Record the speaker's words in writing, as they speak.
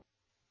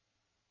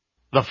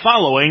The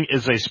following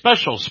is a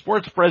special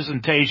sports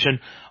presentation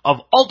of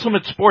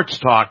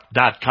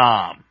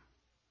UltimateSportsTalk.com.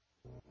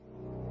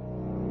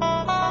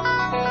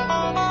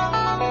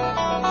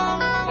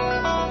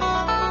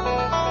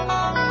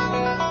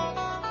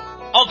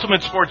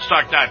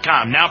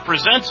 UltimateSportsTalk.com now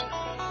presents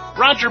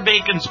Roger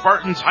Bacon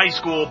Spartans High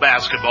School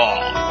Basketball.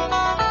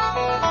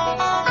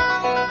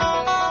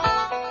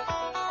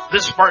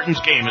 This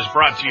Spartans game is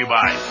brought to you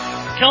by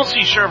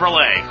Kelsey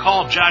Chevrolet.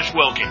 Call Josh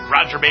Wilking,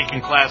 Roger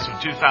Bacon class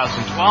of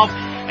 2012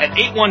 at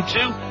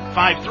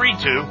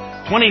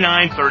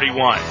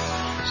 812-532-2931.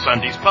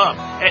 Sunday's Pub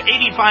at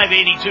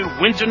 8582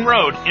 Winton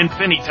Road in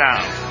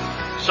Finneytown.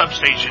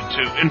 Substation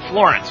 2 in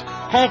Florence.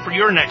 Call for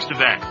your next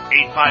event,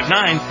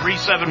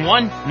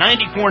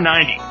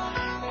 859-371-9490.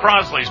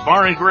 Crosley's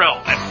Bar and Grill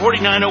at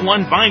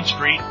 4901 Vine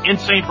Street in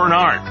St.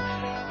 Bernard.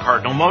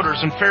 Cardinal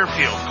Motors in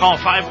Fairfield. Call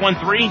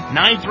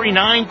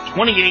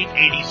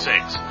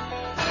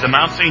 513-939-2886. The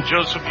Mount St.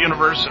 Joseph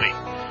University.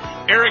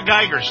 Eric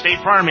Geiger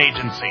State Farm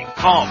Agency.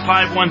 Call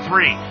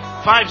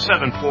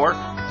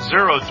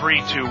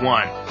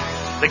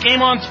 513-574-0321. The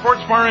Game On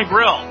Sports Bar and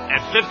Grill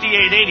at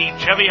 5880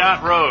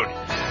 Cheviot Road.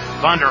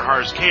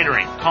 Vonderhaar's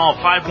Catering. Call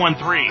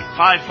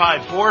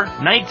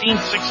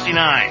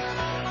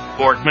 513-554-1969.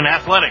 Boardman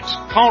Athletics.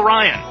 Call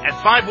Ryan at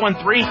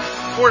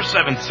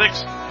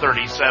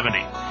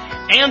 513-476-3070.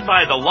 And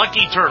by the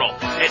Lucky Turtle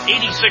at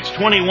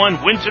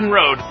 8621 Winton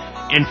Road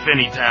in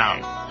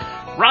Finneytown.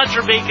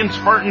 Roger Bacon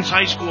Spartans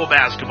High School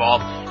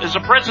Basketball is a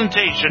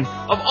presentation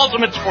of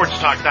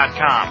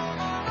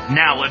UltimateSportsTalk.com.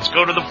 Now let's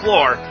go to the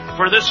floor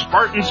for this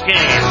Spartans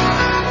game.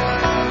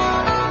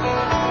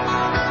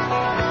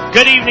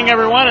 Good evening,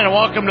 everyone, and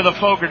welcome to the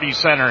Fogarty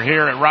Center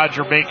here at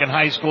Roger Bacon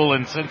High School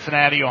in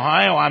Cincinnati,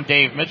 Ohio. I'm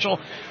Dave Mitchell,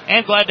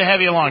 and glad to have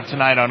you along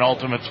tonight on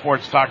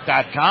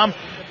UltimateSportsTalk.com.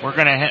 We're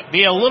going to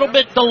be a little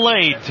bit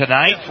delayed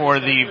tonight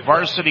for the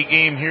varsity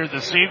game here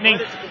this evening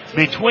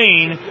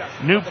between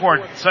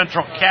Newport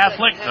Central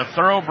Catholic, the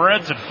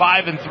Thoroughbreds at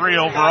 5-3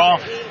 overall,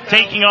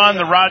 taking on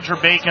the Roger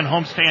Bacon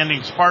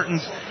homestanding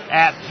Spartans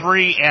at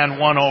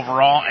 3-1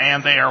 overall,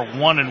 and they are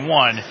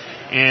 1-1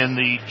 in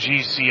the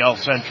GCL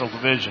Central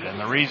Division. And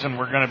the reason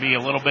we're going to be a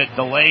little bit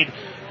delayed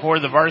for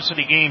the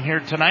varsity game here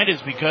tonight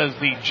is because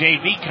the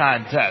JV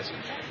contest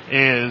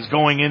is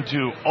going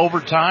into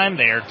overtime.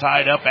 They are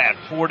tied up at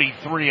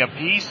 43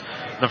 apiece.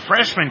 The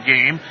freshman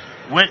game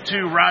went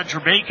to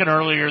Roger Bacon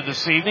earlier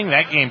this evening.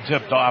 That game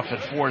tipped off at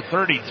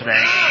 4:30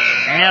 today,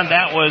 and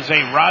that was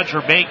a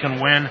Roger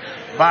Bacon win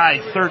by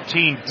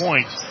 13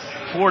 points,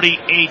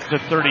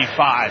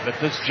 48-35. But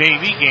this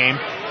JV game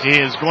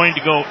is going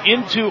to go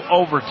into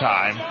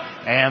overtime,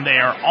 and they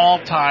are all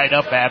tied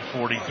up at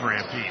 43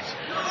 apiece.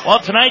 Well,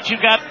 tonight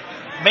you've got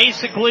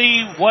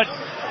basically what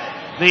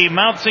the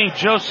Mount St.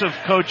 Joseph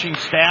coaching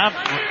staff,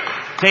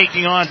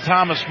 taking on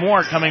Thomas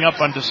More coming up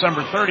on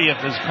December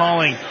 30th, is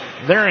calling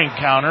their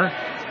encounter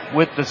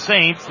with the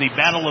Saints, the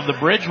Battle of the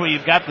Bridge. Well,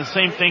 you've got the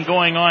same thing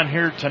going on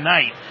here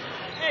tonight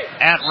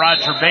at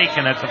Roger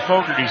Bacon at the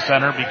Fogarty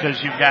Center,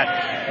 because you've got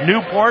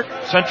Newport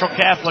Central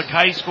Catholic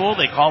High School.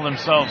 They call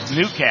themselves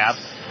NewCath,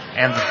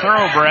 and the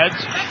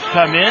Thoroughbreds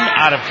come in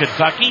out of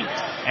Kentucky.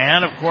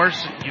 And, of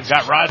course, you've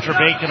got Roger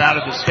Bacon out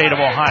of the state of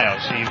Ohio.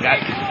 So you've got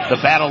the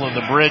Battle of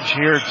the Bridge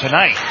here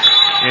tonight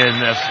in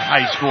this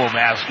high school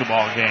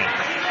basketball game.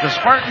 The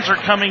Spartans are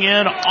coming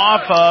in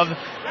off of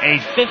a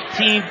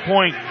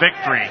 15-point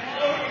victory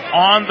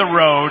on the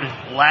road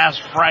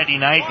last Friday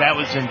night. That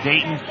was in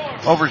Dayton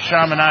over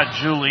Chaminade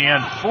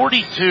Julienne,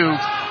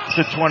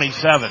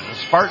 42-27. The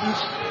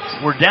Spartans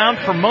were down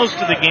for most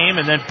of the game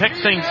and then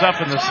picked things up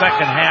in the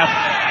second half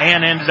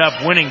and ended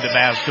up winning the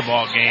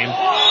basketball game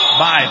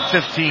by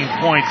 15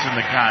 points in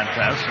the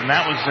contest. And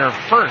that was their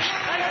first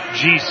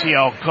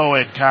GCL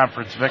Co-Ed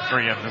Conference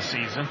victory of the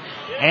season.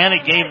 And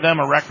it gave them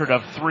a record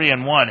of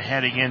 3-1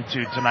 heading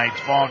into tonight's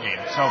ball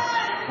game. So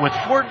with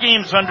 4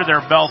 games under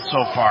their belt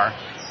so far,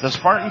 the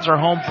Spartans are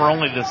home for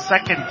only the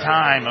second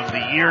time of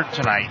the year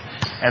tonight.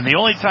 And the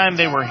only time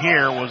they were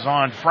here was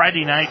on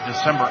Friday night,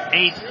 December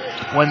 8th,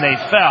 when they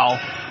fell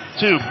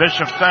to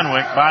Bishop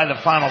Fenwick by the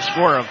final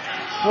score of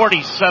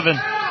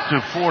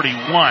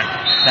 47-41.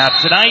 Now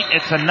tonight,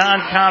 it's a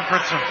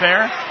non-conference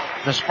affair.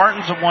 The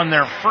Spartans have won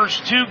their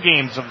first 2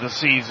 games of the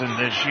season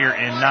this year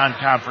in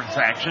non-conference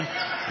action.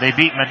 They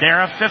beat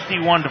Madera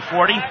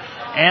 51-40,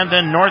 and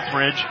then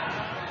Northridge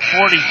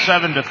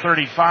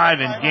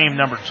 47-35 in game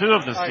number 2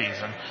 of the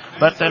season.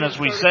 But then, as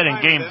we said, in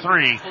game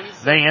 3,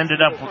 they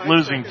ended up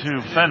losing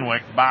to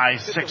Fenwick by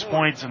 6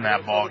 points in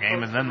that ball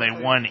game, and then they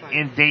won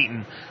in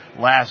Dayton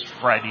last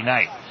Friday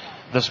night.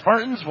 The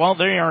Spartans, well,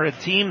 they are a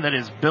team that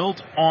is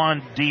built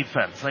on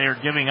defense. They are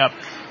giving up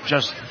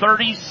just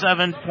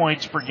 37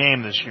 points per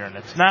game this year, and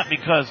it's not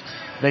because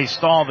they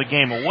stall the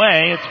game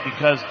away. It's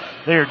because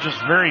they are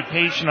just very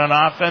patient on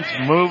offense,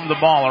 move the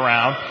ball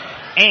around,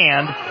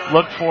 and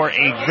look for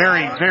a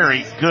very,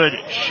 very good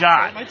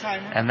shot.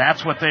 And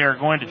that's what they are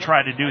going to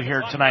try to do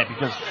here tonight,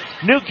 because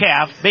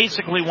Newcalf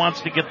basically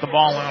wants to get the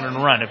ball out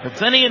and run. If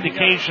it's any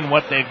indication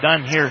what they've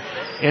done here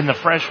in the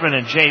freshman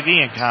and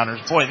JV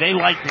encounters, boy, they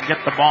like to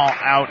get the ball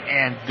out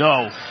and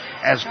go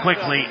as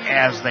quickly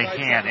as they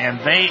can. And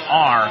they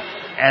are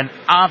an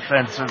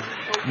offensive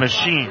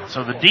machine.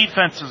 So the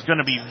defense is going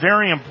to be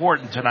very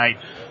important tonight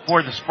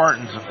for the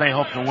Spartans if they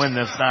hope to win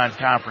this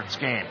non-conference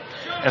game.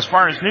 As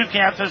far as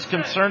Newcastle is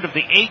concerned, of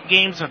the 8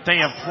 games that they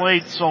have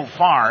played so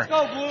far,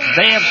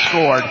 they have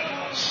scored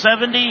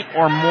 70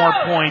 or more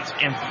points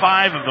in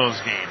 5 of those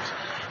games.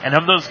 And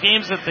of those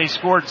games that they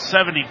scored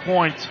 70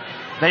 points,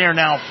 they are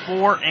now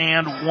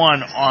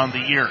 4-1 on the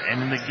year.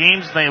 And in the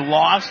games they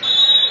lost,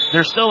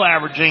 they're still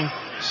averaging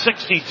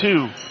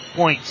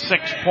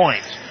 62.6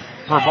 points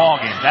per ball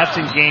game. That's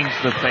in games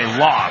that they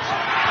lost.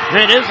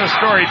 It is a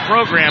storied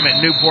program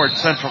at Newport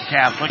Central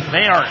Catholic.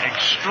 They are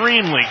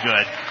extremely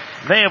good.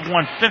 They have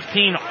won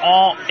 15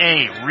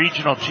 All-A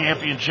regional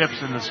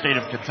championships in the state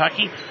of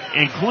Kentucky,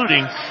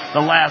 including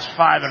the last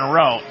 5 in a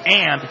row,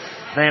 and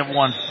they have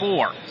won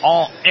 4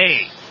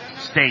 All-A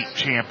state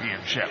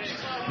championships.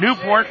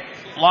 Newport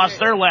lost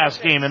their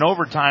last game in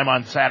overtime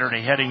on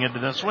Saturday heading into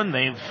this one.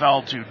 They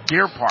fell to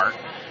Deer Park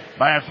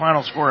by a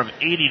final score of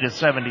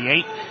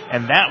 80-78,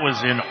 and that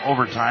was in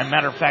overtime.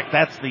 Matter of fact,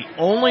 that's the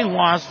only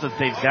loss that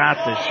they've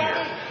got this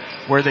year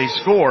where they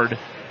scored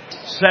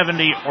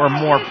 70 or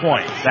more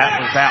points.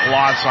 That was that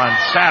loss on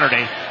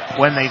Saturday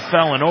when they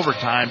fell in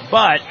overtime,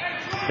 but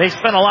they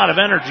spent a lot of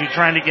energy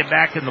trying to get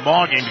back in the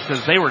ballgame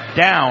because they were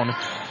down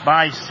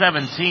by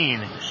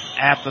 17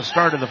 at the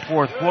start of the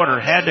fourth quarter,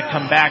 had to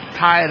come back,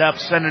 tie it up,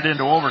 send it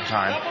into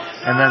overtime,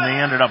 and then they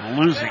ended up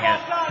losing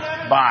it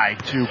by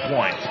 2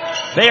 points.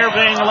 They are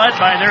being led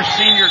by their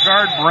senior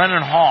guard,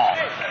 Brennan Hall.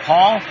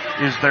 Hall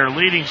is their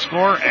leading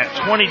scorer at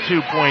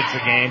 22 points a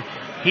game.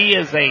 He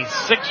is a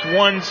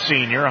 6'1"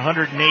 senior,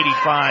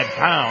 185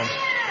 pounds,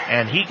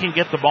 and he can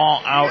get the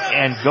ball out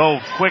and go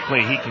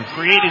quickly. He can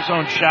create his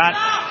own shot,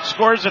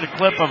 scores at a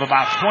clip of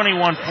about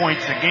 21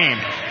 points a game.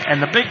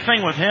 And the big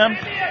thing with him,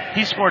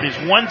 he scored his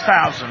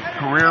 1,000th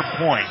career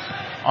point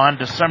on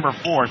December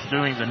 4th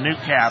doing the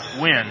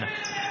Newcastle win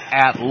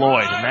at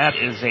Lloyd. And that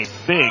is a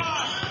big,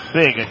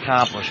 big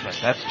accomplishment.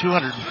 That's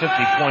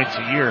 250 points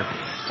a year.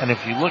 And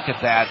if you look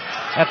at that,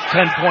 that's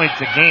 10 points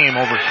a game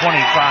over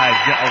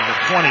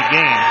 20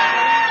 games.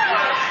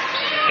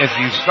 If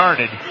you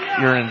started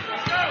your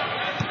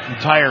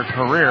entire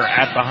career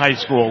at the high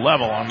school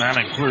level, and that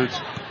includes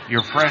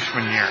your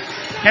freshman year.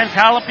 Ken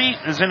Colopy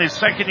is in his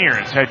second year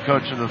as head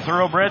coach of the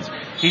Thoroughbreds.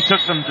 He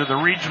took them to the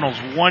regionals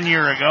 1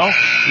 year ago.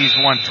 He's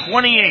won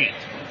 28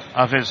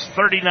 of his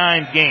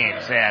 39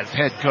 games as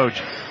head coach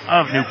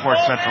of Newport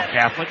Central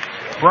Catholic.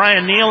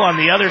 Brian Neal on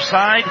the other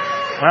side,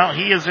 well,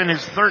 he is in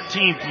his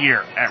 13th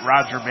year at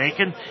Roger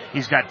Bacon.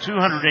 He's got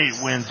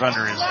 208 wins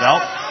under his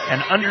belt.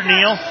 And under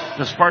Neal,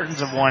 the Spartans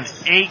have won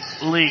 8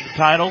 league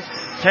titles,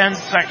 10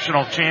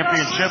 sectional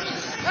championships,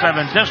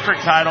 7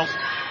 district titles,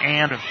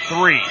 and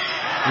 3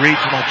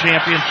 regional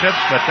championships.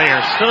 But they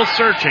are still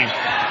searching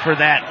for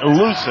that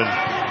elusive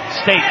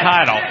state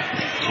title,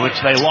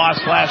 which they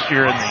lost last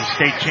year in the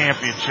state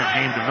championship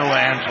game to Villa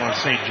Angela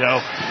St.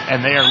 Joe. And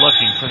they are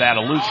looking for that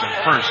elusive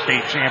first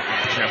state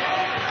championship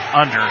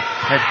under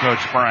head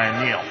coach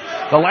Brian Neal.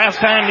 The last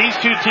time these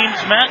two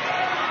teams met,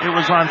 it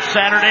was on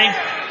Saturday,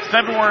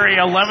 February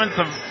 11th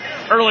of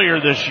earlier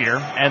this year,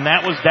 and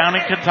that was down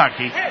in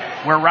Kentucky,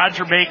 where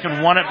Roger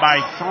Bacon won it by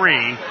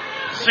 3,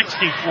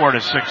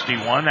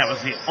 64-61. That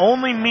was the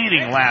only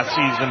meeting last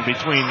season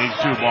between these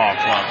two ball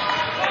clubs.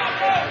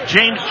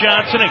 James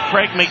Johnson and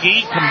Craig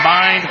McGee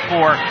combined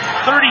for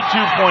 32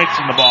 points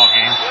in the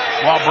ballgame,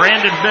 while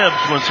Brandon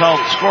Bibbs was held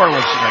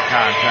scoreless in the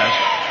contest.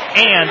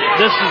 And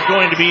this is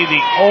going to be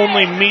the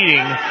only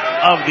meeting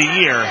of the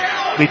year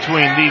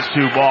between these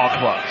two ball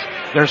clubs.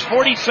 There's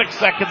 46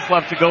 seconds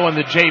left to go in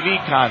the JV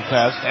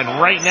contest,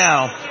 and right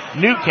now,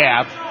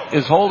 Newcastle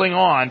is holding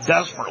on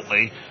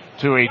desperately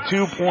to a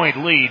 2-point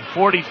lead,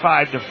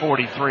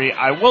 45-43.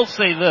 I will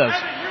say this,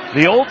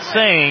 the old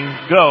saying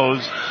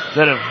goes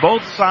that if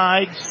both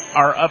sides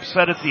are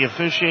upset at the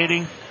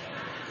officiating,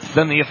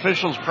 then the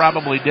officials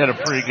probably did a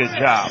pretty good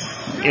job.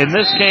 In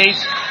this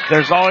case,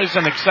 there's always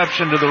an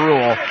exception to the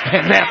rule,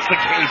 and that's the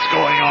case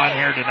going on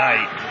here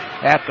tonight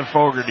at the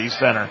Fogarty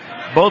Center.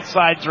 Both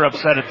sides are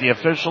upset at the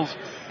officials,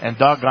 and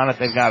doggone it,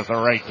 they've got the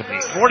right to be.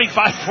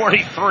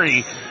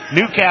 45-43,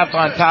 Newcastle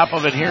on top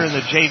of it here in the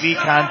JV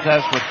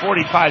contest with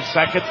 45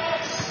 seconds.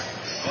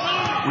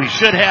 We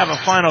should have a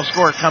final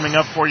score coming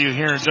up for you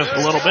here in just a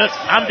little bit.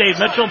 I'm Dave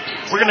Mitchell.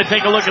 We're going to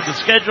take a look at the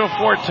schedule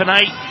for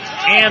tonight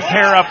and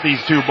pair up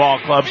these two ball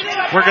clubs.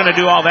 We're going to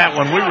do all that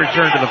when we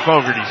return to the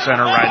Fogarty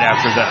Center right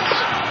after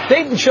this.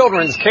 Dayton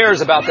Children's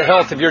cares about the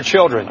health of your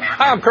children.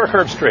 Hi, I'm Kirk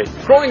Herbstreit.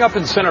 Growing up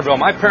in Centerville,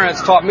 my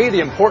parents taught me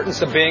the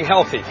importance of being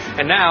healthy,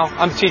 and now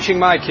I'm teaching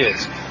my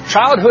kids.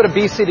 Childhood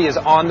obesity is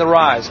on the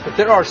rise, but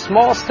there are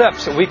small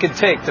steps that we can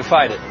take to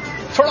fight it.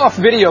 Turn off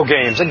video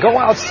games and go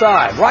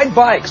outside, ride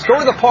bikes, go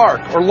to the park,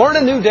 or learn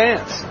a new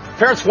dance.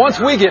 Parents, once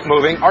we get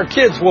moving, our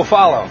kids will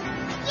follow.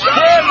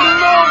 Get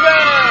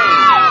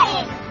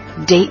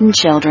moving! Dayton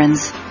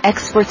Children's,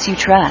 experts you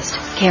trust,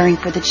 caring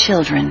for the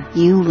children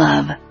you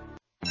love.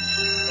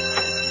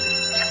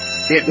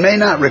 It may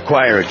not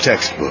require a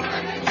textbook,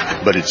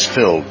 but it's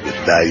filled with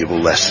valuable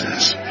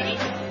lessons.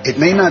 It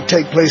may not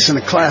take place in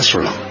a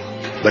classroom,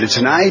 but it's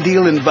an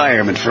ideal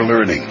environment for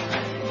learning.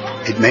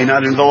 It may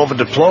not involve a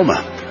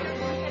diploma,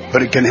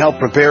 but it can help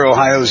prepare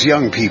Ohio's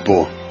young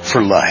people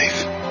for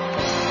life.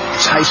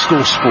 It's high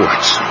school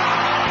sports.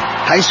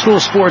 High school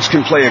sports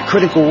can play a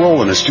critical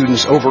role in a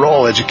student's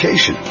overall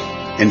education.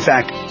 In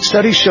fact,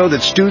 studies show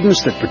that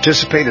students that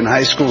participate in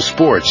high school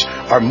sports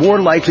are more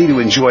likely to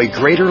enjoy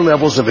greater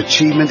levels of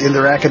achievement in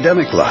their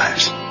academic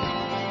lives.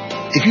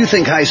 If you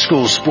think high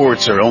school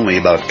sports are only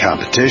about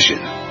competition,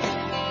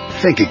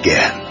 think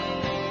again.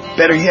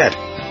 Better yet,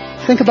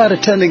 think about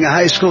attending a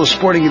high school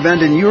sporting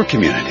event in your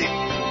community.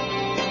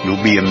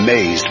 You'll be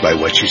amazed by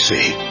what you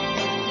see.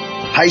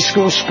 High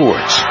school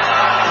sports,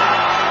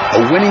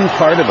 a winning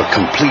part of a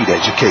complete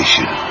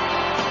education.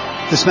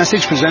 This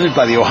message presented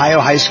by the Ohio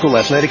High School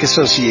Athletic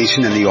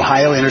Association and the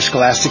Ohio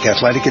Interscholastic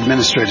Athletic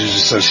Administrators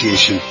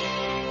Association.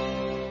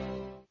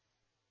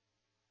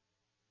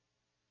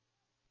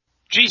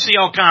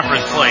 GCL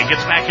Conference play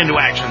gets back into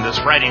action this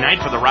Friday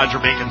night for the Roger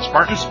Bacon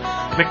Spartans.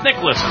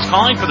 McNicholas is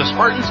calling for the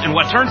Spartans in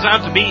what turns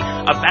out to be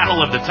a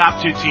battle of the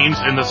top two teams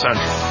in the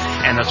Central.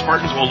 And the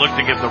Spartans will look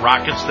to give the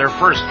Rockets their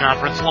first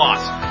conference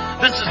loss.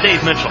 This is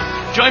Dave Mitchell.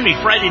 Join me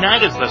Friday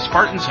night as the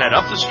Spartans head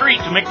up the street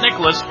to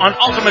McNicholas on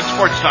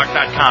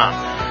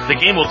UltimateSportsTalk.com. The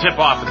game will tip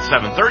off at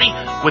 7:30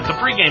 with the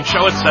pregame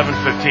show at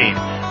 7:15.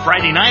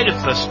 Friday night,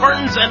 it's the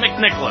Spartans and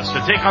McNicholas to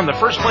take on the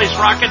first place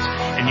Rockets,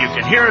 and you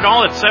can hear it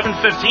all at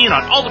 7:15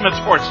 on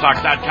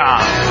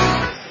UltimateSportsTalk.com.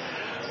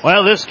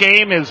 Well, this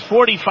game is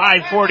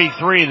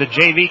 45-43, the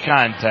JV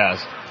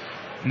contest.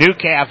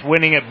 Newcastle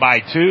winning it by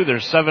 2.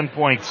 There's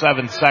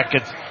 7.7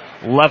 seconds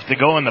left to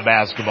go in the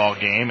basketball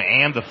game,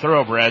 and the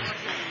Thoroughbreds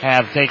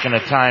have taken a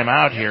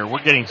timeout here.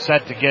 We're getting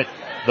set to get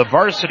the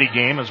varsity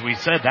game. As we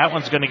said, that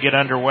one's going to get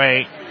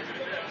underway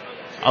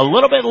a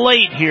little bit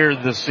late here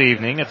this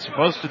evening. It's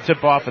supposed to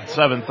tip off at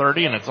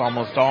 7:30, and it's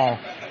almost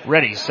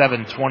already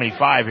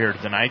 7:25 here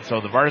tonight.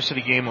 So the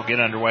varsity game will get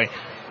underway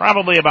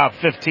probably about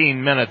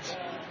 15 minutes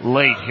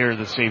late here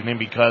this evening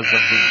because of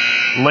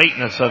the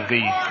lateness of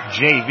the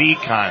JV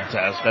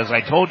contest. As I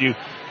told you,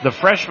 the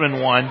freshmen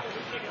won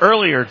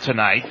earlier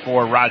tonight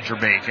for Roger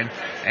Bacon,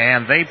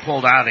 and they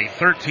pulled out a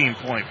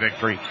 13-point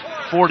victory,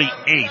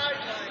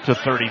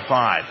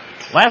 48-35.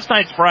 Last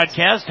night's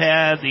broadcast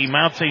had the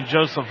Mount St.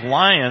 Joseph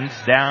Lions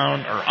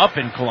down, or up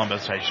in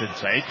Columbus, I should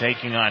say,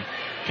 taking on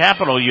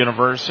Capital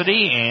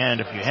University. And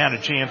if you had a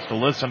chance to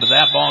listen to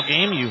that ball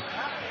game, you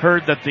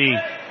heard that the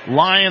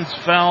Lions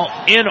fell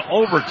in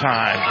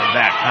overtime in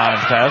that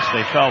contest.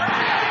 They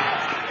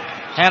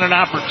had an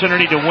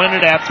opportunity to win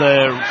it at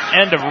the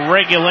end of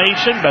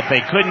regulation, but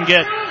they couldn't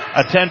get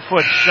a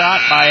 10-foot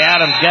shot by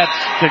Adam Getz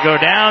to go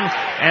down,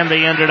 and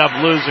they ended up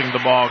losing the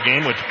ball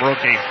game, which broke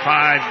a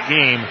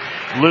 5-game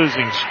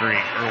losing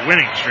streak, or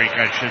winning streak,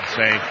 I should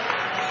say,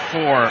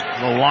 for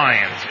the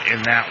Lions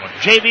in that one.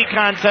 JV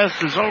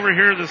contest is over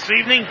here this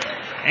evening,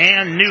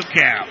 and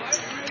Newcastle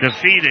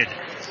defeated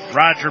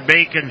Roger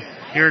Bacon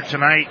here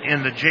tonight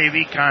in the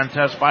JV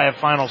contest by a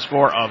final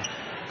score of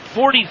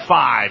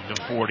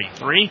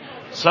 45-43.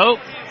 So,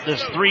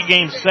 this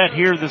 3-game set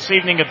here this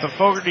evening at the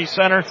Fogarty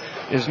Center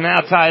is now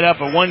tied up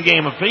at 1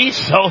 game apiece,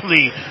 so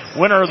the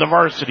winner of the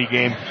varsity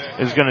game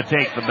is going to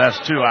take the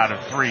best 2 out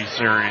of 3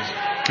 series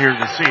here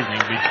this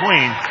evening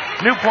between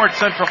Newport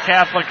Central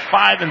Catholic,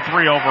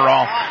 5-3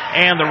 overall,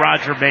 and the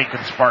Roger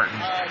Bacon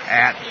Spartans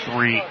at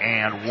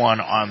 3-1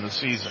 on the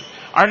season.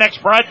 Our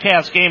next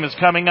broadcast game is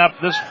coming up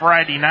this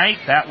Friday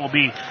night. That will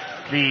be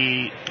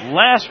the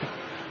last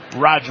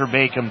Roger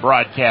Bacon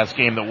broadcast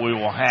game that we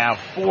will have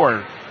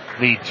for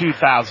the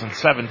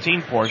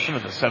 2017 portion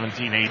of the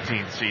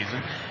 17-18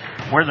 season,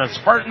 where the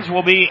Spartans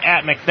will be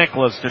at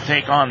McNicholas to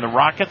take on the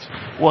Rockets.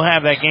 We'll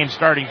have that game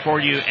starting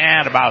for you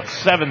at about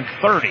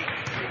 7:30,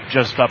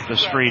 just up the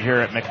street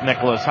here at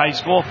McNicholas High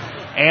School,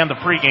 and the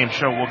pregame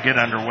show will get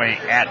underway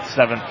at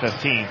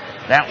 7:15.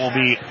 That will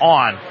be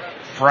on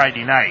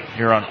Friday night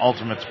here on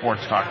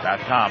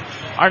UltimateSportsTalk.com.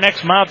 Our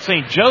next Mount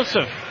St.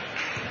 Joseph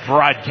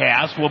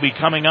broadcast will be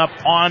coming up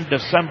on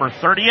December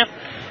 30th,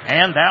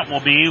 and that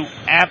will be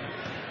at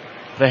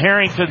the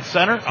Harrington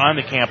Center on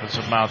the campus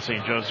of Mount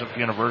St. Joseph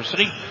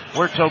University,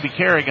 where Toby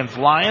Kerrigan's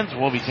Lions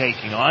will be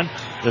taking on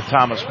the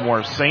Thomas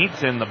More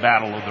Saints in the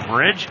Battle of the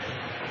Bridge.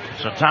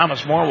 So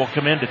Thomas More will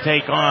come in to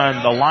take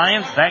on the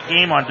Lions. That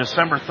game on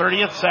December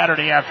 30th,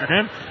 Saturday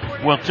afternoon,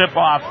 will tip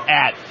off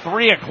at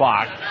 3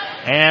 o'clock,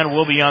 and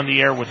we'll be on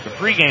the air with the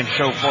pregame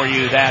show for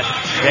you that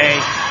day,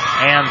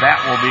 and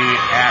that will be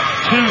at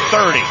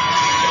 2:30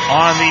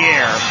 on the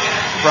air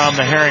from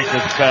the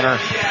Harrington Center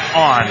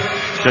on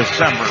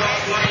December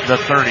the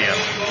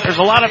 30th. There's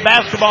a lot of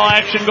basketball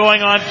action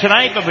going on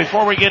tonight, but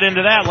before we get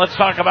into that, let's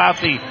talk about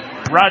the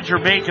Roger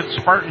Bacon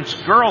Spartans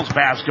girls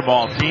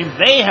basketball team.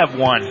 They have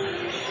won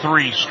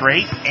 3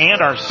 straight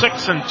and are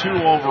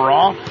 6-2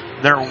 overall.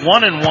 They're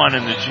 1-1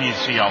 in the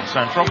GCL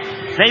Central.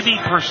 They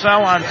beat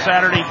Purcell on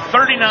Saturday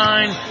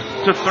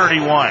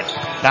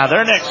 39-31. Now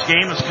their next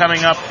game is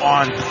coming up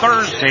on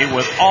Thursday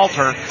with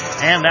Alter,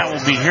 and that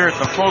will be here at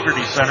the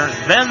Fogarty Center.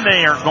 Then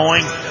they are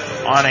going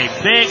on a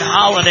big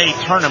holiday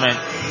tournament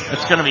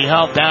that's going to be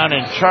held down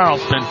in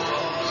Charleston,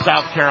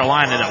 South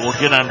Carolina, that will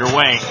get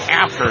underway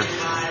after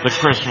the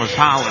Christmas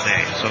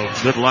holiday. So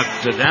good luck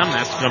to them.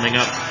 That's coming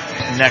up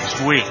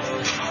next week.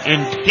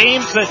 In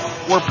games that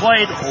were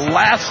played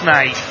last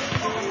night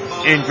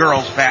in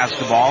girls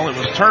basketball, it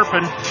was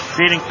Turpin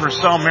beating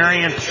Purcell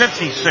Marion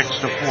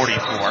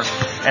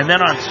 56-44. And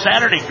then on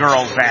Saturday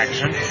girls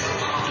action,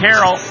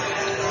 Carroll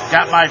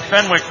got by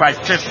Fenwick by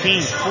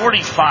 15,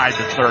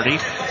 45-30.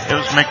 It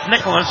was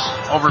McNicholas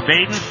over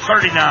Baden,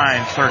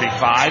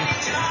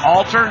 39-35.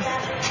 Alter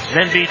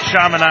then beat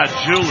Chaminade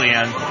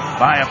Julian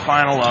by a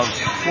final of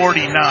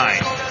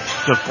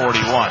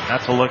 49-41.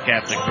 That's a look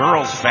at the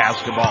girls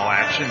basketball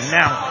action.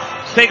 Now,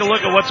 let's take a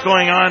look at what's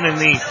going on in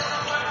the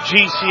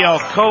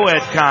GCL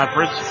Co-Ed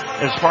Conference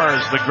as far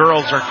as the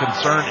girls are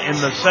concerned. In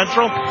the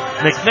Central,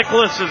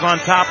 McNicholas is on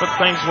top of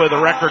things with a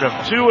record of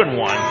 2-1.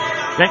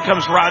 Then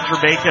comes Roger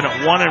Bacon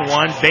at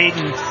 1-1.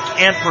 Baden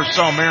and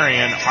Purcell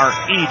Marion are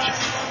each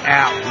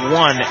at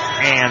 1-2.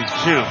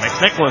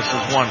 McNicholas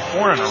has won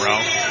 4 in a row.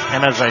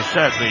 And as I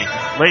said, the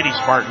Lady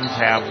Spartans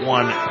have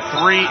won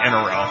 3 in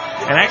a row.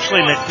 And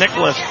actually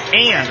McNicholas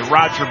and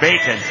Roger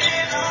Bacon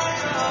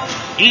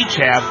each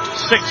have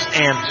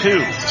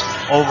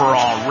 6-2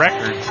 overall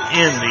records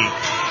in the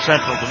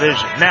Central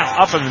Division. Now,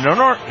 up in the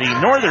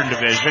Northern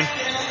Division,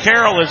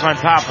 Carroll is on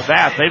top of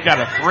that. They've got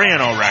a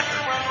 3-0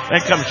 record. Then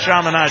comes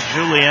Chaminade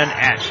Julian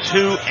at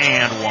 2-1.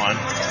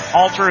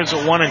 Alter is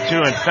at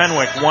 1-2 and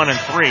Fenwick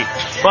 1-3.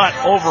 But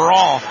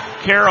overall,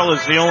 Carroll is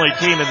the only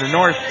team in the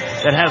North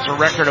that has a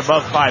record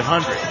above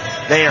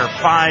 500. They are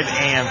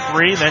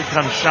 5-3. Then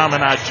comes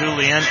Chaminade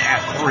Julian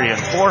at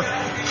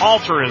 3-4.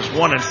 Alter is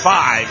 1-5.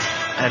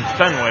 And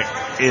Fenwick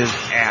is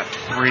at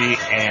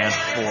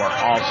 3-4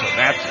 also.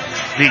 That's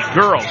the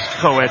girls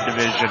co-ed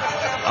division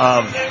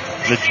of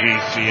the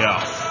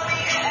GCL.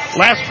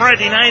 Last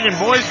Friday night in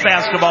boys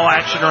basketball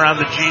action around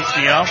the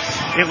GCL,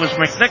 it was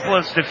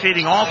McNicholas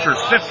defeating Alter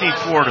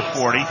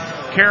 54-40.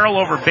 Carroll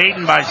over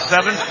Baden by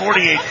 7,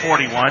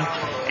 48-41.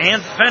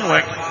 And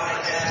Fenwick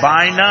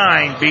by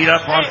 9 beat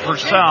up on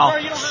Purcell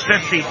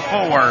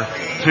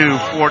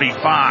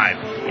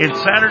 54-45. In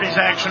Saturday's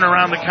action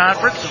around the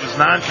conference, it was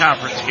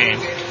non-conference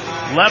games.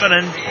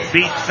 Lebanon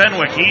beat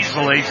Fenwick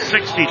easily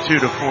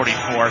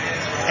 62-44.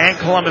 And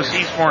Columbus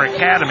Eastmore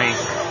Academy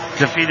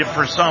defeated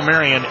Purcell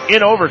Marion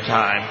in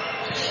overtime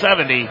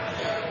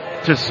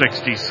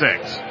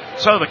 70-66.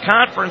 So the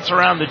conference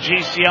around the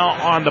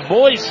GCL on the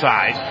boys'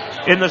 side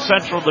in the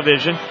Central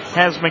Division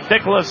has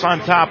McNicholas on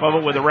top of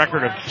it with a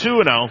record of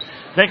 2-0.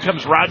 Then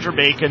comes Roger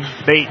Bacon,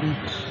 Baden,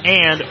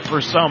 and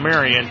Purcell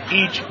Marion,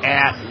 each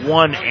at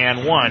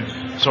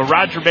 1-1. So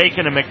Roger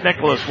Bacon and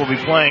McNicholas will be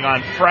playing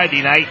on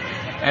Friday night,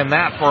 and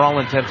that, for all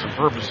intents and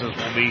purposes,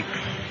 will be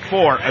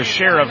for a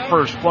share of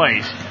first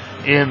place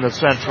in the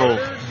Central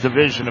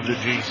Division of the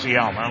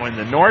GCL. Now in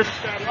the North,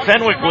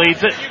 Fenwick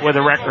leads it with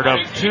a record of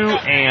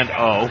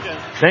 2-0.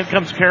 Then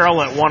comes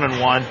Carroll at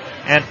 1-1,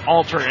 and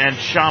Alter and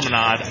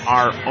Chaminade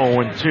are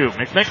 0-2.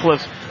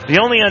 McNicholas, the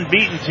only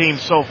unbeaten team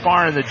so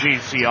far in the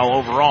GCL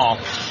overall,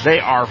 they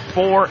are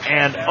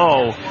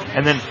 4-0,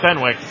 and then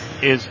Fenwick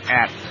is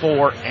at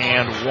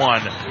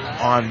 4-1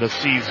 on the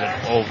season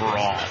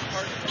overall.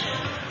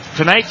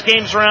 Tonight's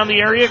games around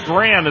the area,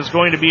 Graham is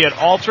going to be at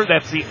Alter.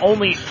 That's the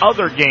only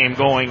other game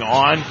going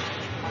on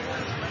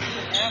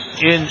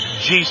in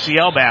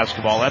GCL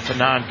basketball. That's a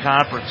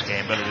non-conference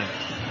game, but it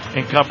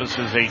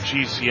encompasses a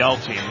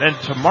GCL team. Then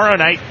tomorrow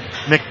night,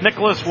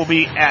 McNicholas will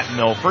be at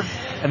Milford.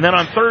 And then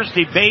on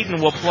Thursday,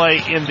 Baden will play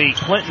in the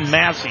Clinton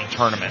Massey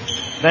tournament.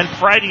 Then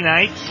Friday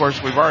night, of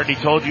course, we've already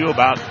told you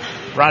about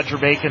Roger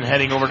Bacon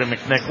heading over to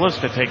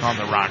McNicholas to take on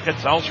the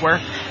Rockets. Elsewhere,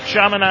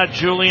 Chaminade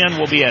Julian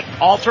will be at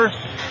Alter.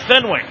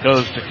 Fenwick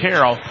goes to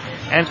Carroll.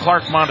 And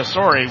Clark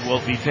Montessori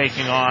will be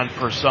taking on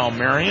Purcell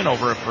Marion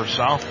over at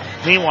Purcell.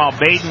 Meanwhile,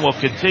 Baden will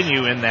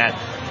continue in that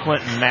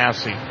Clinton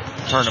Massey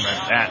tournament.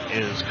 That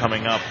is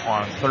coming up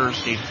on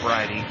Thursday,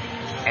 Friday,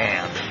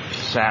 and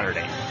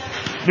Saturday.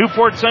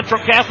 Newport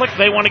Central Catholic,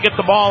 they want to get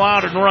the ball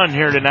out and run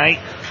here tonight.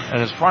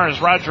 And as far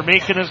as Roger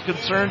Bacon is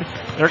concerned,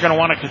 they're going to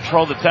want to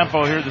control the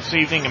tempo here this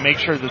evening and make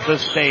sure that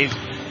this stays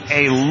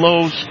a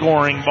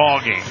low-scoring ball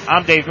game.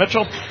 I'm Dave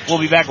Mitchell. We'll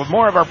be back with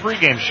more of our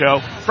pregame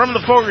show from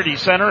the Fogarty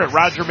Center at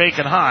Roger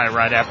Bacon High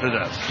right after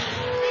this.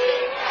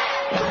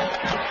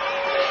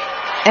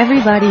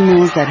 Everybody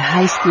knows that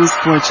high school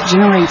sports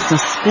generate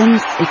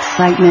suspense,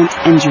 excitement,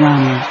 and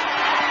drama.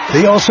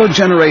 They also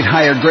generate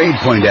higher grade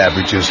point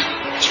averages,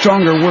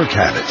 stronger work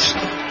habits,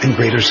 and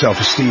greater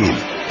self-esteem.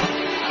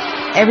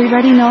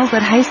 Everybody knows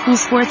that high school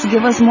sports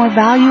give us more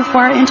value for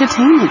our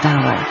entertainment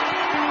dollar.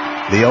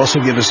 They also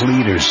give us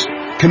leaders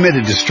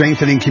committed to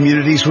strengthening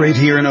communities right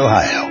here in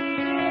Ohio.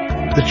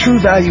 The true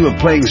value of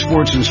playing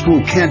sports in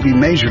school can't be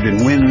measured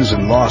in wins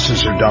and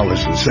losses or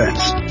dollars and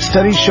cents.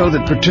 Studies show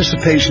that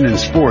participation in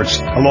sports,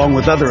 along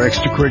with other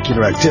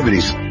extracurricular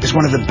activities, is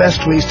one of the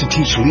best ways to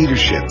teach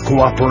leadership,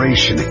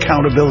 cooperation,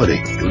 accountability,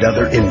 and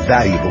other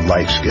invaluable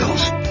life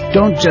skills.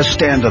 Don't just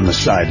stand on the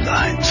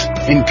sidelines.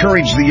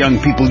 Encourage the young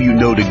people you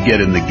know to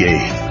get in the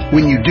game.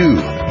 When you do,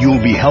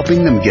 you'll be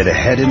helping them get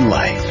ahead in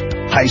life.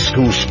 High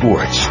school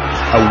sports,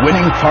 a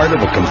winning part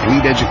of a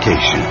complete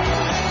education.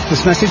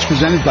 This message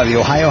presented by the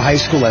Ohio High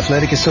School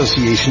Athletic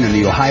Association and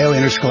the Ohio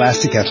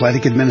Interscholastic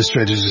Athletic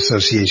Administrators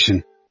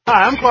Association.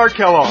 Hi, I'm Clark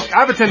Kellogg.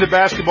 I've attended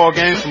basketball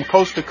games from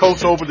coast to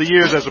coast over the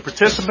years as a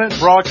participant,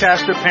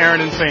 broadcaster,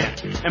 parent, and fan.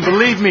 And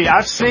believe me,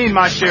 I've seen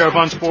my share of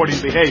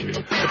unsporting behavior.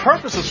 The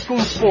purpose of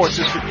school sports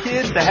is for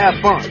kids to have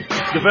fun,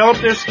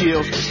 develop their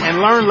skills, and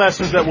learn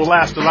lessons that will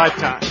last a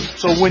lifetime.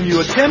 So when you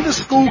attend a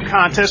school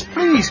contest,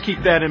 please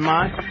keep that in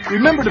mind.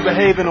 Remember to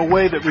behave in a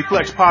way that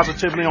reflects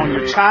positively on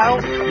your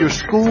child, your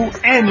school,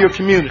 and your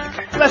community.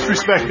 Let's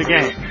respect the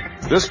game.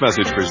 This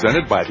message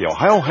presented by the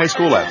Ohio High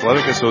School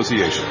Athletic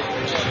Association.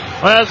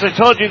 Well, as I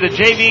told you, the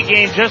JV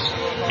game just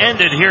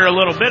ended here a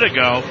little bit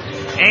ago,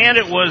 and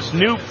it was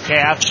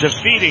Newcastle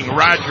defeating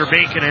Roger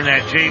Bacon in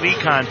that JV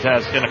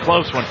contest in a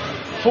close one,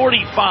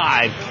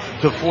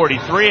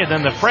 45-43. And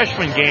then the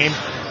freshman game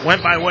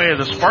went by way of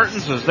the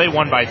Spartans as they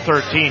won by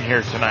 13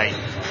 here tonight,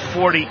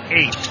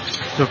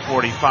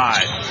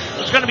 48-45.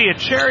 There's going to be a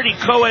charity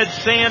co-ed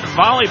sand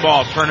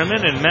volleyball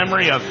tournament in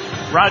memory of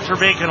Roger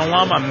Bacon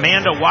alum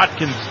Amanda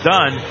Watkins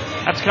Dunn.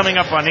 That's coming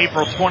up on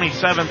April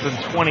 27th and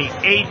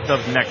 28th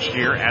of next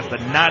year at the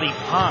Knotty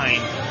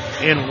Pine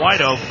in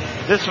White Oak.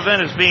 This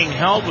event is being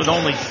held with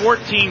only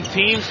 14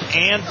 teams,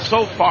 and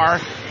so far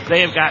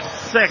they have got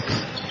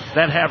 6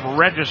 that have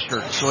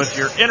registered. So if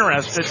you're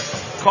interested,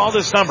 call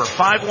this number,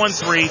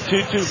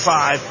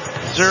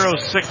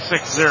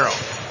 513-225-0660.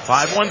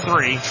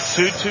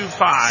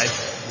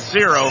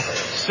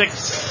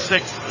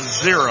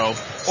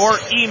 513-225-0660. Or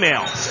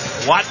email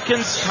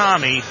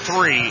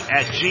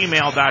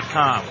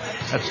WatkinsTommy3@gmail.com.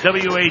 That's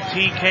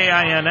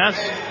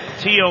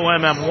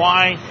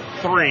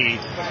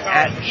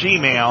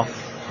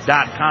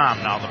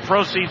WATKINSTOMMY3@gmail.com. Now, the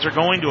proceeds are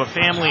going to a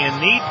family in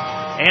need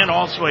and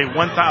also a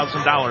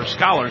 $1,000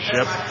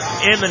 scholarship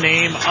in the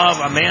name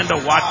of Amanda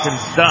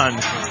Watkins Dunn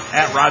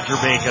at Roger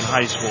Bacon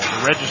High School.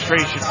 The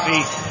registration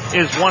fee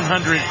is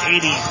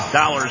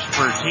 $180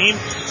 per team.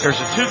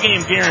 There's a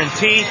 2-game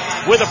guarantee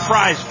with a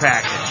prize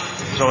package.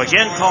 So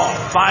again, call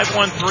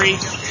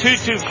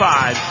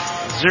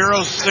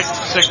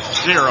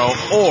 513-225-0660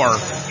 or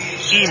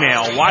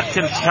email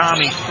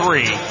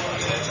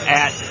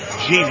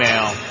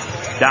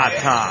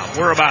WatkinsTommy3@gmail.com.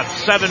 We're about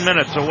 7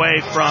 minutes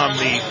away from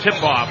the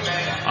tip-off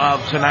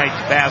of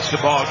tonight's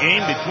basketball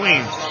game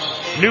between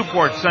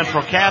Newport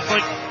Central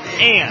Catholic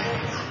and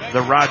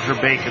the Roger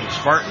Bacon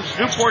Spartans.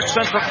 Newport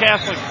Central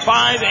Catholic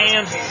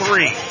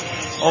 5-3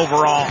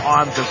 overall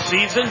on the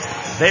season.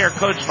 They are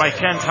coached by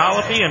Ken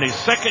Colopy in his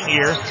second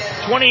year,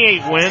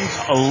 28 wins,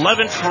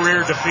 11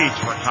 career defeats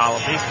for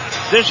Colopy.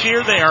 This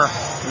year they are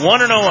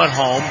 1-0 at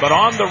home, but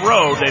on the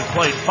road they've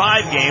played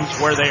 5 games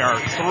where they are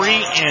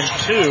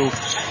 3-2,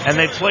 and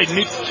they've played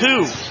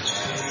 2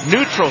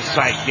 neutral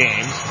site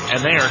games,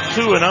 and they are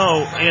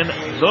 2-0 in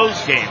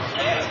those games.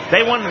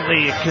 They won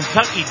the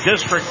Kentucky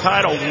District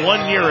title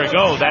 1 year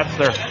ago. That's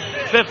their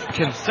 5th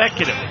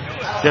consecutive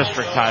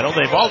district title.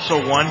 They've also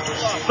won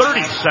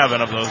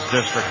 37 of those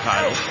district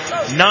titles,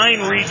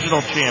 9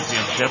 regional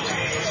championships,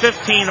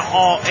 15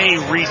 All-A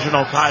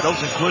regional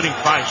titles, including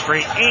 5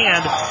 straight,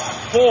 and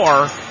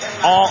 4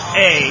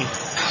 All-A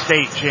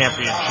state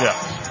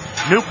championships.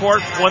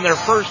 Newport won their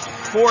first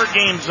 4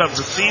 games of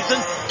the season,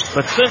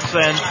 but since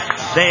then,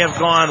 they have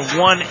gone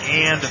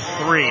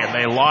 1-3, and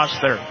they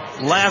lost their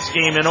last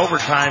game in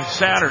overtime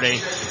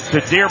Saturday to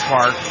Deer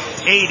Park,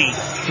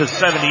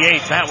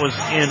 80-78. That was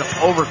in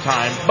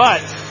overtime,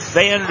 but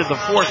they ended the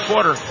fourth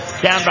quarter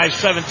down by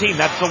 17.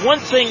 That's the one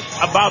thing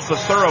about the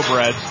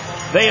Thoroughbreds.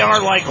 They are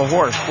like a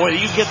horse. Boy,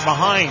 you get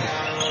behind,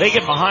 they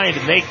get behind,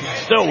 and they can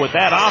still, with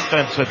that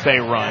offense that they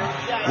run,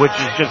 which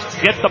is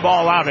just get the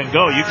ball out and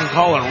go. You can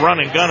call it run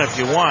and gun if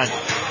you want,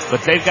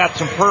 but they've got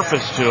some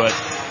purpose to it.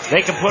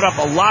 They can put up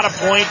a lot of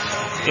points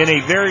in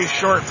a very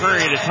short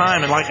period of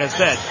time, and like I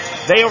said,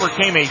 they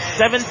overcame a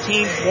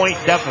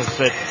 17-point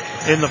deficit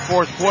in the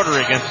fourth quarter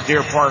against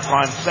Deer Park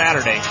on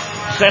Saturday,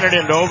 sent it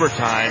into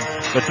overtime,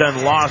 but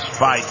then lost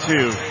by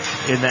 2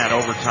 in that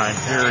overtime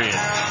period.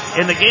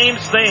 In the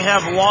games they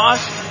have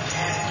lost,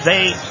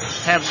 they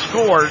have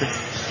scored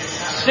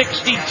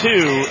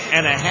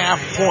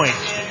 62.5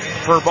 points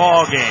per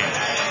ball game.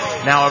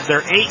 Now, of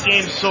their 8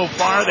 games so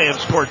far, they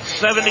have scored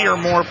 70 or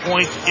more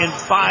points in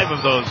 5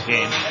 of those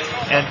games.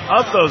 And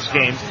of those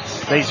games,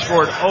 they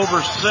scored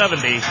over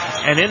 70.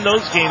 And in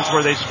those games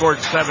where they scored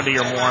 70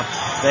 or more,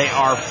 they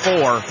are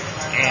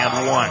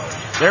 4-1.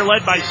 They're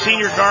led by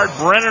senior guard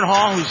Brennan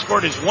Hall, who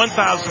scored his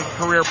 1,000th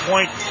career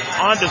point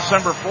on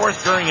December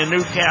 4th during a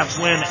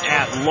Newcastle win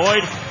at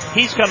Lloyd.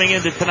 He's coming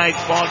into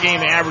tonight's ball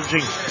game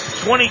averaging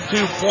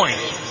 22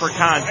 points per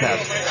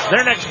contest.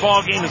 Their next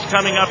ball game is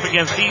coming up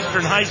against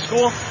Eastern High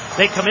School.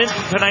 They come into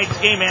tonight's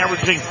game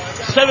averaging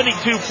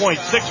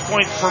 72.6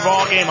 points per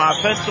ball game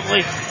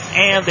offensively,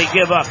 and they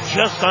give up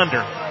just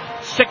under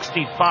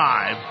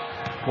 65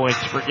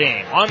 points per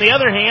game. On the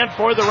other hand,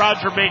 for the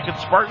Roger Bacon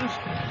Spartans,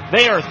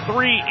 they are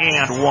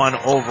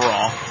 3-1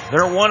 overall.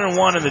 They're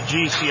 1-1 in the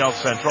GCL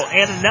Central,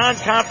 and in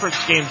non-conference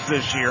games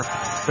this year,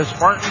 the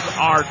Spartans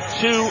are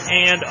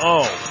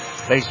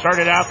 2-0. They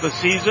started out the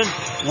season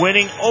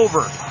winning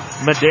over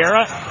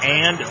Madera,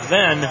 and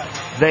then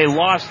they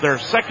lost their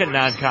second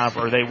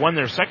non-conference, or they won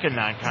their second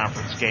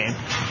non-conference game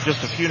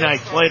just a few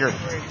nights later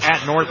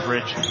at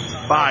Northridge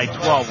by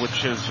 12,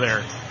 which is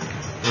their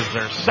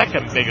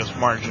second biggest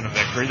margin of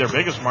victory. Their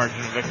biggest margin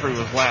of victory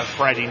was last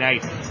Friday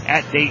night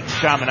at Dayton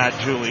Chaminade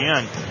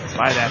Julienne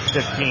by that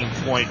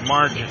 15-point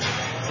margin.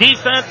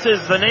 Defense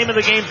is the name of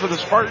the game for the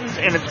Spartans,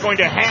 and it's going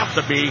to have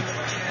to be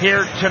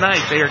here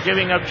tonight. They are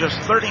giving up just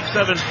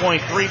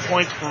 37.3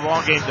 points per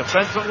ball game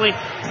defensively,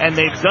 and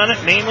they've done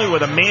it mainly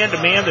with a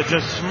man-to-man that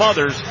just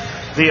smothers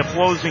the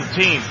opposing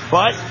team.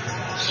 But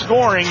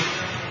scoring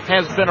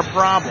has been a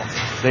problem.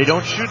 They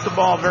don't shoot the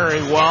ball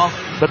very well,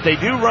 but they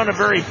do run a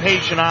very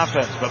patient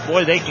offense. But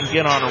boy, they can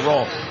get on a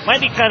roll.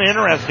 Might be kind of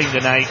interesting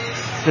tonight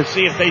to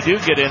see if they do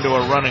get into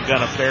a run and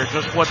gun affair,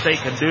 just what they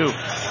can do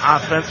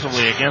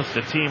offensively against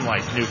a team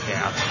like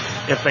Newcastle.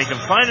 If they can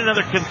find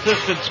another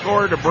consistent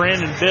scorer to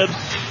Brandon Bibbs,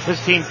 this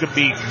team could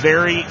be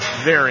very,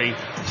 very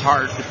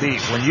hard to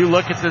beat. When you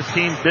look at this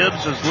team,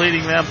 Bibbs is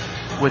leading them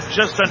with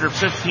just under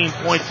 15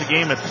 points a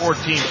game at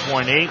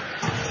 14.8.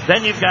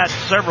 Then you've got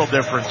several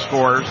different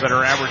scorers that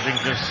are averaging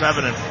just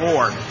 7 and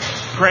 4.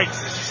 Craig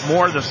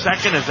Moore II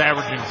is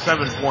averaging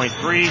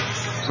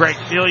 7.3. Greg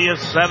Delia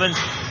 7.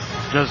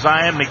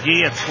 Josiah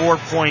McGee at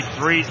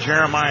 4.3.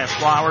 Jeremiah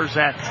Flowers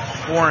at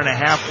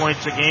 4.5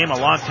 points a game.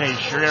 Alante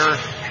Scherer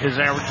is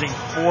averaging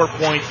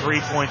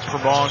 4.3 points per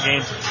ball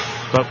game.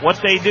 But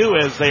what they do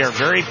is they are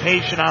very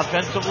patient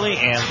offensively,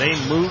 and they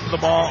move the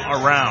ball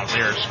around.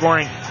 They are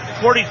scoring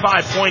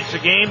 45 points a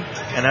game,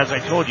 and as I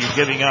told you,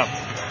 giving up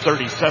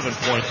 37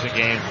 points a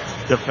game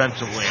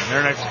defensively. And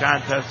their next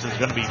contest is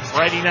going to be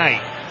Friday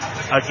night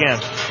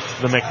against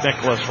the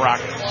McNicholas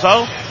Rockets.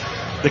 So,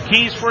 the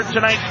keys for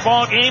tonight's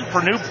ball game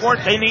for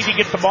Newport, they need to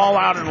get the ball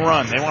out and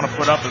run. They want to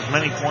put up as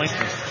many points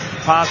as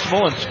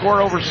possible and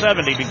score over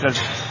 70, because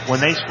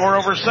when they score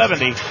over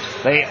 70,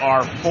 they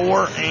are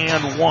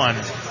 4-1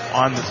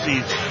 on the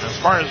season. As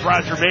far as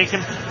Roger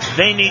Bacon,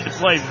 they need to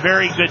play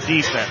very good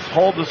defense,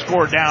 hold the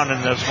score down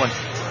in this one,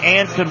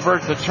 and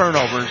convert the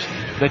turnovers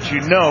that you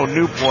know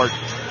Newport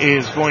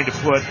is going to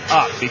put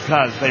up,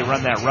 because they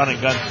run that run and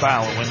gun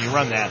style, and when you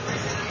run that,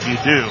 you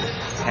do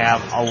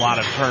have a lot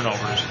of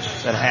turnovers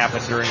that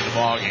happen during the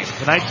ball game.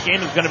 Tonight's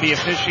game is going to be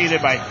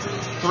officiated by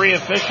 3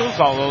 officials,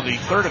 although the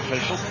third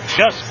official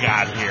just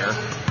got here.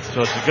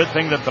 So it's a good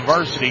thing that the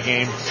varsity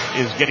game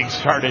is getting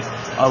started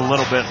a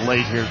little bit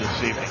late here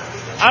this evening.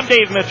 I'm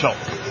Dave Mitchell.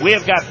 We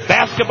have got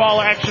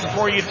basketball action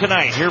for you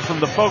tonight here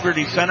from the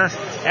Fogarty Center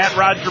at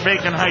Roger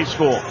Bacon High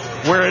School,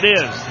 where it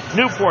is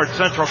Newport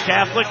Central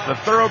Catholic, the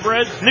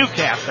Thoroughbreds,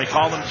 Newcastle, they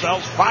call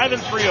themselves,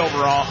 5-3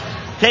 overall,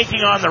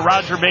 taking on the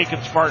Roger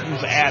Bacon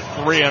Spartans at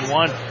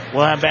 3-1.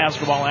 We'll have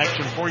basketball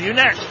action for you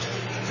next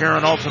here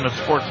on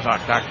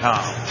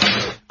UltimateSportsTalk.com.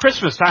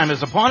 Christmas time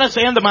is upon us,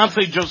 and the Mount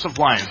St. Joseph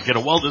Lions get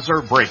a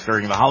well-deserved break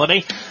during the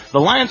holiday. The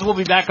Lions will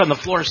be back on the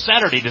floor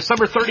Saturday,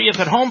 December 30th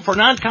at home for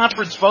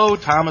non-conference foe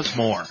Thomas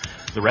More.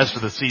 The rest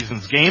of the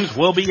season's games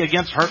will be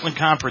against Heartland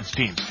Conference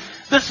teams.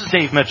 This is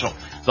Dave Mitchell.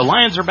 The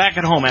Lions are back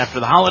at home after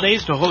the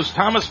holidays to host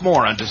Thomas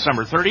More on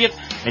December 30th,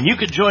 and you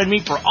can join me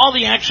for all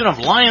the action of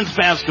Lions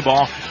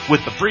basketball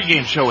with the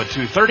pregame show at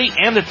 2:30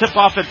 and the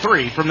tip-off at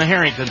 3 from the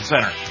Harrington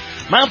Center.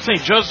 Mount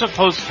St. Joseph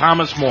hosts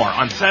Thomas More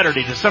on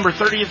Saturday, December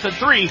 30th at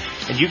 3,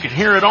 and you can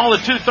hear it all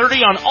at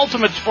 2:30 on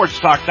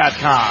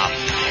UltimateSportsTalk.com.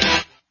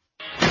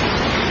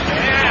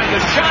 And the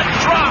shot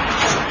drops.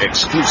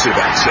 Exclusive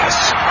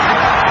access.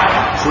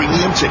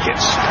 Premium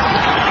tickets.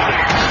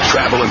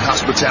 Travel and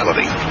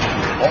hospitality.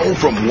 All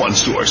from one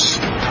source.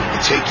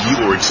 Take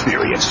your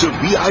experience to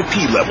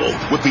VIP level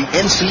with the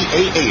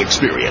NCAA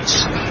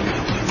experience.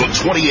 The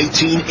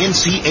 2018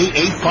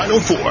 NCAA Final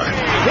Four.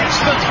 Hits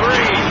the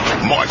three.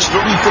 March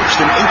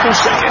 31st and April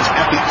 2nd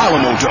at the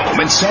Alamo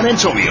Dome in San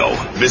Antonio.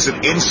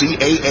 Visit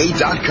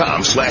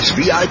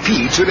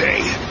NCAA.com/VIP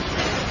today.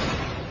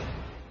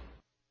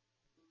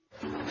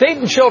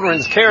 Dayton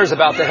Children's cares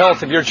about the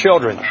health of your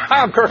children.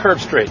 Hi, I'm Kirk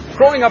Herbstreit.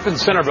 Growing up in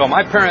Centerville,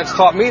 my parents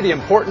taught me the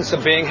importance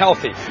of being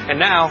healthy, and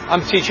now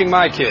I'm teaching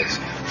my kids.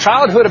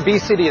 Childhood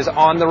obesity is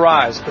on the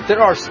rise, but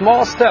there are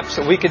small steps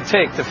that we can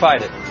take to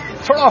fight it.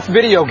 Turn off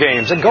video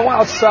games and go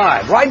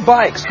outside, ride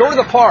bikes, go to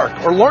the park,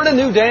 or learn a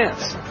new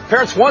dance.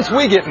 Parents, once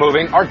we get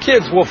moving, our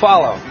kids will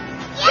follow.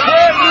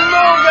 Get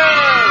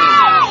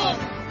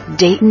moving!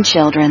 Dayton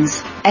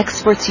Children's,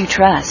 experts you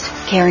trust,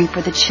 caring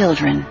for the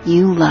children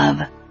you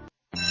love.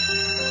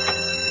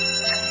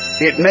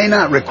 It may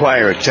not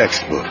require a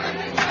textbook,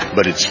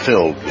 but it's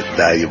filled with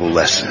valuable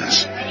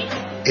lessons.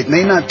 It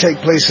may not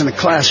take place in a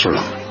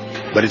classroom,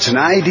 but it's an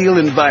ideal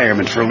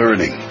environment for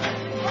learning.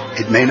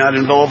 It may not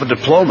involve a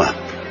diploma,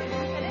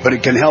 but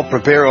it can help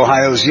prepare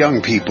Ohio's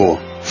young people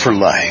for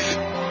life.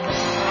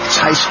 It's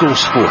high school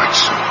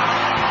sports.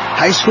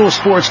 High school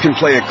sports can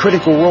play a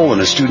critical role in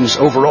a student's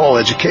overall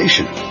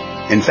education.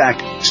 In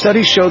fact,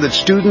 studies show that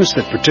students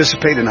that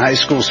participate in high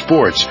school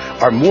sports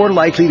are more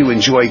likely to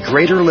enjoy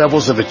greater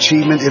levels of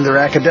achievement in their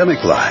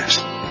academic lives.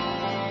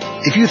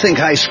 If you think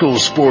high school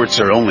sports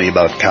are only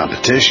about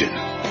competition,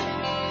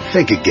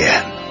 think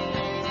again.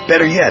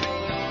 Better yet,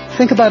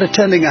 think about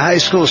attending a high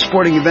school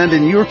sporting event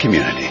in your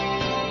community.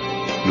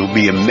 You'll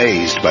be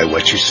amazed by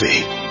what you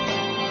see.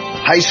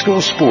 High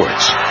school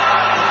sports,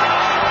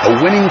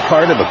 a winning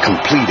part of a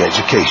complete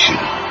education.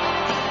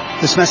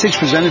 This message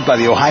presented by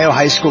the Ohio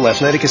High School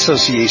Athletic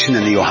Association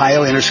and the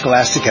Ohio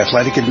Interscholastic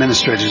Athletic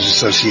Administrators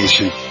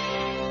Association.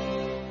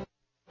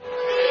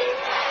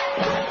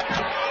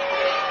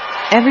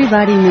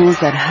 Everybody knows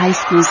that high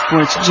school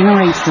sports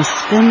generate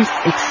suspense,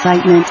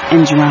 excitement,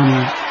 and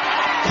drama.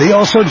 They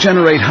also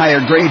generate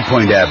higher grade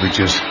point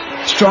averages,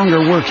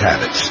 stronger work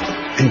habits,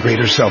 and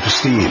greater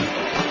self-esteem.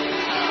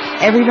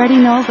 Everybody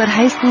knows that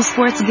high school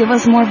sports give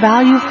us more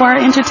value for our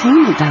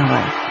entertainment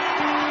dollar.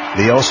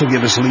 They also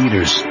give us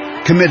leaders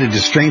committed to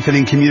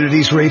strengthening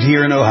communities right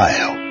here in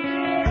Ohio.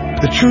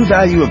 The true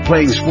value of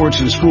playing sports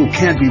in school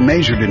can't be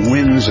measured in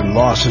wins and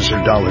losses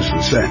or dollars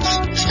and cents.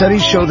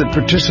 Studies show that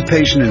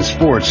participation in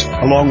sports,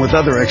 along with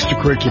other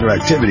extracurricular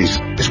activities,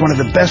 is one of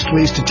the best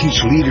ways to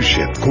teach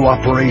leadership,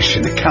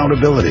 cooperation,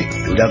 accountability,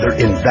 and other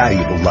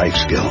invaluable life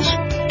skills.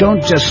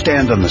 Don't just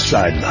stand on the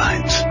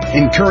sidelines.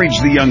 Encourage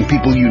the young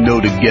people you know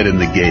to get in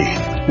the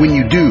game. When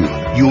you do,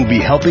 you'll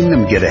be helping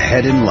them get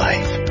ahead in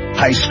life.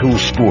 High school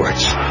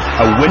sports,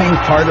 a winning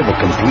part of a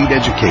complete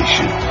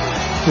education.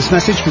 This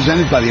message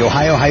presented by the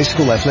Ohio High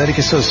School Athletic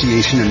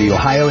Association and the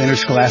Ohio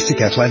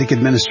Interscholastic Athletic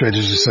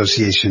Administrators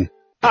Association.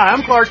 Hi,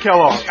 I'm Clark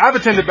Kellogg. I've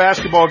attended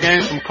basketball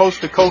games from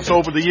coast to coast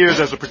over the years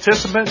as a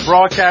participant,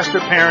 broadcaster,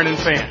 parent, and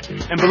fan.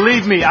 And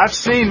believe me, I've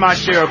seen my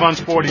share of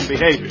unsporting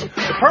behavior.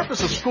 The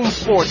purpose of school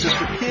sports is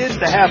for kids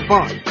to have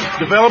fun,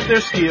 develop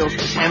their skills,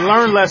 and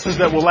learn lessons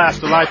that will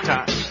last a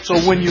lifetime. So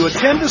when you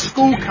attend a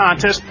school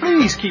contest,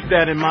 please keep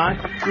that in mind.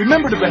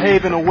 Remember to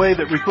behave in a way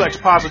that reflects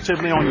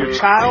positively on your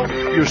child,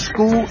 your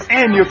school,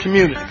 and your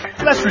community.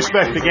 Let's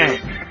respect the game.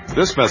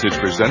 This message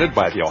presented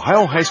by the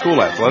Ohio High School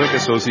Athletic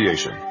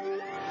Association.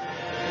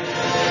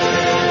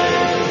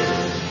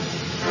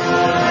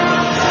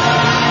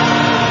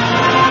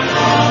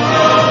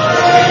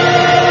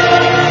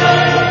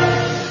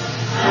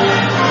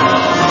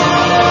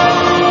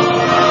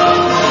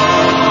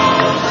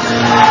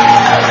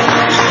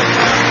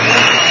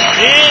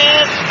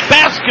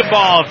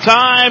 Basketball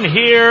time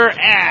here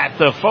at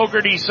the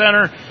Fogarty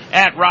Center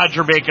at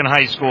Roger Bacon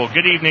High School.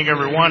 Good evening,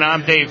 everyone.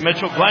 I'm Dave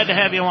Mitchell. Glad to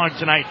have you along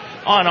tonight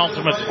on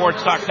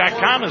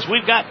UltimateSportsTalk.com as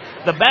we've got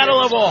the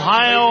Battle of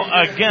Ohio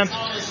against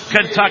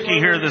Kentucky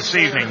here this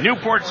evening.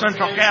 Newport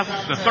Central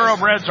Catholic, the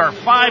Thoroughbreds are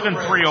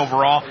 5-3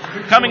 overall,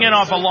 coming in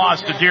off a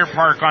loss to Deer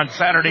Park on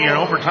Saturday in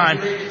overtime,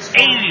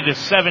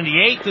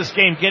 80-78. This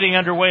game getting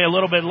underway a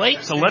little bit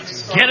late, so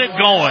let's get it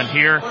going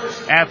here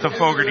at the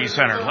Fogarty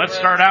Center. Let's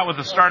start out with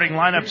the starting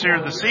lineups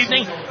here this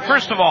evening.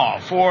 First of all,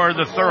 for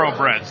the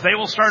Thoroughbreds, they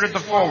will start at the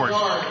forwards.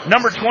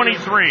 Number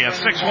 23, a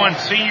 6'1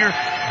 senior,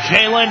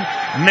 Jalen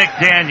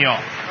McDaniel.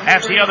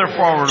 At the other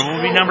forward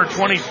will be number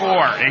 24,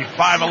 a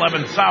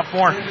 5'11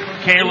 sophomore,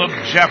 Caleb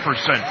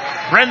Jefferson.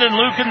 Brendan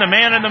Lucan, the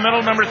man in the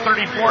middle, number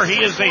 34,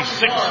 he is a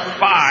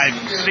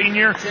 6'5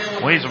 senior,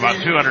 weighs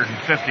about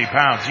 250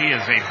 pounds. He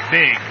is a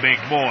big, big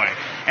boy.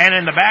 And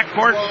in the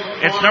backcourt,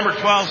 it's number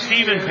 12,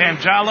 Steven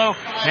Pangialo.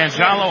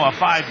 Pangialo, a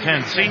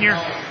 5'10 senior.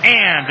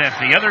 And at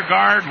the other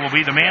guard will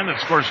be the man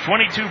that scores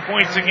 22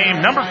 points a game,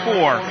 number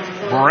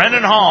 4,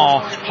 Brennan Hall.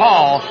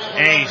 Hall,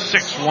 a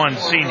 6'1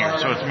 senior.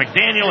 So it's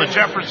McDaniel and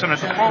Jefferson at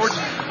the forwards,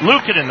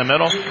 Lucan in the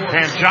middle,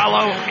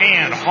 Pangialo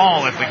and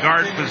Hall at the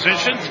guard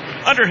positions.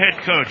 Under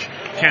head coach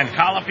Ken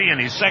Colopy in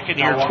his second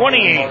year,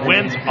 28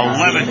 wins,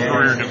 11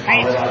 career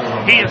defeats.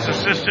 He is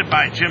assisted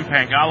by Jim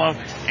Pangialo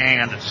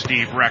and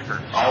Steve Recker.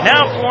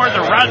 Now for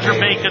the Roger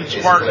Bacon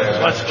Spartans,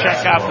 let's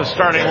check out the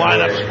starting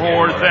lineups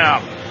for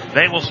them.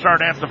 They will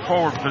start at the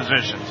forward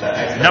positions.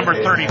 Number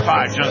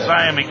 35,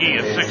 Josiah McGee,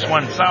 a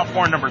 6'1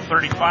 sophomore. Number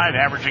 35,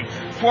 averaging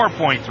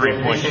 4.3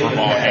 points per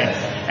ball game.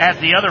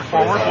 At the other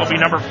forward will be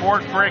number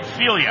 4, Greg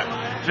Filia.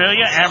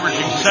 Filia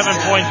averaging 7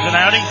 points an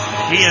outing.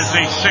 He is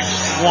a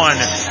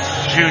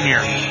 6'1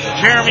 junior.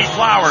 Jeremy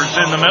Flowers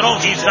in the middle.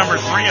 He's number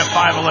 3, a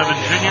 5'11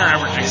 junior,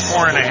 averaging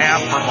 4.5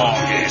 per ball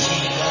game.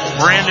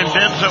 Brandon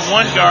Bibbs at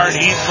one guard.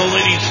 He's the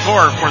leading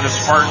scorer for the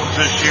Spartans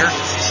this year.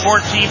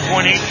 14.8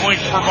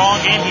 points per ball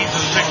game. He's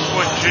a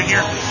 6-foot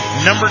junior.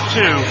 Number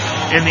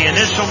 2 in the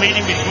initial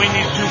meeting between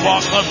these two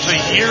ball clubs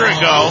a year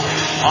ago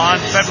on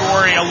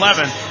February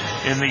 11th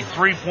in the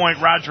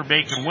 3-point Roger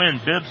Bacon win.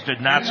 Bibbs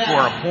did not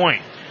score a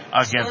point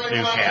against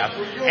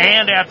Newcastle.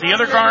 And at the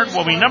other guard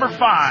will be number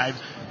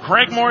 5,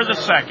 Craig Moore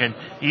II.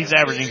 He's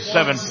averaging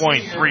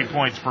 7.3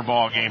 points per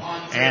ball game,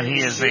 and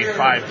he is a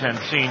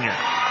 5'10 senior.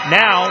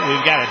 Now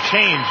we've got a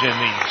change in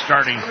the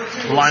starting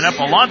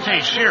lineup.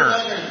 Alante Shearer,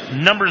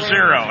 number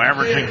 0,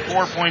 averaging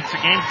 4 points a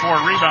game,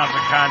 4 rebounds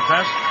a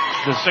contest.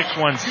 The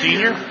 6'1"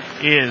 senior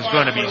is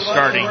going to be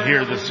starting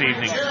here this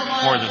evening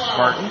for the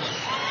Spartans.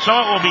 So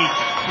it will be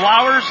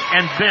Flowers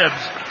and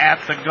Bibbs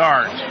at the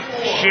guards,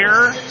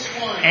 Shearer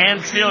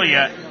and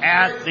Filia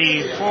at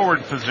the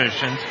forward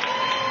positions,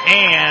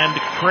 and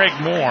Craig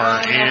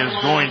Moore is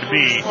going to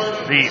be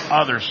the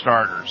other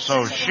starter.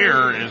 So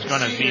Shearer is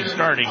going to be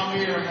starting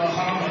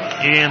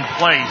in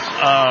place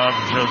of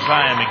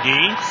Josiah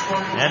McGee.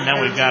 And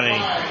now we've got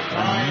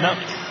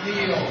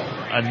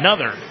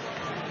another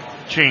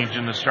change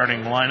in the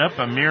starting lineup.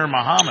 Amir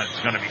Muhammad is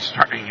going to be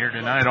starting here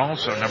tonight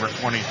also, number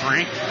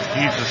 23. He's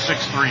a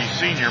 6'3"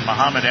 senior.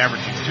 Muhammad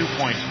averaging 2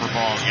 points per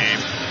ball game.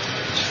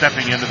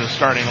 Stepping into the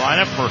starting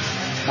lineup for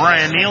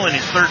Brian Neal in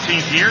his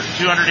 13th year,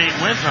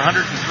 208 wins,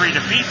 103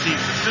 defeats. He's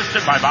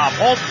assisted by Bob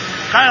Holt,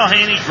 Kyle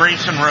Haney,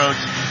 Grayson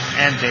Rhodes,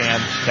 and Dan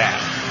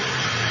Staff.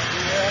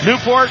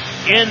 Newport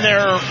in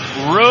their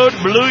road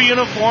blue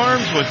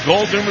uniforms with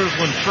gold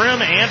Dumersland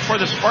trim, and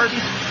for the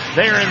Spartans,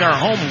 they are in their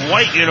home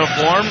white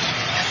uniforms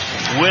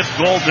with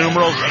gold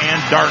numerals and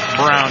dark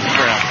brown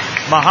trim.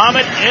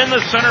 Muhammad in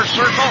the center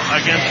circle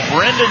against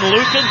Brendan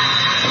Lucan.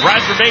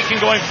 Roger Bacon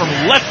going from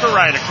left to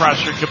right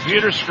across your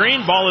computer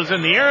screen. Ball is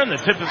in the air, and the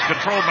tip is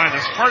controlled by the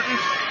Spartans.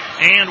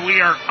 And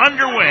we are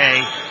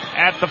underway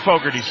at the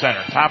Fogarty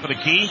Center. Top of the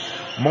key,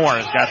 Moore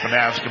has got the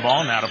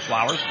basketball. Now to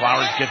Flowers.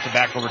 Flowers gets it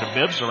back over to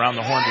Bibbs. Around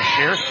the horn to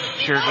Shearer.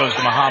 Shearer goes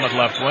to Muhammad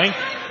left wing.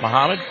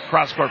 Muhammad,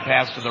 cross-court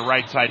pass to the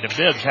right side to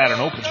Bibbs. Had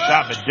an open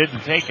shot but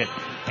didn't take it.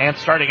 And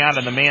starting out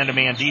in the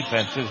man-to-man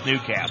defense is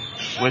Newcap.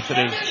 With it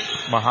is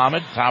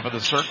Muhammad. Top of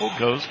the circle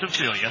goes to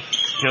Filia.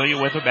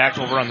 Filia with it back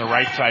over on the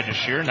right side to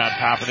Shearer. Now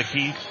top of the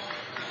key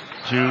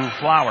to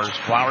Flowers.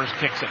 Flowers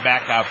kicks it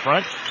back out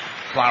front.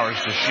 Flowers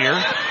to Shearer.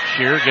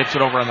 Shearer gets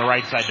it over on the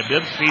right side to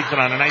Bibbs. Feeds it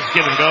on a nice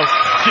give and go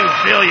to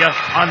Filia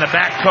on the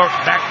backdoor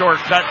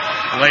cut.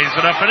 Lays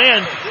it up and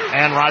in.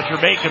 And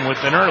Roger Bacon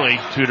with an early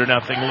 2-0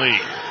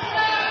 lead.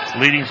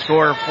 Leading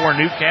scorer for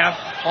Newcap,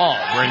 Hall,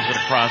 brings it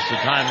across the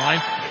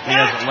timeline. He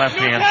has it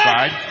left-hand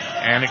side,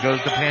 and it goes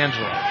to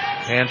Pangelo.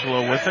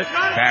 Pangelo with it,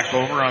 back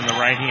over on the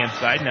right-hand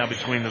side, now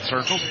between the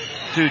circles,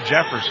 to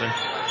Jefferson.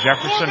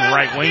 Jefferson,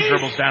 right wing,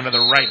 dribbles down to the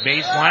right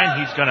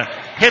baseline. He's going to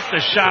hit the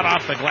shot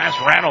off the glass,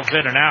 rattles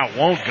in and out,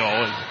 won't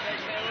go.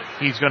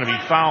 He's going to be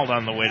fouled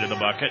on the way to the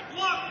bucket.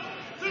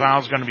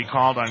 Foul's going to be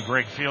called on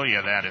Greg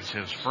Filia. That is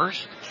his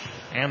first,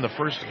 and the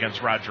first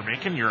against Roger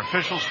Bacon. Your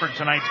officials for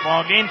tonight's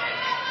ball game,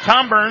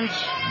 Tom Burns,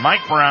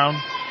 Mike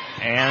Brown,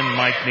 and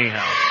Mike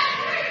Niehaus.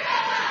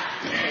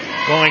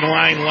 Going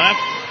line left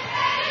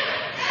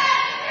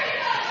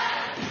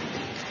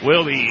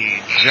will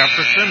be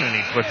Jefferson, and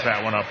he puts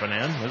that one up and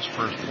in. His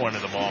first point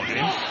of the ball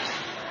game.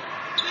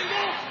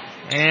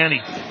 And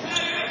he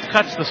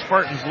cuts the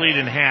Spartans' lead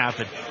in half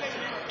at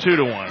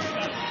 2-1.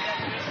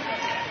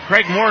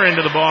 Craig Moore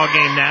into the ball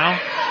game now.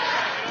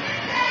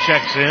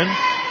 Checks in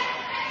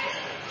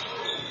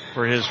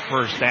for his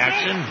first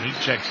action. He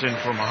checks in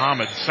for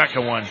Muhammad.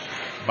 Second one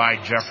by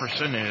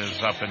Jefferson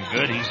is up and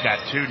good. He's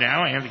got 2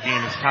 now, and the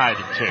game is tied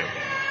at 2.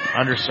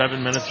 Under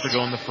 7 minutes to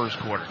go in the first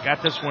quarter.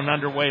 Got this one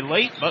underway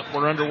late, but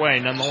we're underway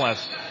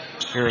nonetheless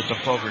here at the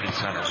Fogarty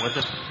Center. With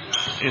it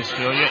is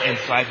Filia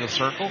inside the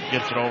circle.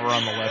 Gets it over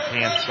on the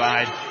left-hand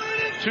side.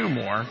 2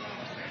 more.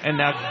 And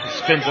now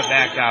spins it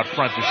back out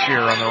front to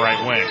Shearer on the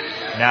right wing.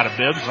 Now to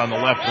Bibbs on the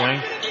left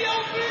wing.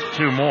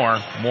 2 more.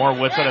 Moore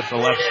with it at the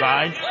left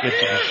side. Gets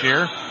it to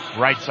Shearer.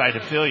 Right side to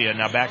Filia.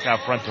 Now back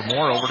out front to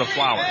Moore. Over to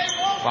Flowers.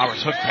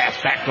 Flowers hook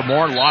pass back to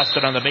Moore. Lost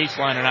it on the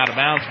baseline and out of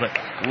bounds, but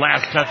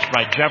last touch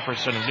by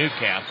Jefferson of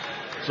Newcap.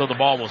 So the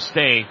ball will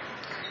stay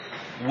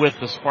with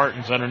the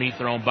Spartans underneath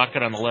their own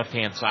bucket on the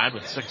left-hand side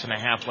with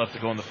 6.5 left to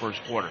go in the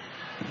first quarter.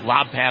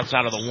 Lob pass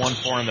out of the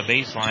 1-4 on the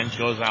baseline.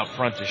 Goes out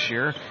front to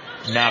Shearer.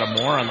 Now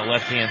to Moore on the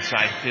left-hand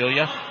side.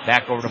 Filia.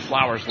 Back over to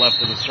Flowers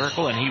left of the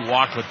circle, and he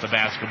walked with the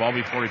basketball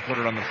before he put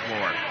it on the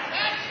floor.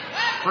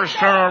 First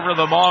turnover of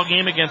the ball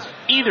game against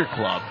either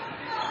club.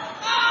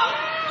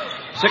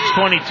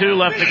 6:22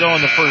 left to go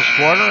in the first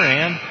quarter,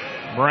 and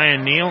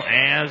Brian Neal,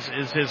 as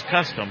is his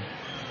custom,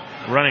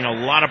 running a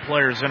lot of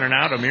players in and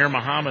out. Amir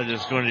Muhammad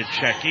is going to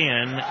check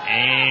in,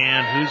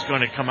 and who's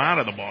going to come out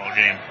of the ball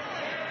game?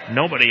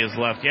 Nobody is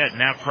left yet.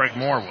 Now Craig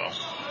Moore will.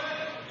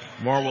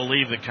 Moore will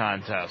leave the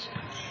contest.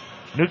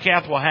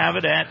 Newcap will have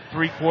it at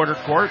three-quarter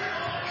court.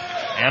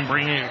 And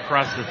bringing it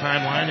across the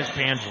timeline is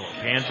Pangelo.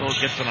 Pangelo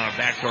gets it on a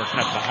backdoor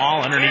cut to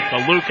Hall underneath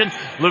the Lucan.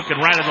 Lucan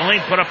right of the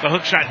lane, put up the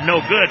hook shot, no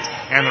good.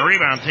 And the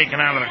rebound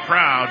taken out of the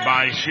crowd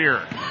by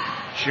Shearer.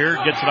 Shearer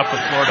gets it up the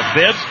floor to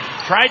Bibbs.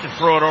 Tried to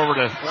throw it over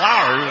to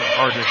Flowers,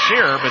 or to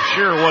Shearer, but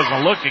Shearer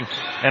wasn't looking.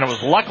 And it was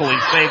luckily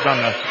saved on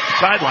the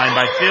sideline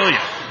by Filia.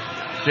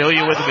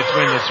 Filia with it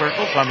between the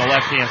circles on the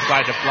left-hand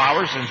side to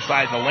Flowers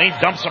inside the lane.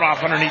 Dumps it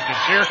off underneath to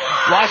Shearer.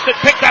 Lost it,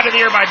 picked out of the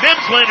air by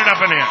Bibbs, laid it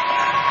up and in.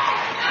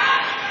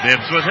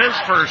 Bibbs with his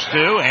first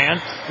 2,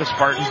 and the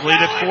Spartans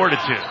lead at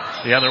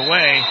 4-2. The other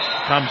way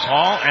comes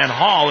Hall, and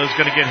Hall is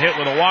going to get hit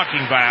with a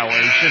walking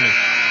violation.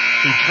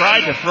 He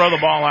tried to throw the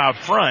ball out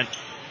front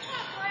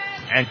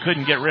and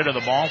couldn't get rid of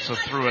the ball, so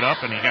threw it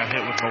up, and he got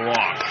hit with the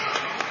walk.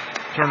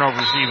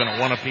 Turnovers even at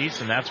 1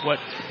 apiece, and that's what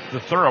the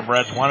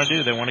Thoroughbreds want to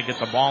do. They want to get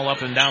the ball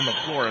up and down the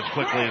floor as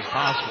quickly as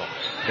possible.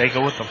 They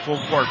go with the full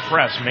court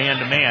press, man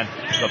to man.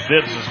 The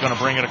Bibbs is going to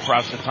bring it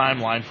across the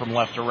timeline from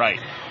left to right.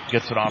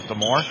 Gets it off to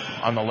Moore.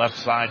 On the left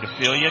side to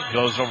Filia.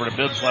 Goes over to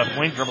Bibbs' left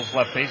wing, dribbles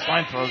left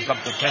baseline, throws up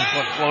the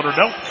 10-foot floater,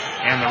 nope.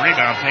 And the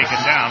rebound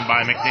taken down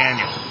by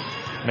McDaniel.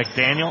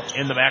 McDaniel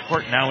in the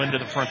backcourt, now into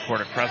the front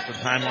court. Across the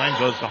timeline,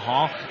 goes to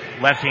Hall.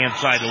 Left-hand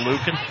side to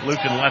Lucan.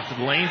 Lucan left of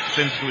the lane,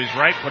 spins to his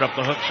right, put up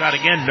the hook shot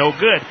again, no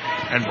good.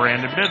 And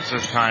Brandon Bibbs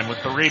this time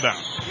with the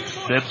rebound.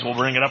 Bibbs will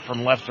bring it up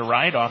from left to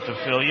right, off to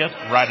Filia,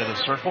 right of the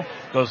circle.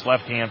 Goes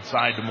left-hand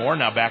side to Moore,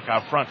 now back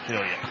out front,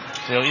 Filia.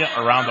 Filia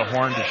around the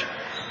horn to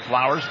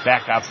Flowers,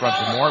 back out front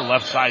to Moore,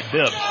 left side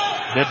Bibbs.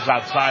 Bibbs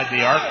outside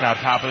the arc, now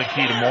top of the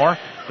key to Moore.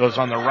 Goes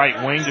on the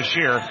right wing to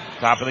Shear,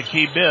 top of the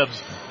key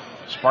Bibbs.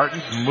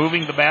 Spartans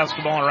moving the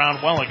basketball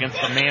around well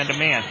against the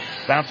man-to-man.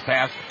 Bounce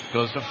pass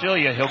goes to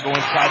Filia. He'll go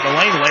inside the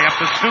lane, lay up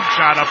the scoop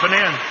shot up and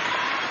in.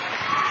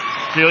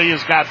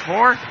 Filia's got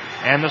 4,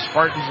 and the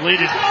Spartans lead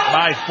it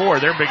by 4.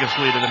 Their biggest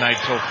lead of the night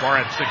so far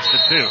at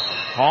 6-2.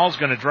 Hall's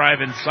going to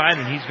drive inside,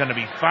 and he's going to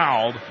be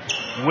fouled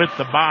with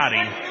the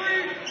body.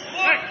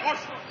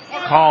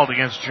 Called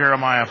against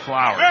Jeremiah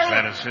Flowers.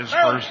 That is his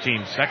first,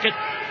 team second.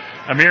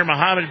 Amir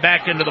Muhammad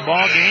back into the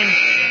ball game,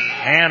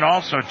 and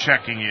also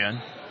checking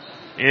in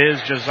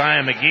is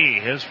Josiah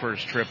McGee, his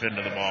first trip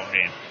into the ball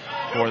game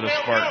for the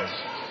Spartans.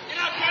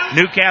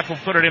 Newcap will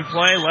put it in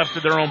play, left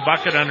of their own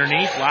bucket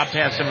underneath. Lob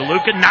pass into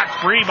Lucan, knocked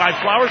free by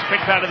Flowers,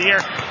 picked out of the air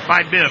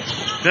by Bibbs.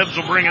 Bibbs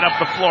will bring it up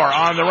the floor,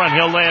 on the run.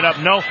 He'll lay it up,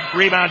 no.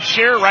 Rebound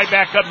Shear, right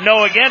back up,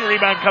 no again.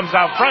 Rebound comes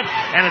out front,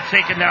 and it's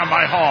taken down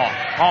by Hall.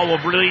 Hall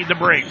will lead the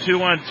break,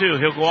 2-on-2.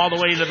 He'll go all the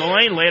way into the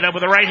lane, lay it up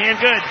with the right hand,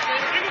 good.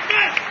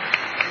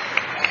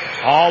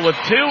 Hall with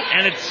 2,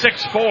 and it's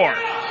 6-4.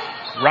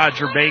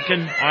 Roger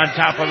Bacon on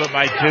top of it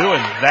by 2,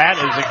 and that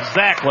is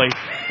exactly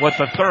what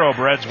the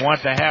Thoroughbreds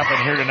want to happen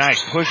here tonight.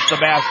 Push the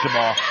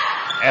basketball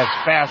as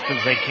fast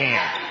as they can.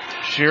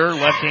 Shearer,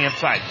 left-hand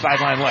side,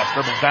 sideline left,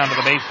 dribbles down to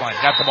the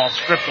baseline, got the ball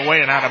stripped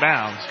away and out of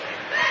bounds.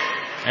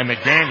 And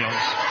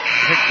McDaniels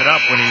picked it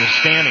up when he was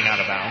standing out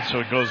of bounds, so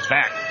it goes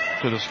back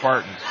to the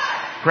Spartans.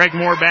 Craig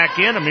Moore back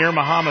in, Amir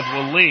Muhammad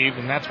will leave,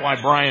 and that's why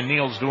Brian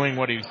Neal's doing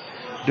what he's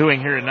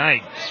doing here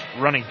tonight,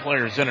 running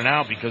players in and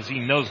out because he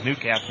knows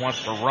Newcap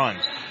wants to run.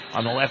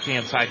 On the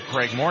left-hand side,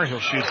 Craig Moore, he'll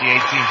shoot the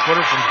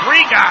 18-footer from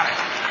 3, got it!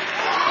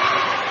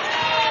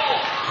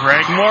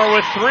 Craig Moore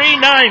with 3,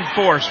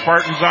 9-4.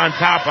 Spartans on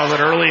top of it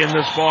early in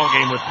this ball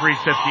game with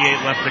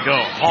 3:58 left to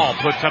go. Hall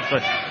puts up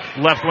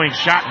the left wing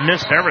shot,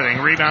 missed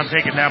everything. Rebound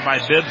taken down by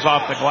Bibbs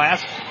off the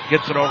glass.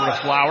 Gets it over to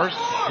Flowers.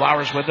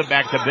 Flowers with it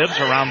back to Bibbs,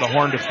 around the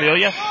horn to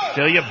Filia.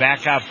 Filia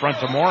back out front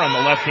to Moore on the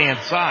left-hand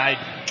side.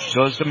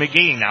 Goes to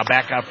McGee. Now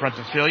back out front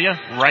to Filia.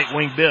 Right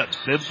wing Bibbs.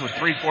 Bibbs with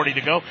 3:40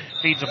 to go.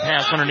 Feeds a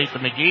pass underneath to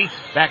McGee.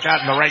 Back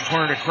out in the right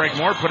corner to Craig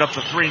Moore. Put up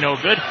the 3, no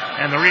good.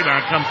 And the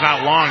rebound comes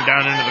out long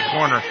down into the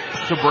corner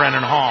to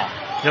Brennan Hall.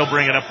 He'll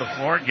bring it up the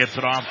floor. Gets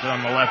it off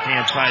on the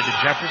left-hand side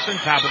to Jefferson.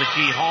 Top of the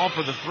key, Hall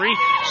for the 3.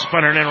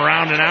 Spinning it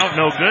around and out.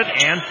 No good.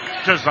 And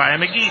Josiah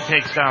McGee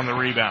takes down the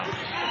rebound.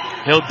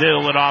 He'll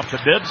deal it off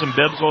to Bibbs, and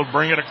Bibbs will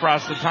bring it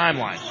across the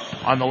timeline.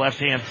 On the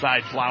left-hand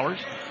side, Flowers.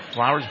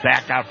 Flowers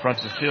back out front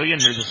to Filia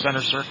near the center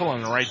circle.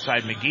 On the right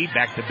side, McGee.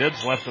 Back to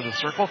Bibbs, left of the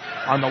circle.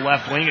 On the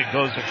left wing, it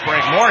goes to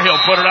Craig Moore. He'll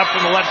put it up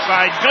from the left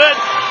side. Good.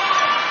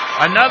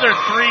 Another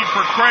 3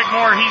 for Craig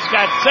Moore. He's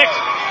got 6.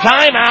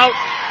 Timeout,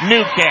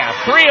 Newcap.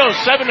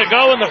 3:07 to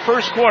go in the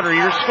first quarter.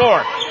 Your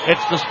score.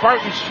 It's the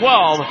Spartans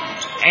 12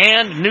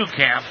 and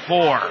Newcap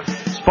 4.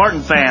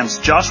 Spartan fans,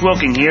 Josh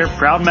Wilking here,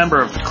 proud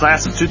member of the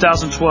class of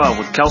 2012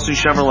 with Kelsey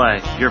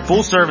Chevrolet, your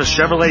full-service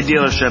Chevrolet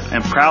dealership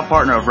and proud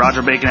partner of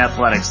Roger Bacon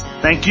Athletics.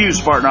 Thank you,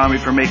 Spartan Army,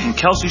 for making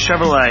Kelsey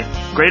Chevrolet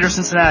Greater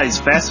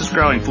Cincinnati's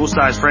fastest-growing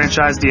full-size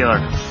franchise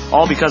dealer,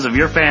 all because of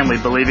your family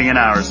believing in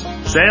ours.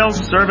 Sales,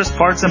 service,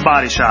 parts, and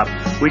body shop.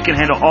 We can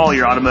handle all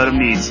your automotive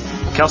needs.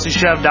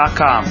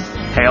 KelseyChev.com.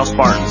 Hail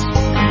Spartans.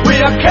 We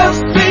are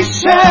Kelsey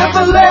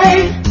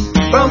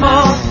Chevrolet, from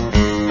our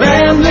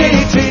family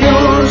to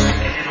yours.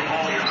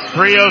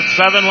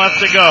 3:07 left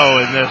to go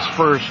in this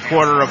first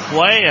quarter of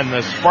play, and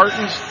the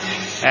Spartans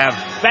have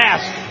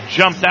fast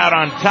jumped out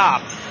on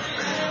top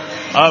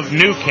of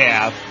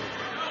Newcap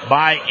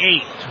by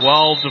 8,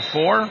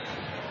 12-4,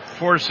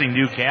 forcing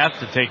Newcap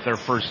to take their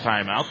first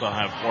time out. They'll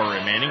have 4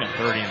 remaining and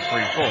 30 and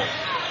 3 full.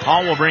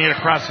 Hall will bring it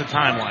across the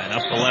timeline,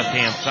 up the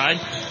left-hand side,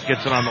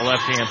 gets it on the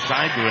left-hand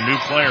side to a new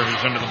player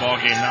who's into the ball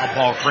game now,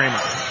 Paul Kramer.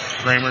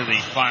 Kramer, the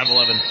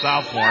 5'11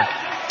 sophomore,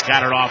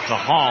 got it off to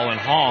Hall, and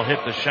Hall hit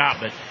the shot,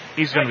 but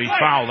he's going to be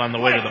fouled on the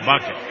way to the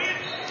bucket.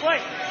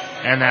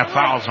 And that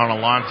foul's on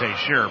Alante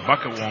Shearer.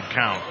 Bucket won't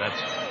count.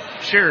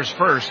 That's Shearer's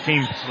first,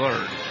 team's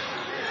third.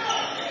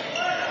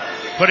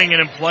 Putting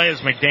it in play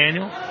is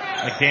McDaniel.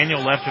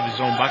 McDaniel left of his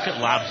own bucket,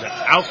 lobs it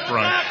out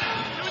front.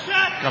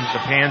 Comes to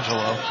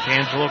Pangelo.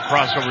 Pangelo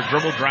crossover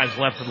dribble, drives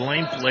left of the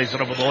lane, lays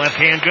it up with the left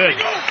hand, good.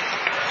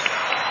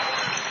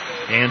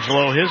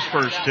 Angelo, his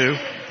first 2.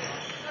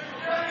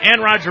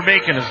 And Roger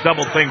Bacon has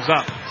doubled things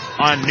up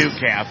on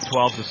Newcastle,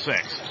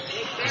 12-6.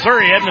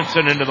 Zuri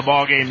Edmondson into the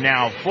ballgame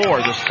now for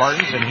the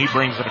Spartans, and he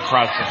brings it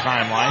across the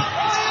timeline.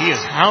 He is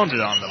hounded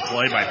on the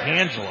play by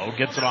Pangelo.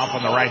 Gets it off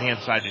on the right-hand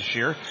side to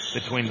Shear.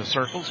 Between the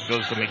circles,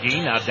 goes to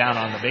McGee. Now down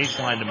on the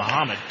baseline to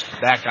Muhammad.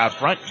 Back out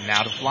front.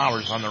 Now to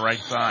Flowers on the right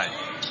side.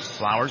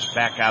 Flowers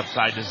back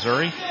outside to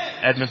Zuri.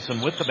 Edmondson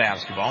with the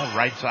basketball.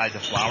 Right side to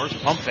Flowers.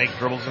 Pump fake.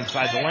 Dribbles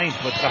inside the lane.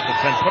 Puts up the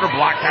 10-footer.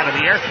 Blocked out of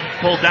the air.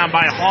 Pulled down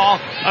by Hall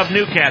of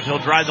Newcastle.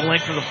 He'll drive the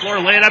length of the floor.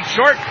 Lay it up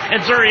short.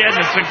 And Zuri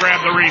Edmondson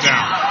grabbed the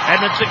rebound.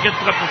 Edmondson gets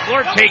it up the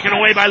floor. Taken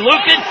away by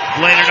Lucan.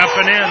 Laid it up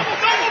and in.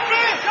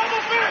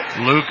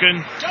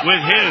 Lucan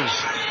with his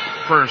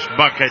first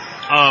bucket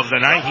of the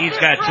night. He's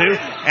got 2,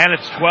 and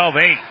it's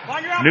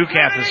 12-8.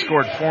 Newcastle has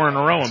scored 4 in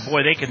a row, and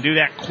boy, they can do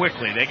that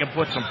quickly. They can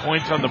put some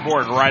points on the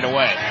board right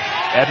away.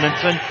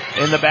 Edmondson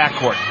in the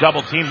backcourt.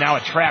 Double team, now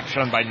a trap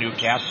shown by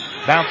Newcastle.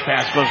 Bounce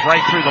pass goes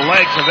right through the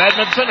legs of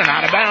Edmondson and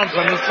out of bounds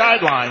on the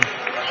sideline.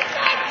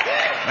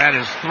 That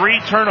is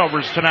 3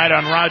 turnovers tonight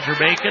on Roger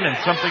Bacon, and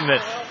something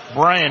that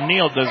Brian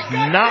Neal does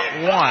not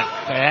want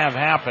to have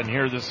happen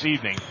here this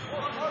evening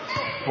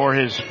for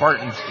his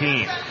Spartans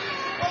team.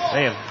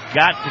 They have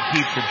got to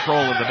keep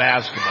control of the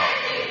basketball.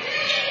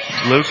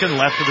 Lucan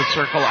left of the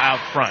circle out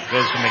front.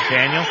 Goes to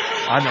McDaniel.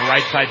 On the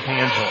right side,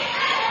 Pangelo.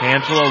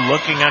 Pangelo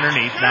looking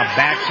underneath. Now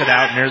backs it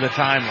out near the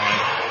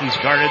timeline. He's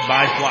guarded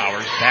by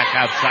Flowers. Back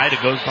outside.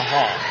 It goes to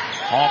Hall.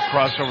 Hall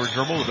crossover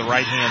dribble with the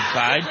right-hand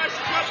side.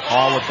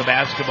 Hall with the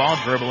basketball,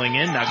 dribbling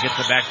in. Now gets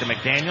it back to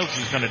McDaniels.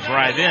 He's going to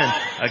drive in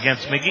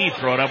against McGee.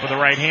 Throw it up with the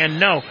right hand.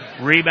 No.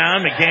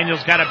 Rebound.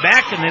 McDaniels got it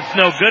back, and it's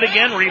no good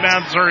again.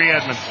 Rebound, Zuri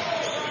Edmondson.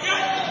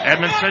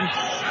 Edmondson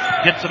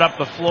gets it up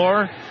the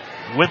floor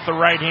with the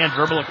right-hand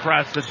dribble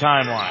across the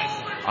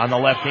timeline. On the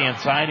left-hand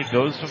side, it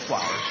goes to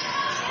Flowers.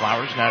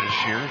 Flowers now to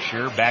Shear.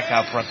 Shear back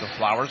out front to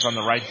Flowers. On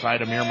the right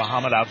side, Amir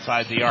Muhammad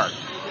outside the arc.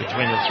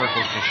 Between the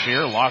circles to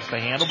Shear. Lost the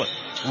handle, but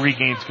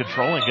regains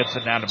control and gets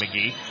it down to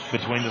McGee.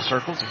 Between the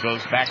circles, it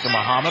goes back to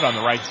Muhammad on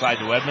the right side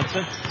to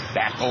Edmondson.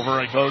 Back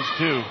over it goes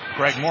to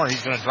Greg Moore.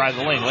 He's going to drive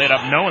the lane. Lay it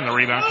up, no, and the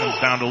rebound comes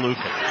down to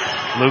Lucan.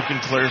 Lucan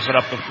clears it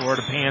up the floor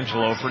to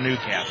Pangelo for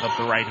Newcastle. Up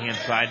the right-hand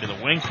side to the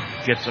wing.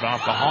 Gets it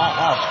off to Hall.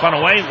 Hall spun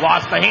away,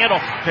 lost the handle.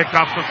 Picked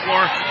off the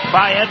floor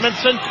by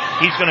Edmondson.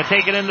 He's going to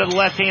take it into the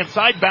left-hand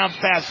side. Bounce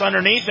pass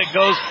underneath. It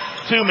goes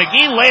to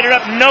McGee. Laid it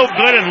up, no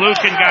good, and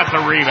Lucan got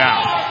the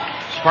rebound.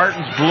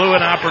 Spartans blew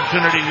an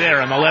opportunity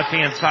there. On the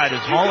left-hand side is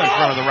Hall in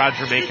front of the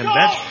Roger Bacon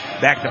bench.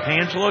 Back to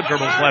Pangelo.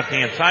 Dribbles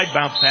left-hand side.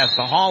 Bounce pass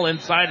to Hall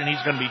inside, and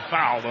he's going to be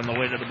fouled on the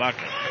way to the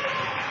bucket.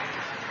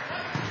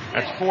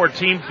 That's 4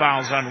 team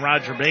fouls on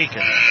Roger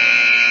Bacon.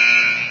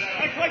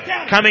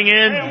 Coming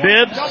in,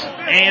 Bibbs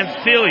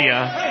and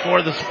Celia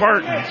for the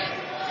Spartans.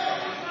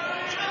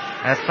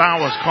 That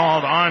foul was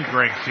called on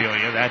Greg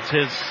Celia. That's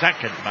his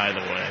second, by the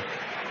way.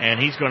 And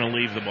he's going to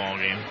leave the ball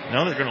game.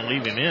 No, they're going to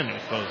leave him in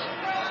with those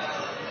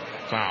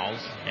fouls,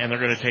 and they're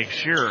going to take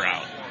Shearer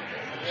out.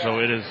 So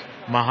it is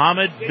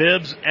Muhammad,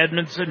 Bibbs,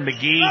 Edmondson,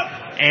 McGee,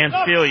 and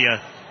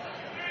Celia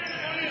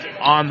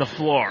on the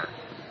floor.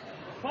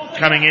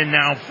 Coming in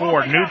now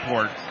for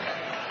Newport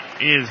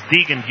is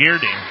Deegan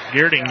Geerding.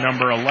 Geerding,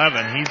 number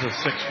 11. He's a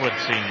 6-foot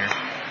senior.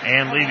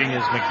 And leaving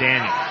is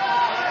McDaniel.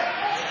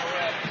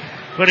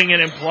 Putting it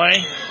in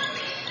play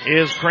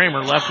is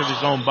Kramer, left of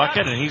his own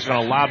bucket, and he's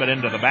going to lob it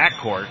into the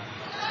backcourt.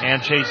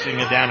 And chasing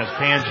it down is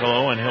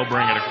Pangelo, and he'll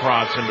bring it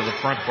across into the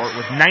front court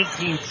with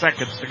 19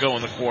 seconds to go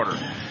in the quarter.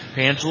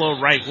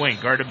 Pangelo, right wing,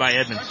 guarded by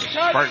Edmondson.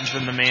 Spartans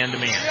in the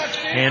man-to-man.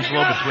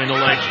 Pangelo between the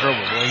legs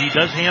dribble. Well, he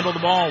does handle the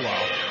ball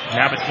well.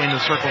 Now between the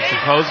circles to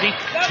Posey.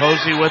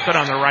 Posey with it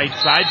on the right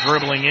side,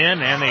 dribbling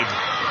in, and a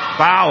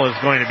foul is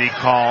going to be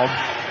called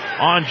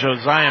on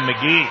Josiah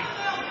McGee.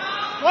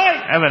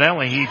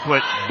 Evidently, he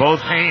put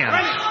both hands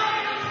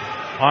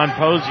on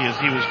Posey as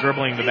he was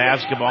dribbling the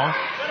basketball.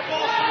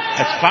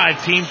 That's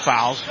 5 team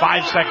fouls,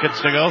 5 seconds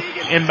to go.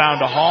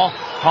 Inbound to Hall.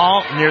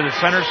 Hall near the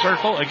center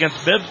circle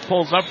against Bibbs.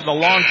 Pulls up for the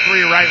long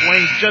 3 right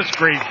wing. Just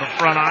grazed the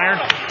front iron.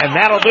 And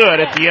that'll do it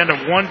at the end of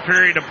 1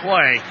 period of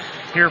play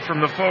here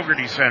from the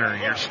Fogarty Center.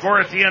 Your score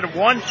at the end of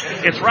 1,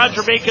 it's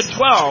Roger Bacon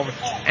 12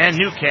 and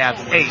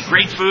Newcastle 8.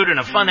 Great food and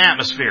a fun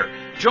atmosphere.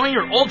 Join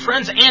your old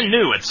friends and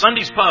new at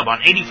Sunday's Pub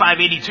on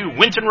 8582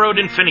 Winton Road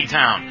in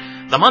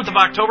Finneytown. The month of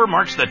October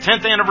marks the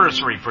 10th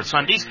anniversary for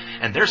Sundays,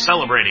 and they're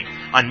celebrating.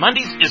 On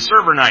Mondays is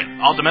server night.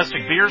 All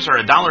domestic beers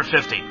are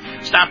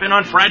 $1.50. Stop in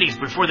on Fridays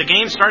before the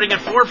game starting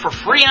at 4 for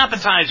free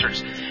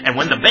appetizers. And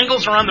when the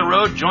Bengals are on the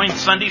road, join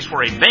Sundays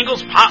for a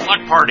Bengals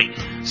potluck party.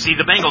 See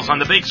the Bengals on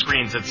the big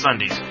screens at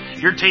Sundays.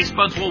 Your taste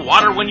buds will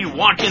water when you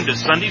walk into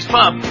Sunday's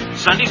Pub.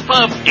 Sunday's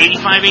Pub,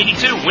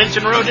 8582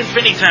 Winton Road in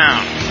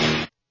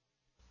Finneytown.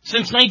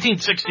 Since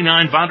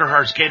 1969,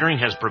 Vonderhaar's Catering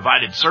has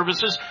provided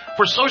services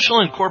for social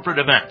and corporate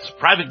events,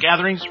 private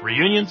gatherings,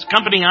 reunions,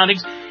 company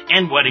outings,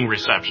 and wedding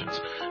receptions.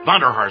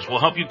 Vonderhaars will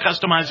help you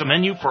customize a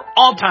menu for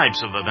all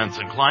types of events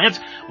and clients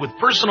with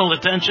personal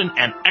attention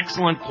and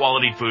excellent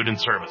quality food and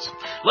service.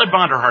 Let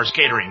Vonderhaars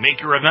Catering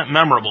make your event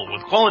memorable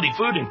with quality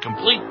food and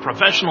complete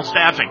professional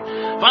staffing.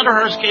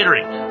 Vonderhaars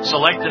Catering,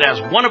 selected as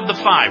one of the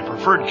 5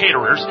 preferred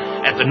caterers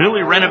at the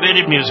newly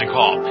renovated Music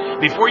Hall.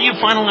 Before you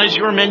finalize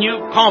your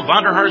menu, call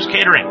Vonderhaars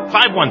Catering,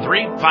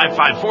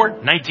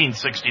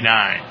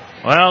 513-554-1969.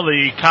 Well,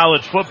 the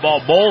college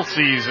football bowl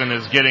season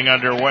is getting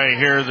underway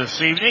here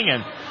this evening,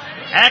 and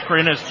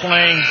Akron is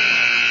playing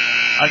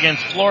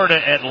against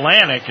Florida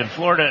Atlantic, and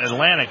Florida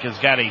Atlantic has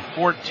got a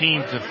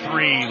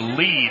 14-3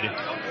 lead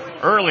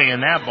early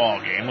in that ball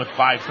game with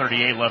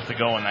 5:38 left to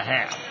go in the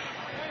half.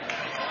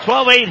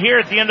 12-8 here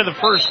at the end of the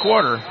first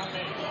quarter.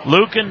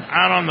 Lucan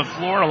out on the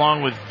floor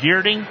along with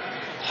Geerding,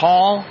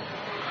 Hall,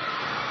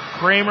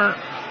 Kramer,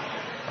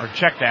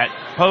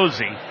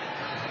 Posey,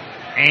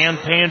 and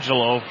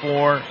Pangelo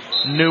for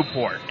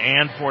Newport.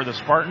 And for the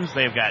Spartans,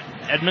 they've got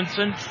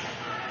Edmondson,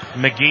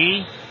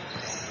 McGee,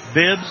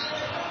 Bibbs,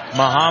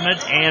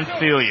 Muhammad, and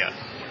Filia.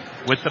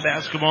 With the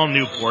basketball,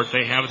 Newport,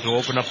 they have it to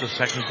open up the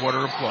second quarter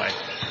of play.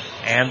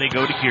 And they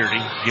go to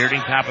Geerding.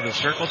 Geerding, top of the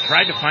circle,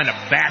 tried to find a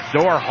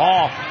backdoor.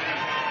 Hall.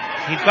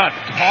 He thought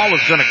Hall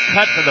was going to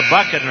cut to the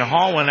bucket, and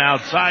Hall went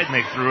outside, and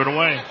they threw it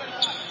away.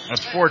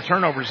 That's 4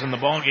 turnovers in the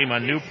ball game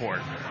on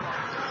Newport.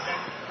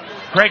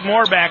 Craig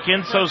Moore back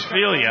in, so's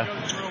Filia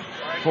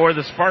for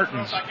the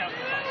Spartans.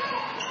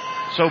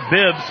 So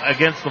Bibbs,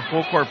 against the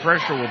full court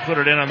pressure, will put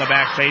it in on the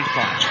back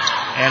baseline.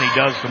 And he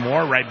does to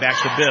Moore, right back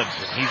to Bibbs.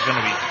 He's going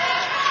to be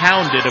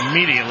hounded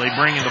immediately,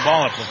 bringing the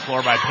ball up the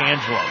floor by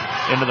Pangelo.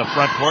 Into the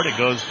front court, it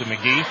goes to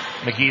McGee.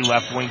 McGee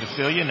left wing to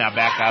Filia, now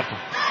back out to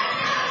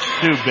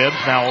Bibbs.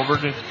 Now over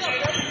to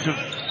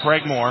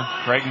Craig Moore.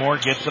 Craig Moore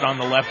gets it on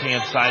the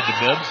left-hand side to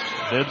Bibbs.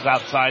 Bibbs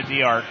outside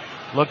the arc,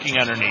 looking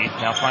underneath.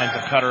 Now finds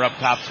a cutter up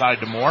top side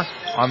to Moore.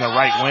 On the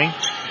right wing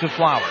to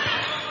Flowers.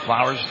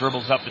 Flowers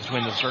dribbles up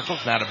between the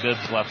circles, now to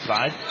Bibbs left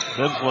side.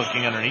 Bibbs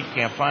looking underneath,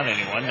 can't find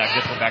anyone. Now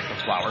gets it back to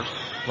Flowers.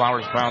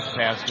 Flowers bounce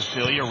pass to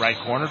Filia, right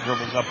corner,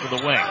 dribbles up to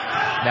the wing.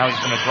 Now he's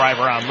going to drive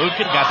around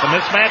Lucan, got the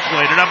mismatch,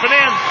 laid it up and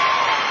in.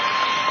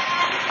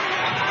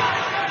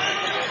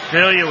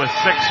 Filia with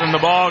 6 in the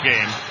ball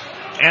game,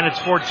 and it's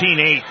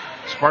 14-8.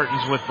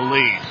 Spartans with the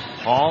lead.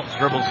 Hall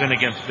dribbles in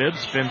against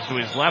Bibbs, spins to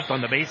his left on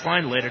the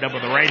baseline, laid it up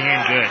with the right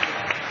hand, good.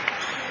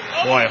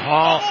 Boy,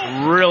 Hall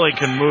really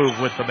can move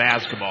with the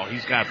basketball.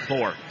 He's got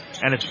 4.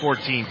 And it's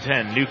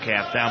 14-10.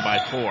 Newcap down by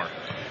 4.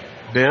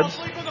 Bibbs,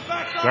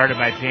 guarded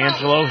by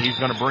Pangelo. He's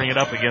going to bring it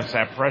up against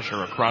that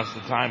pressure across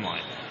the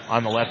timeline.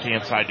 On the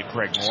left-hand side to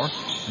Craig Moore.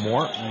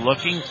 Moore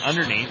looking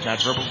underneath. Now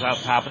dribbles out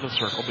top of the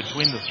circle,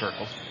 between the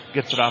circles.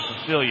 Gets it off to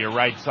Filia,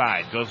 right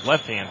side. Goes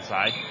left-hand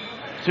side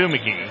to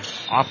McGee.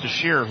 Off to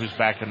Shearer, who's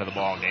back into the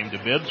ball game. To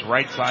Bibbs,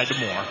 right side to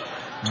Moore.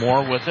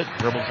 Moore with it.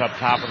 Dribbles up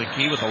top of the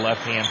key with a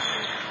left-hand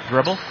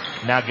dribble.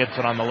 Now gets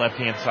it on the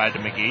left-hand side to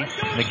McGee.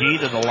 McGee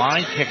to the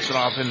line, kicks it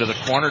off into the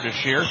corner to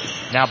Shear.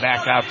 Now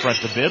back out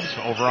front to Bibbs.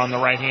 Over on the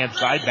right-hand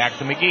side, back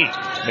to McGee.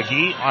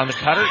 McGee on the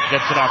cutter,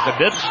 gets it off to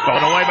Bibbs.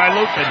 Stolen away by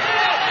Lucan.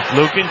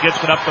 Lucan gets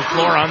it up the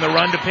floor on the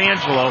run to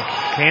Pangelo.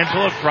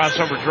 Pangelo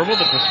crossover dribble,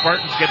 but the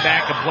Spartans get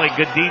back and play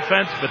good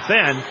defense, but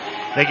then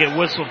they get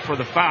whistled for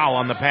the foul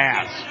on the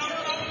pass.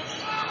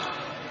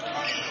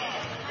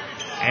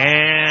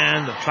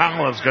 And the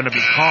foul is going to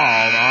be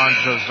called on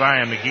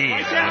Josiah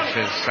McGee. That's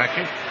his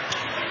second.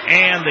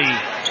 And the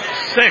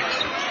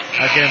 6th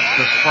against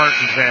the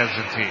Spartans as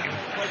a team.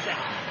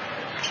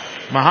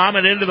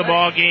 Muhammad into the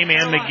ball game,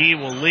 and McGee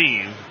will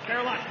leave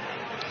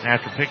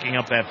after picking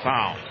up that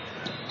foul.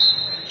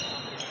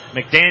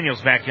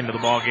 McDaniel's back into the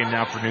ball game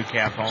now for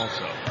Newcap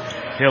also.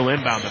 He'll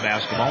inbound the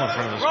basketball in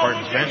front of the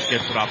Spartans bench,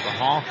 gets it off the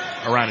Hall,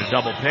 around a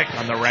double pick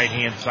on the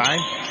right-hand side,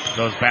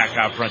 goes back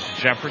out front to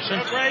Jefferson.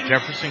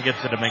 Jefferson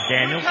gets it to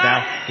McDaniels,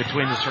 now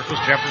between the circles.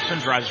 Jefferson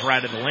drives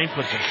right at the lane,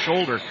 puts his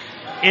shoulder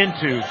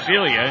into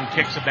Filia and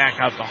kicks it back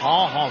out to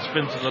Hall. Hall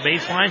spins to the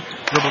baseline,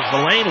 dribbles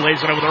the lane,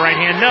 lays it over the right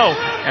hand, no,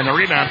 and the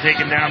rebound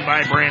taken down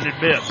by Brandon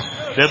Bibbs.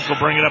 Bibbs will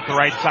bring it up the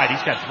right side.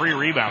 He's got 3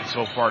 rebounds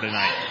so far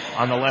tonight.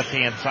 On the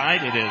left-hand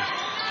side, it is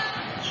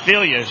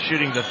Filia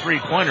shooting the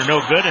three-pointer, no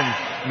good, and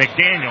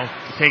McDaniel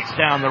takes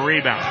down the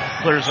rebound.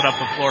 Clears it up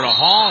the floor to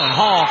Hall, and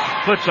Hall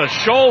puts a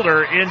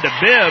shoulder into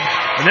Bibbs,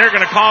 and they're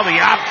going to call the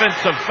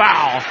offensive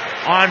foul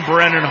on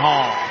Brennan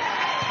Hall.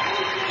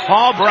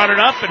 Hall brought it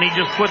up, and he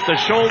just put the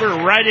shoulder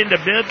right into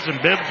Bibbs,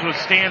 and Bibbs was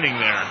standing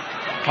there.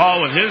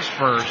 Hall with his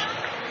first,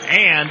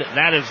 and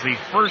that is the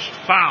first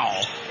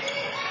foul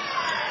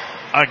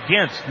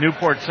against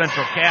Newport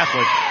Central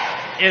Catholic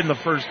in the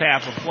first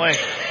half of play.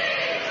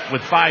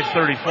 With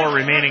 5:34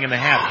 remaining in the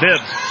half.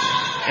 Bibbs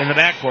in the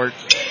backcourt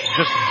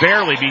just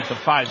barely beat the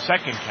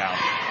 5-second count.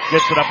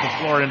 Gets it up the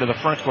floor into the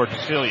front court to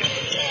Filia.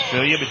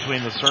 Filia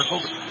between the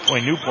circles.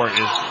 Boy, Newport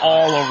is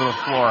all over the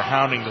floor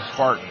hounding the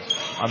Spartans.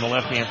 On the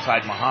left-hand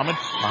side, Muhammad.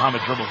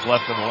 Muhammad dribbles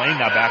left of the lane,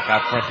 now back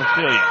out front to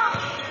Filia.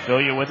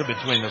 Filia with it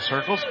between the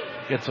circles.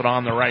 Gets it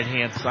on the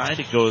right-hand side.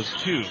 It goes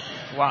to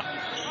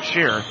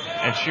Shearer.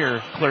 and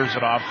Shear clears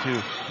it off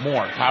to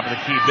Moore. Top of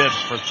the key, Bibbs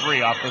for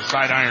three off the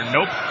side iron.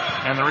 Nope.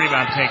 And the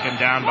rebound taken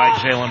down by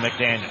Jalen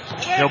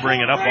McDaniels. He'll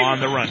bring it up on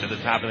the run to the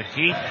top of the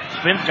key.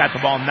 Spins, got the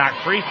ball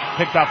knocked free.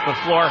 Picked off the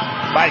floor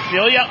by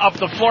Filia. Up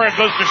the floor, it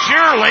goes to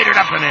Shear. Laid it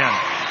up and in.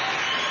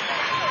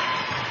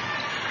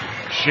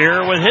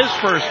 Shear with his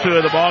first two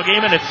of the ball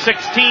game, and it's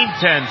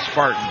 16-10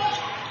 Spartans.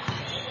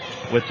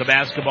 With the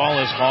basketball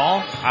is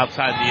Hall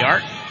outside the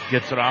arc.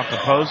 Gets it off to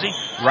Posey.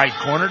 Right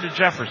corner to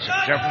Jefferson.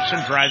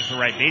 Jefferson drives the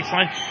right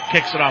baseline.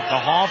 Kicks it off to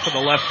Hall for the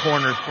left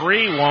corner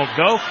three. Won't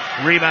go.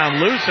 Rebound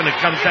loose, and it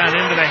comes down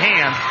into the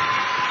hands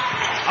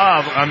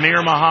of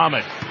Amir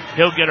Muhammad.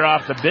 He'll get it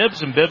off to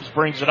Bibbs, and Bibbs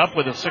brings it up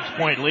with a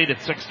 6-point lead at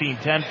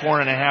 16-10.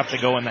 4.5 to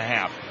go in the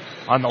half.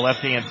 On the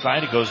left-hand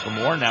side, it goes to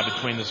Moore. Now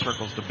between the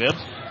circles to Bibbs.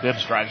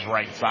 Bibbs drives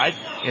right side.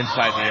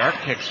 Inside the arc.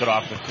 Kicks it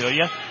off to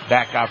Filia.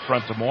 Back out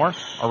front to Moore.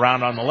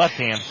 Around on the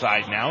left-hand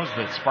side now as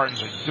the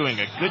Spartans are doing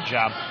a good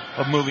job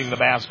of moving the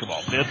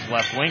basketball. Bibbs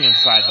left wing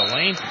inside the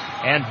lane.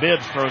 And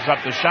Bibbs throws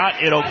up the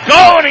shot. It'll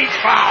go, and he's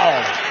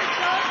fouled.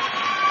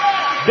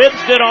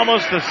 Bibbs did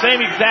almost the same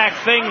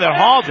exact thing that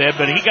Hall did,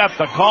 but he got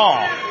the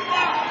call.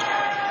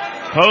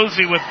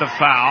 Posey with the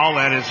foul.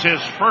 That is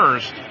his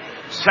first.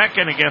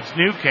 Second against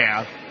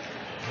Newcastle.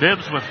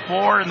 Bibbs with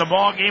 4 in the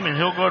ball game, and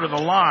he'll go to the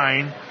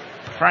line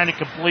trying to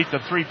complete the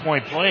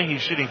three-point play.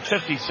 He's shooting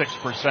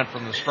 56%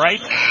 from the stripe,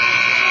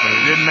 but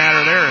it didn't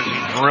matter there as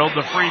he drilled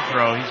the free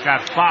throw. He's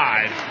got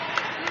 5,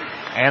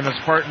 and the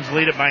Spartans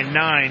lead it by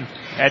 9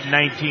 at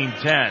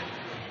 19-10.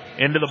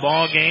 Into the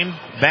ball game,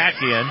 back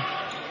in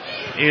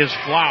is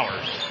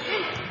Flowers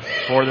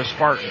for the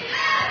Spartans.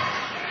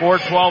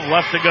 4:12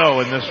 left to go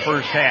in this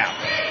first half.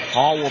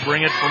 Hall will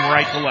bring it from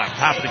right to left.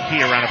 Top of the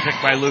key around a pick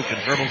by Lucan.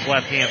 Dribbles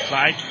left-hand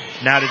side.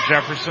 Now to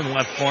Jefferson,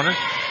 left corner.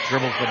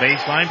 Dribbles the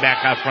baseline.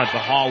 Back out front to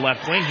Hall,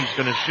 left wing. He's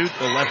going to shoot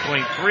the left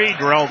wing three.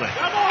 Drilled it.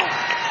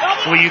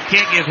 Well, you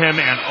can't give him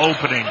an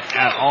opening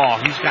at all.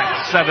 He's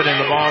got 7 in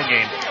the ball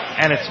game,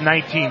 and it's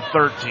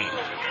 19-13.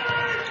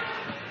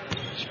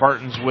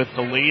 Spartans with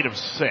the lead of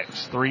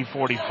 6.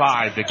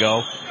 3:45 to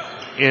go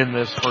in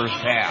this first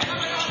half.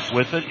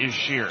 With it is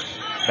Shear.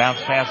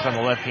 Bounce pass on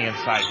the left-hand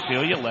side.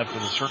 Filia, left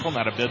of the circle.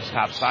 Now to Bibbs,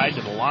 top side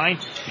to the line.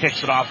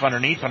 Kicks it off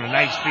underneath on a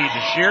nice feed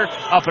to Shear.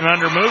 Up and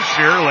under move.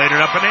 Shear laid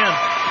it up and in.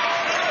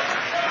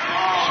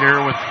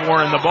 Shear with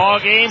 4 in the ball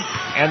game.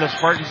 And the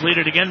Spartans lead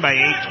it again by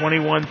 8,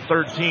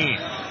 21-13.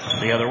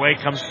 The other way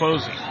comes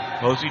Posey.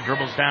 Posey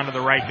dribbles down to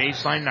the right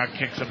baseline. Now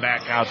kicks it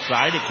back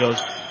outside. It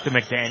goes to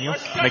McDaniel.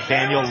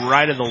 McDaniel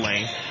right of the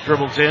lane.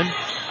 Dribbles in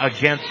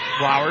against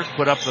Flowers.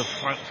 Put up the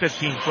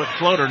 15-foot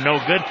floater. No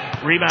good.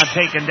 Rebound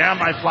taken down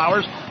by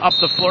Flowers. Up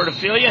the floor to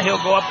Filia.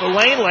 He'll go up the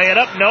lane. Lay it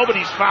up.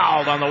 Nobody's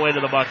fouled on the way to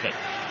the bucket.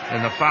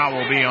 And the foul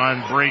will be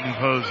on Braden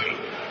Posey.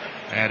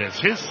 That is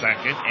his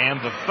second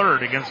and the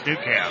third against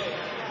Newcastle.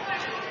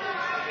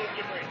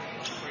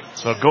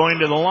 So going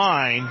to the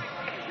line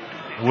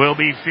will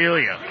be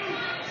Filia.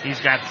 He's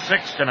got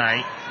 6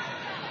 tonight.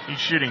 He's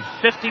shooting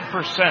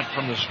 50%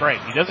 from the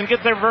stripe. He doesn't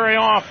get there very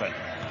often.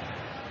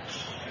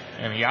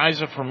 And he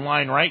eyes it from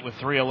line right with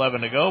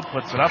 3:11 to go.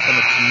 Puts it up, and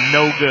it's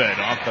no good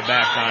off the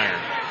back iron.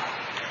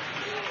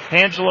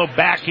 Angelo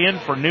back in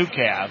for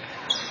Newcastle.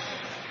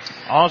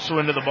 Also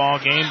into the ball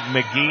game,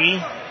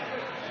 McGee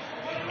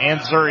and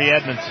Zuri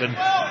Edmondson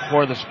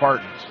for the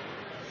Spartans.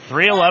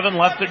 3:11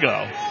 left to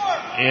go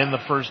in the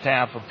first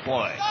half of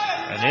play.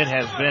 And it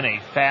has been a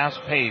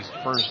fast-paced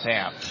first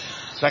half.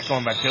 Second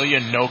one by Filia,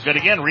 no good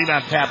again.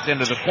 Rebound tapped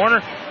into the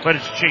corner, but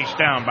it's chased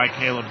down by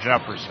Caleb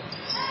Jefferson.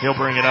 He'll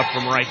bring it up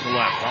from right to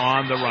left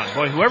on the run.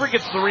 Boy, whoever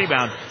gets the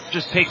rebound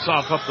just takes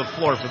off up the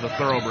floor for the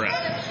Thoroughbreds.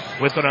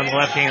 With it on the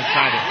left-hand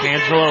side, it's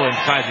Angelo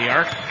inside the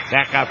arc.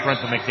 Back out front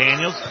to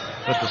McDaniels.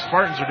 But the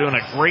Spartans are doing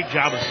a great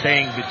job of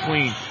staying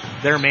between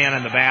their man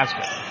and the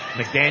basket.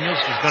 McDaniels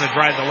is going to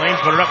drive the lane,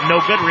 put it up, no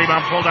good.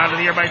 Rebound pulled out of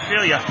the air by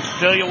Filia.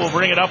 Filia will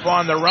bring it up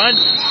on the run.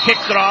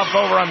 Kicks it off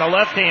over on the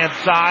left-hand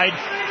side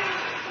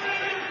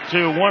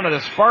to one of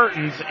the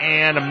Spartans,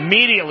 and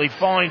immediately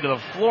falling to the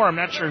floor. I'm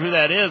not sure who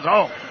that is.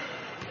 Oh,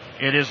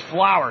 it is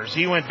Flowers.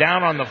 He went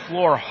down on the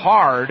floor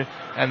hard,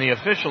 and the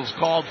officials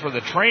called for the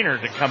trainer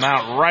to come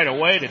out right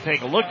away to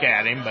take a look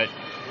at him, but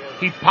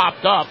he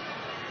popped up,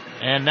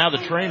 and now the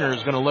trainer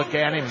is going to look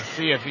at him and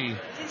see if he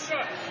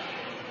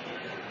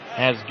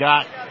has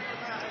got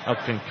a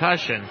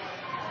concussion.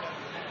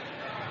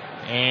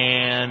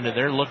 And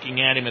they're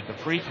looking at him at the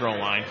free throw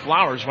line.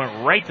 Flowers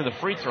went right to the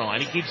free throw line.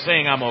 He keeps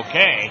saying, "I'm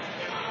okay."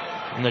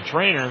 And the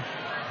trainer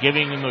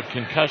giving him a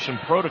concussion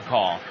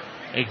protocol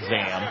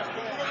exam.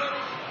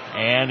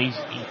 And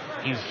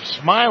he's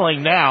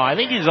smiling now. I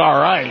think he's all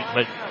right,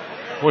 but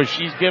boy,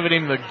 she's giving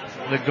him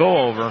the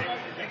go-over.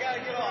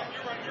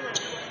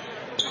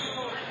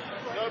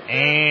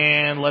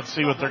 And let's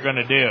see what they're going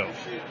to do.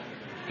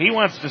 He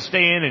wants to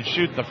stay in and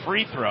shoot the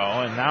free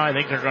throw, and now I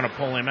think they're going to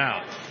pull him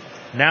out.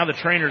 Now the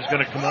trainer's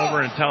going to come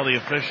over and tell the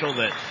official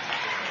that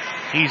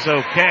he's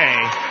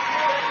okay.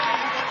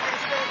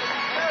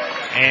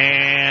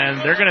 And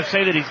they're going to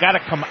say that he's got to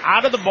come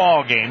out of the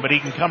ball game, but he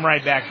can come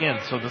right back in.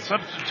 So the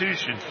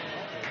substitution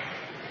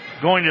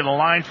Going to the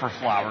line for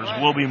Flowers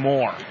will be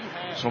Moore.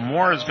 So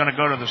Moore is going to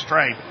go to the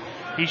stripe.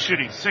 He's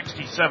shooting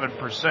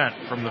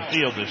 67% from the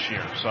field this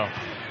year. So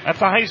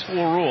that's a high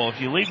school rule. If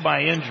you leave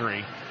by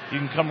injury, you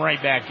can come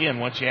right back in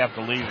once you have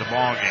to leave the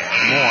ball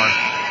game. Moore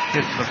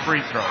hits the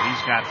free throw.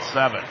 He's got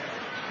 7.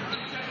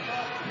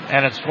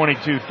 And it's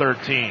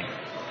 22-13.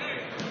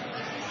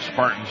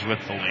 Spartans with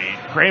the lead.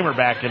 Kramer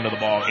back into the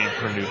ball game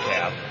for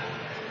Newcap.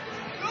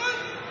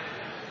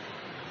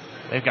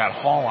 They've got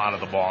Hall out of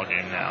the ball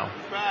game now.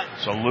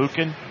 So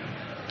Lucan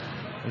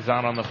is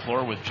out on the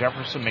floor with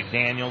Jefferson,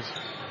 McDaniels,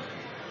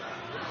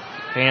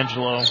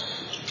 Angelo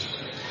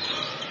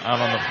out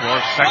on the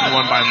floor. Second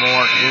one by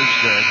Moore is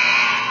good.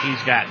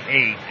 He's got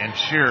 8, and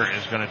Shearer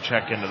is going to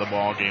check into the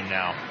ball game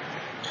now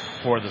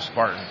for the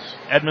Spartans.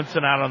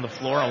 Edmondson out on the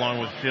floor along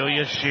with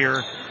Filia,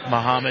 Shearer,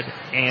 Muhammad,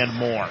 and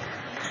Moore.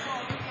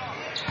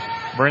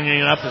 Bringing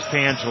it up is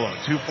Tangelo.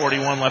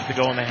 2:41 left to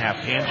go in the half.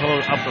 Tangelo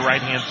up the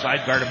right-hand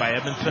side, guarded by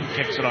Edmondson.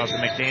 Kicks it off to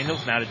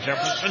McDaniels. Now to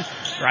Jefferson.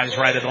 Drives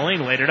right at the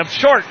lane. Laid it up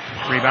short.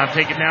 Rebound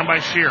taken down by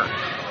Shearer.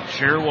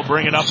 Shearer will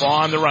bring it up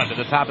on the run to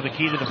the top of the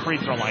key to the free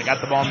throw line.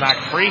 Got the ball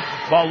knocked free.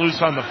 Ball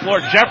loose on the floor.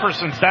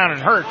 Jefferson's down and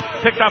hurt.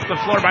 Picked off the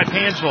floor by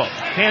Tangelo.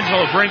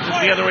 Tangelo brings it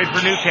the other way for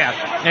Newcap.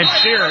 And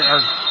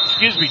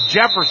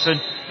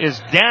Jefferson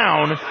is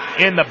down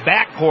in the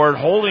backcourt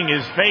holding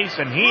his face,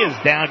 and he is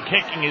down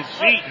kicking his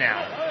feet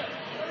now.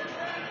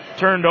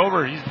 Turned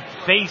over. He's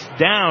face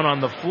down on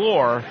the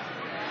floor.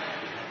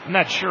 I'm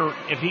not sure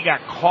if he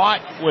got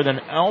caught with an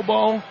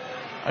elbow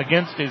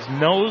against his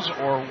nose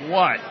or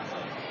what.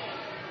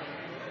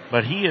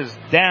 But he is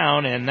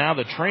down, and now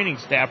the training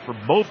staff for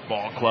both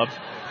ball clubs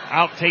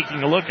out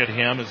taking a look at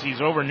him as he's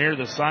over near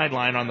the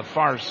sideline on the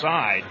far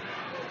side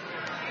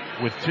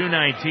with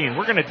 2:19.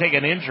 We're going to take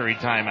an injury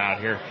timeout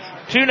here.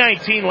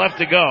 2:19 left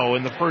to go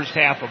in the first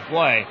half of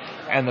play,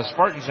 and the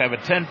Spartans have a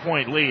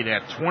 10-point lead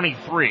at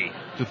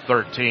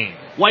 23-13.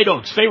 White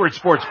Oak's favorite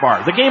sports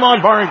bar, the Game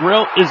On Bar and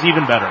Grill, is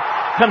even better.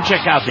 Come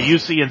check out the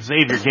UC and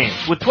Xavier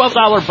games with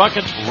 $12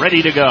 buckets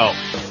ready to go.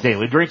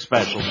 Daily drink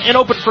specials and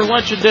open for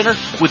lunch and dinner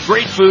with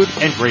great food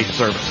and great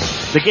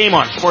service. The Game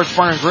On Sports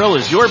Bar and Grill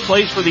is your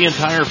place for the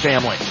entire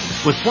family,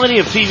 with plenty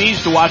of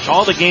TVs to watch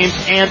all the games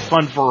and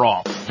fun for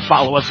all.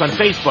 Follow us on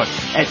Facebook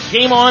at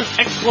Game On !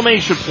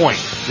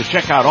 To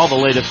check out all the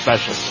latest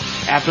specials.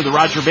 After the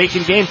Roger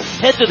Bacon game,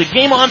 head to the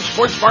Game On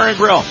Sports Bar and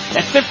Grill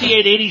at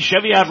 5880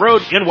 Cheviot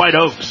Road in White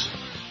Oaks.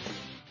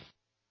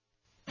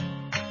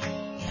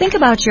 Think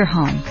about your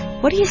home.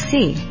 What do you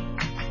see?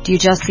 Do you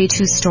just see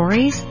 2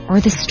 stories or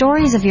the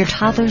stories of your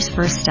toddler's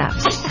first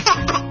steps?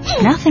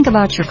 Now think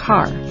about your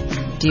car.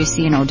 Do you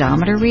see an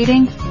odometer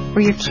reading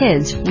or your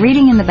kids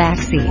reading in the back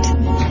seat?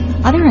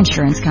 Other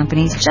insurance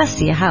companies just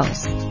see a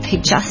house. They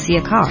just see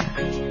a car.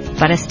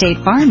 But a State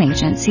Farm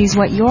agent sees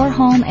what your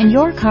home and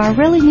your car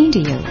really mean to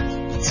you.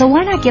 So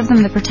why not give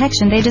them the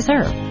protection they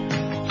deserve?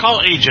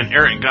 Call Agent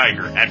Eric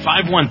Geiger at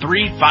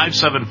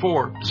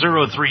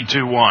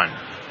 513-574-0321.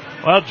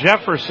 Well,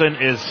 Jefferson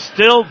is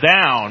still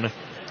down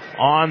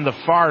on the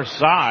far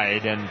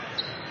side, and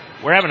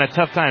we're having a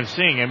tough time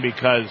seeing him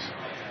because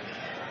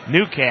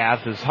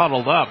Newcath is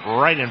huddled up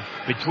right in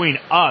between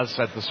us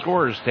at the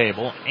scorer's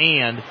table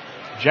and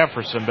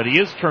Jefferson, but he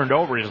is turned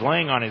over. He's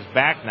laying on his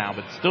back now,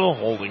 but still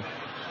holding.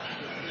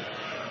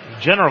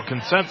 General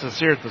consensus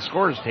here at the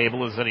scorer's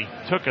table is that he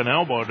took an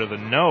elbow to the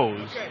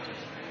nose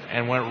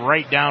and went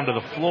right down to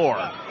the floor.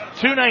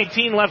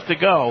 2:19 left to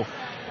go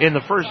in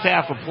the first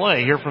half of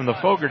play here from the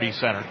Fogarty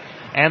Center.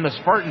 And the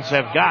Spartans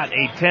have got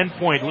a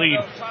 10-point lead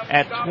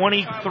at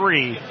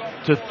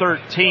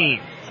 23-13.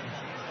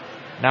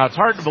 Now, it's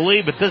hard to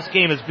believe, but this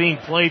game is being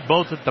played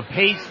both at the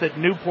pace that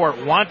Newport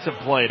wants it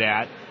played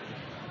at,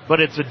 but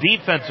it's a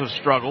defensive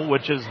struggle,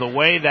 which is the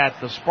way that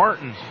the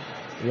Spartans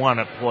want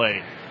it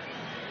played.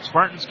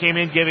 Spartans came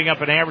in giving up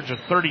an average of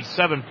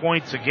 37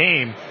 points a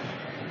game,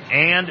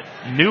 and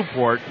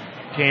Newport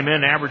came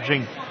in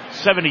averaging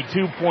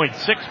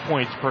 72.6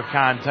 points per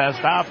contest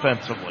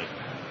offensively.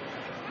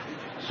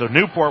 So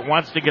Newport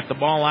wants to get the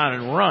ball out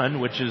and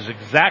run, which is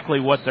exactly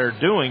what they're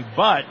doing,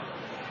 but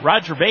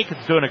Roger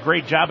Bacon's doing a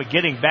great job of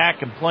getting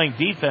back and playing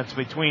defense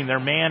between their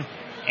man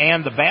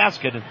and the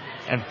basket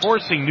and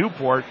forcing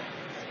Newport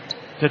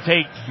to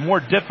take more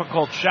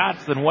difficult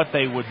shots than what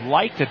they would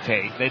like to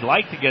take. They'd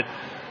like to get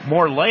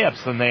more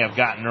layups than they have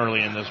gotten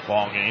early in this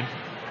ball game.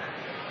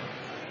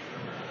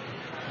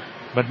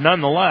 But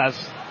nonetheless,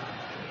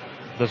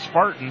 the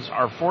Spartans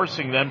are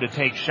forcing them to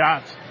take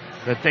shots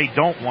that they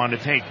don't want to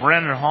take.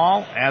 Brennan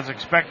Hall, as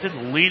expected,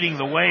 leading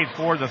the way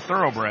for the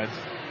Thoroughbreds.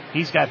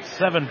 He's got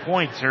 7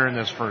 points here in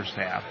this first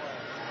half.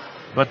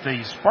 But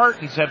the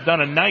Spartans have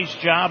done a nice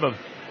job of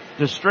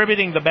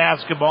distributing the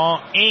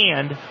basketball,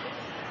 and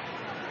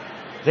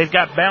they've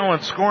got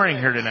balanced scoring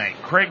here tonight.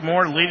 Craig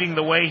Moore leading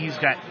the way. He's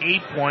got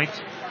 8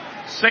 points,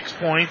 6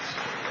 points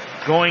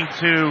going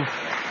to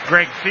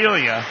Greg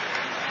Filia,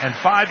 and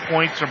 5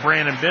 points to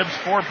Brandon Bibbs,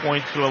 4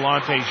 points to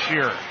Alante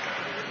Shearer.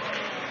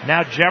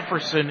 Now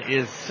Jefferson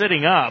is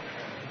sitting up,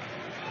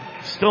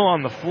 still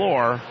on the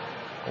floor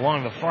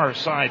along the far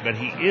side, but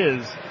he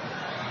is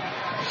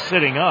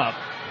sitting up.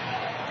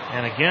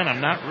 And again,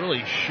 I'm not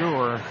really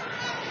sure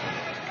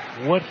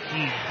what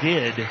he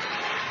did.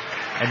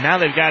 And now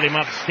they've got him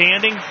up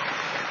standing.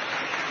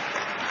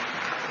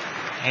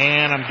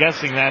 And I'm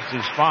guessing that's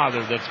his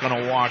father that's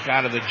going to walk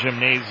out of the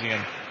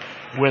gymnasium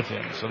with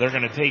him. So they're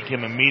going to take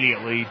him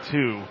immediately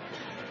to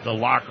the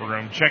locker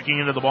room. Checking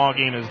into the ball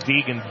game is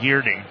Deegan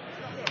Geerding.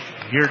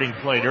 Geerding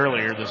played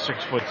earlier, the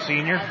 6-foot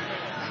senior.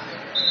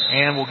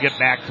 And we'll get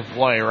back to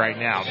play right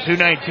now.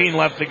 2:19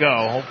 left to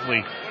go.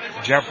 Hopefully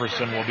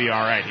Jefferson will be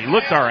all right. He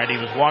looked all right. He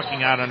was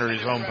walking out under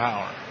his own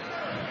power.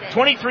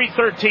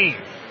 23-13.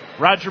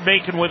 Roger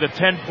Bacon with a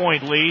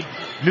 10-point lead.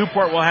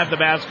 Newport will have the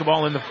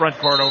basketball in the front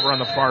court over on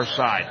the far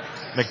side.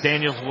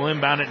 McDaniels will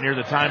inbound it near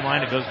the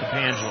timeline. It goes to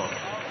Pangelo.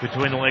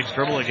 Between the legs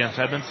dribble against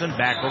Edmondson.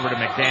 Back over to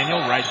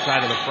McDaniel. Right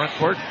side of the front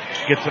court.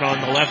 Gets it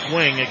on the left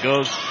wing. It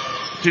goes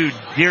to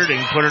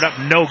Geerding. Put it up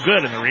no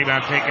good. And the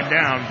rebound taken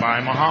down by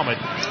Muhammad.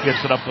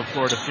 Gets it up the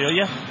floor to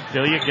Filia.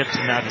 Filia gets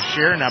it now to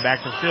Shear. Now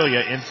back to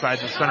Filia inside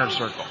the center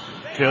circle.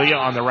 Filia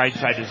on the right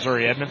side to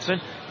Zuri Edmondson.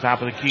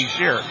 Top of the key,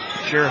 Shear.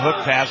 Shear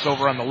hook pass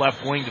over on the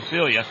left wing to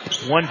Filia.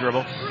 One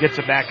dribble. Gets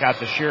it back out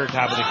to Shear.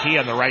 Top of the key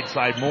on the right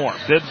side, Moore.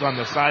 Bibbs on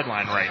the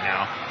sideline right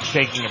now.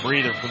 Taking a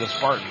breather for the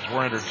Spartans. We're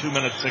under 2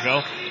 minutes to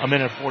go.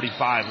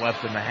 1:45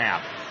 left in the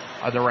half.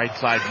 On the right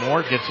side,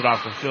 Moore gets it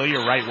off to Filia.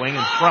 Right wing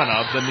in front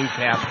of the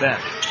Newcap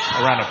bench.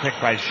 Around a pick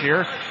by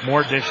Shear.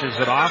 Moore dishes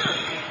it off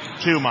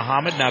to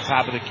Muhammad. Now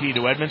top of the key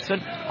to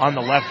Edmondson. On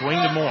the left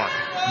wing to Moore.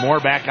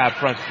 Moore back out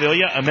front,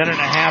 Filia. 1.5 minutes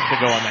to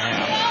go in the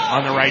half.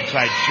 On the right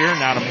side, Shear.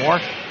 Now to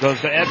Moore. Goes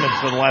to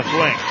Edmondson, left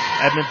wing.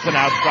 Edmondson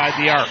outside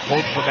the arc.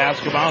 Holds for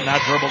basketball. Now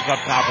dribbles up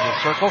top of the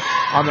circle.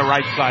 On the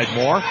right side,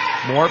 Moore.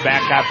 Moore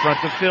back out front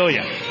to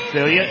Filia.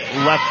 Filia,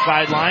 left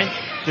sideline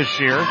to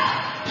Shear.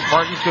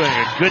 Spartans doing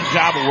a good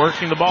job of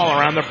working the ball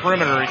around the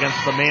perimeter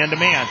against the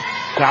man-to-man.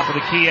 Top of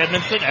the key,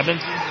 Edmondson.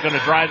 Edmondson's going to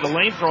drive the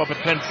lane, throw up a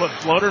 10-foot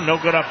floater. No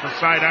good up the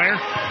side iron.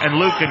 And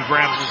Lucan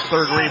grabs his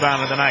third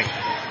rebound of the night.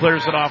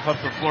 Clears it off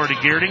up the floor to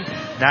Geerding.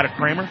 Now to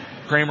Kramer.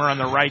 Kramer on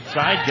the right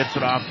side. Gets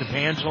it off to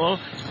Pangelo.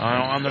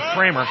 On the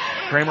Kramer.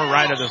 Kramer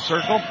right of the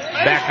circle.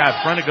 Back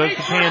out front. It goes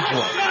to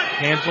Pangelo.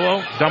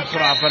 Pangelo dumps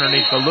it off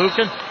underneath the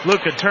Lucan.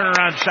 Lucan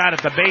turnaround shot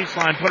at the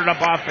baseline. Put it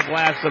up off the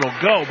glass. It'll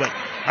go, but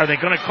are they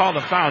going to call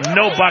the foul?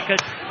 No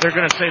bucket. They're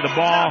going to say the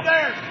ball.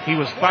 He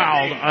was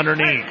fouled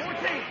underneath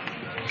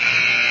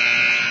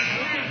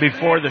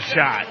before the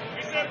shot.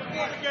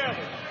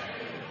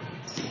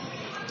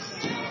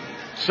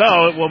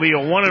 So it will be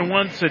a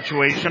 1-and-1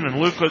 situation, and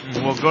Lucan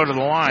will go to the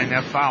line.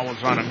 That foul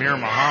was on Amir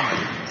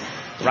Muhammad.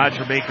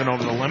 Roger Bacon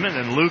over the limit,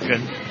 and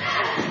Lucan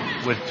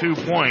with 2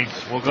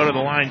 points will go to the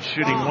line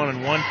shooting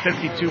 1-and-1.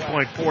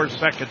 52.4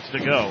 seconds to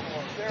go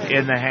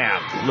in the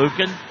half.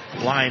 Lucan,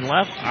 line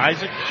left.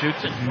 Isaac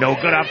shoots it. No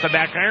good off the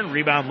back iron.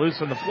 Rebound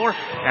loose on the floor,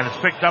 and it's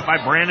picked up by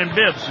Brandon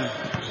Bibbs, who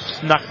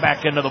snuck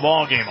back into the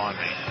ball game on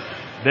me.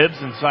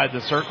 Bibbs inside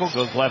the circle,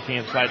 goes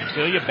left-hand side to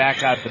Filia,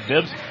 back out to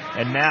Bibbs,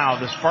 and now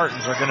the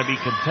Spartans are going to be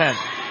content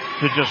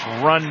to just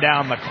run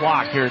down the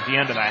clock here at the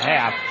end of the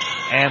half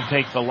and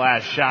take the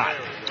last shot.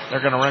 They're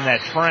going to run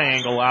that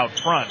triangle out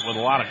front with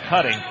a lot of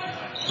cutting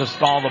to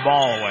stall the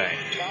ball away.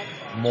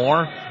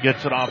 Moore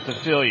gets it off to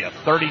Filia.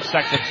 30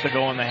 seconds to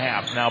go in the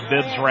half. Now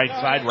Bibbs right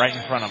side, right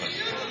in front of us.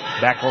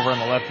 Back over on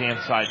the left-hand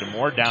side to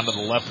Moore. Down to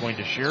the left wing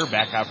to Shear.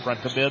 Back out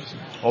front to Bibbs.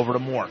 Over to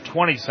Moore.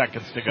 20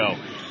 seconds to go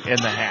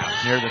in the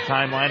half. Near the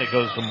timeline, it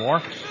goes to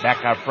Moore.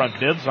 Back out front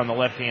Bibbs on the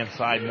left-hand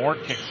side. Moore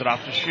kicks it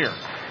off to Shear.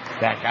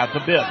 Back out to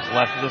Bibbs.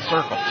 Left of the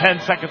circle. 10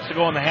 seconds to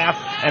go in the half.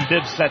 And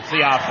Bibbs sets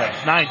the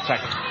offense. 9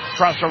 seconds.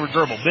 Crossover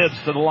dribble. Bibbs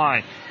to the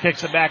line.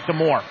 Kicks it back to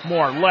Moore.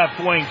 Moore, left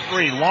wing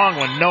three. Long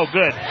one, no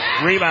good.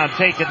 Rebound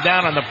taken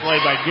down on the play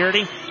by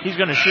Geerding. He's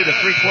going to shoot a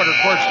three-quarter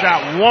court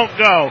shot. Won't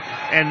go.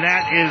 And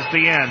that is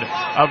the end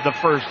of the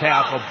first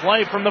half of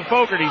play from the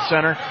Fogarty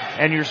Center.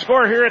 And your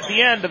score here at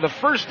the end of the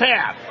first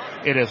half.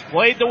 It is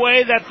played the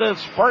way that the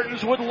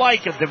Spartans would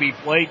like it to be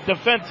played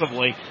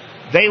defensively.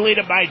 They lead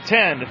it by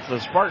 10. It's the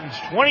Spartans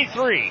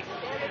 23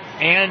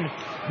 and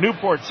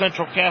Newport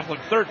Central Catholic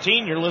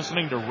 13. You're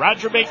listening to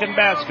Roger Bacon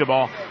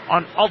Basketball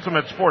on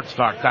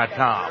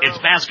UltimateSportsTalk.com. It's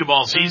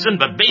basketball season,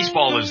 but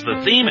baseball is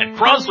the theme at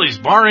Crosley's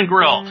Bar and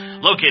Grill,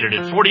 located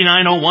at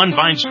 4901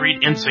 Vine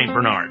Street in St.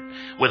 Bernard.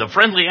 With a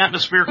friendly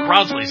atmosphere,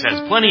 Crosley's has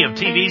plenty of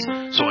TVs,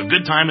 so a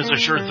good time is a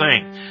sure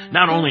thing.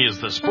 Not only is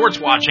the sports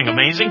watching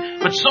amazing,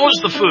 but so is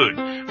the food.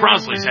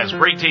 Crosley's has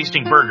great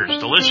tasting burgers,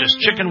 delicious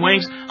chicken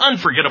wings,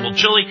 unforgettable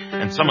chili,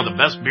 and some of the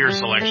best beer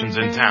selections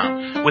in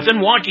town.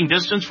 Within walking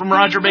distance from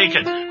Roger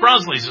Bacon,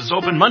 Crosley's is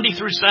open Monday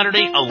through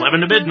Saturday,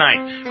 11 to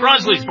midnight.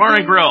 Crosley's Bar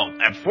and Grill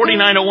at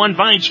 4901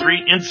 Vine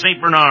Street in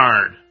St.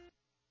 Bernard.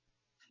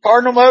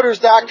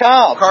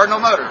 CardinalMotors.com. Cardinal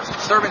Motors,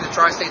 serving the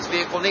Tri-State's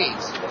vehicle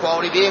needs.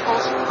 Quality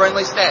vehicles,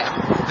 friendly staff.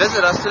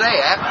 Visit us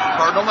today at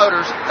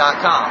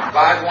CardinalMotors.com.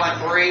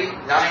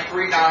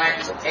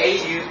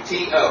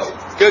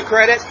 513-939-AUTO. Good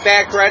credit,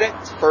 bad credit,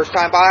 first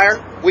time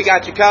buyer, we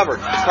got you covered.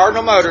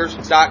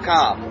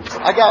 CardinalMotors.com.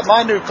 I got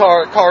my new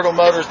car at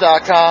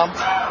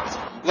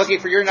CardinalMotors.com. Looking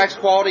for your next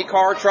quality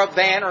car, truck,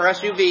 van, or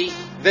SUV?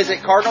 Visit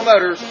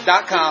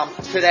CardinalMotors.com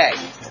today.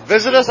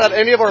 Visit us at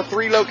any of our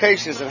 3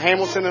 locations in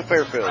Hamilton and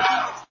Fairfield.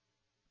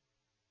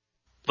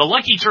 The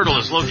Lucky Turtle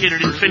is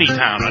located in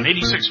Finneytown on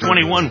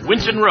 8621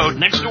 Winton Road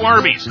next to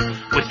Arby's.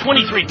 With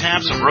 23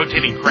 taps of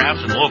rotating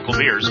craft and local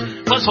beers,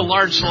 plus a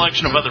large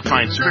selection of other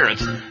fine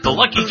spirits, the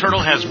Lucky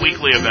Turtle has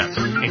weekly events,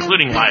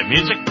 including live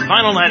music,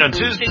 final night on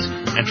Tuesdays,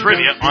 and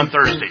trivia on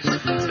Thursdays.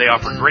 They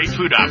offer great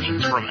food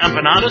options from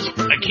empanadas,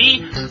 a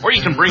key, or you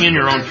can bring in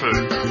your own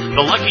food.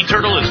 The Lucky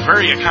Turtle is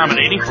very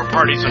accommodating for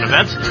parties and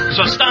events,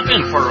 so stop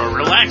in for a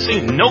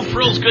relaxing,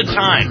 no-frills good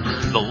time.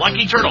 The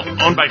Lucky Turtle,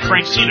 owned by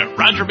Frank Cena,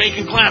 Roger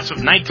Bacon class of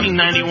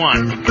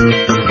 1991.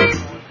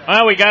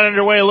 Well, we got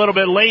underway a little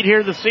bit late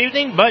here this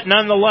evening, but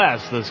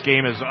nonetheless, this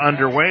game is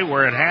underway.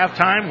 We're at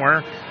halftime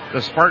where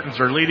the Spartans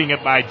are leading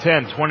it by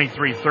 10,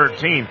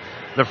 23-13.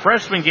 The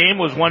freshman game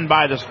was won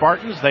by the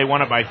Spartans. They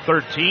won it by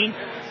 13,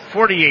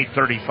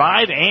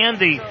 48-35, and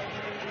the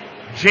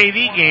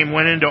JV game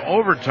went into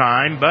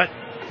overtime, but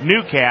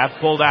Newcath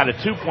pulled out a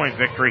 2-point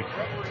victory,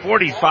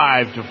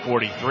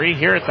 45-43.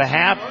 Here at the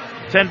half,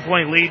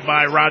 10-point lead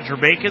by Roger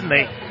Bacon.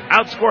 They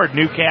outscored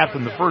Newcath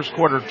in the first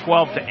quarter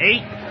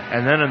 12-8,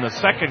 and then in the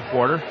second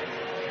quarter,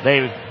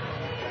 they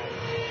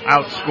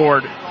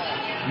outscored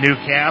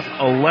Newcath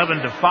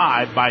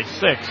 11-5 by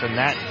 6, and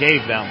that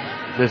gave them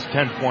this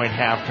 10-point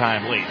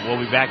halftime lead. We'll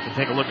be back to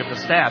take a look at the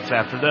stats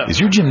after this. Is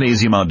your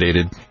gymnasium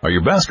outdated? Are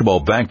your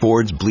basketball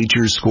backboards,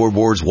 bleachers,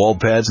 scoreboards, wall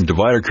pads, and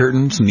divider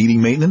curtains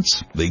needing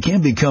maintenance? They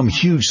can become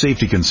huge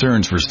safety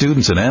concerns for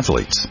students and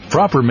athletes.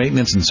 Proper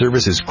maintenance and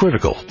service is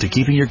critical to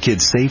keeping your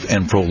kids safe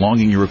and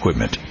prolonging your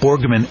equipment.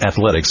 Borgman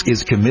Athletics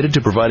is committed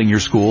to providing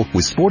your school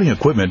with sporting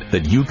equipment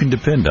that you can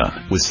depend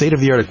on. With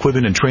state-of-the-art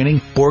equipment and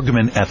training,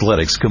 Borgman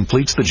Athletics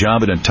completes the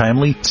job in a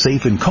timely,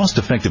 safe, and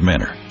cost-effective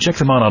manner. Check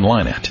them out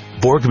online at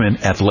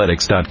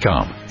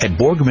BorgmanAthletics.com. At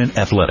Borgman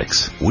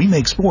Athletics, we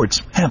make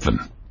sports happen.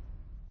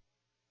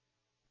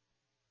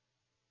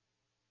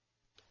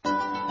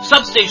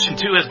 Substation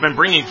 2 has been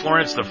bringing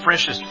Florence the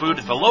freshest food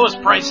at the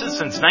lowest prices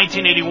since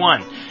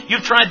 1981.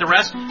 You've tried the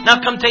rest, now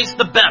come taste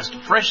the best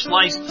fresh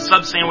sliced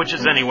sub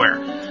sandwiches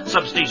anywhere.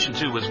 Substation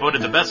 2 was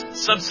voted the best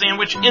sub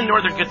sandwich in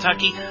Northern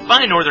Kentucky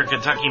by Northern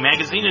Kentucky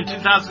Magazine in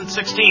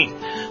 2016.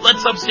 Let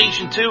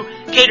Substation 2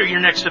 cater your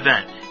next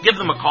event. Give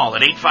them a call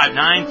at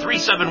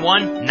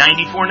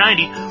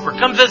 859-371-9490 or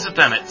come visit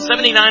them at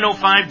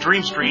 7905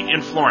 Dream Street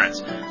in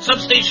Florence.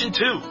 Substation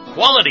 2,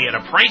 quality at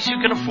a price you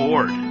can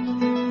afford.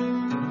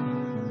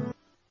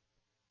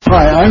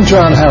 Hi, I'm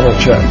John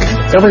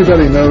Havlicek.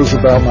 Everybody knows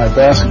about my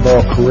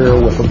basketball career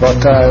with the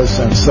Buckeyes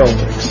and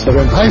Celtics. But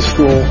in high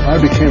school, I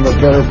became a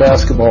better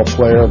basketball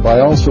player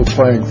by also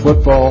playing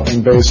football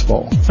and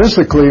baseball.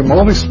 Physically,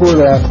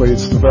 multi-sport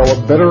athletes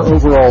develop better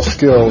overall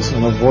skills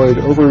and avoid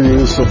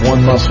overuse of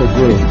one muscle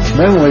group.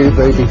 Mentally,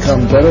 they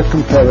become better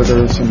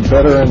competitors and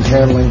better in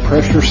handling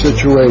pressure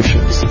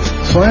situations.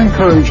 So I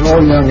encourage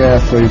all young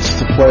athletes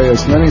to play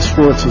as many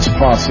sports as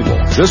possible.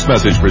 This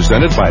message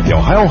presented by the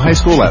Ohio High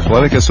School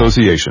Athletic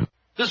Association.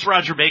 This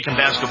Roger Bacon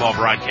basketball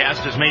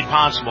broadcast is made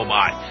possible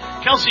by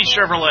Kelsey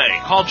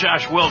Chevrolet. Call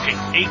Josh Wilking,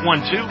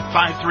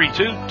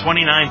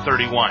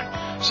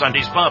 812-532-2931.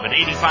 Sunday's Pub at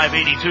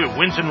 8582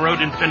 Winton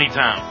Road in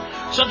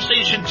Finneytown.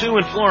 Substation 2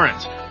 in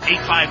Florence,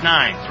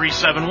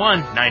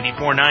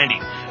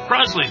 859-371-9490.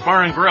 Crosley's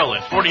Bar and Grill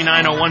at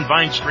 4901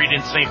 Vine Street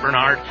in St.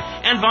 Bernard,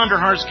 and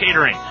Vonderhaar's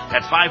Catering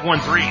at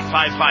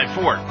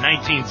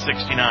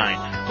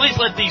 513-554-1969. Please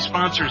let these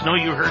sponsors know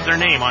you heard their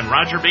name on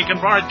Roger Bacon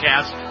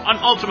Broadcast on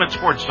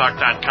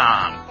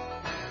UltimateSportsTalk.com.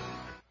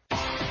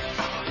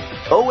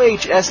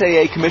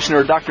 OHSAA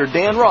Commissioner Dr.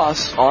 Dan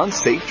Ross on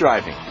safe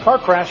driving. Car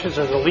crashes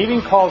are the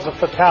leading cause of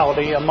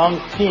fatality among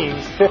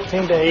teens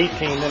 15 to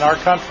 18 in our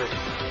country.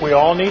 We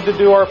all need to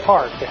do our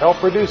part to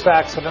help reduce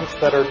accidents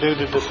that are due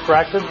to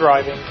distracted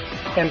driving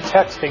and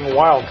texting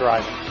while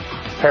driving.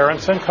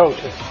 Parents and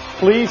coaches,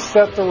 please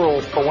set the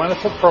rules for when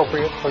it's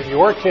appropriate for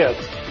your kids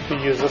to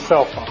use a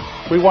cell phone.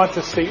 We want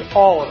to see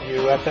all of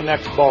you at the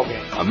next ball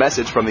game. A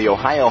message from the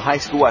Ohio High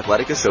School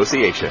Athletic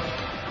Association.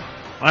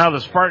 Well,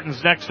 the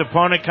Spartans' next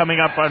opponent coming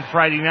up on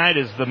Friday night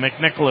is the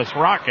McNicholas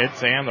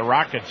Rockets, and the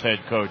Rockets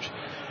head coach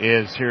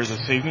is here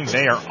this evening.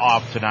 They are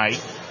off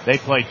tonight. They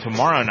play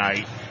tomorrow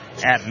night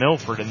at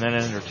Milford and then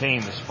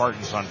entertain the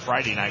Spartans on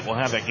Friday night. We'll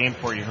have that game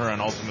for you here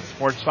on Ultimate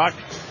Sports Talk.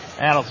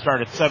 That'll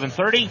start at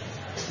 7:30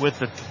 with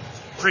the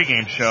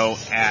pregame show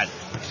at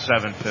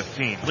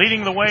 7:15.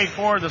 Leading the way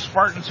for the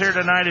Spartans here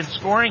tonight in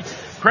scoring,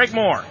 Craig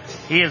Moore.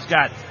 He has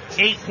got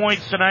 8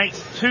 points tonight,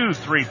 2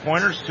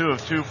 3-pointers, 2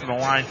 of 2 from the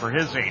line for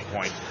his 8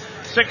 points.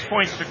 6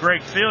 points to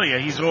Greg Filia.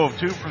 He's 0 of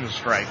 2 from the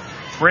stripe.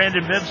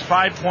 Brandon Bibbs,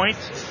 5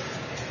 points.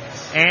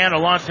 And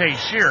Alante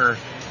Shearer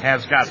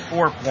has got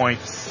 4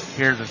 points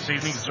here this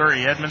evening.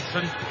 Zuri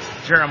Edmondson,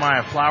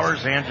 Jeremiah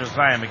Flowers, and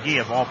Josiah McGee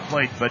have all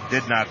played but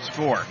did not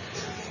score.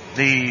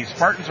 The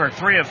Spartans are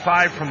 3 of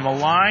 5 from the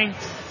line.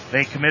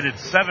 They committed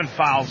 7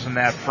 fouls in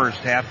that first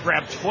half,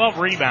 grabbed 12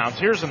 rebounds.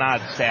 Here's an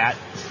odd stat.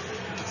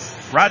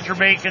 Roger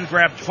Bacon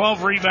grabbed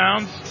 12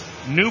 rebounds.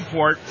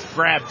 Newport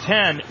grabbed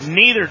 10.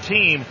 Neither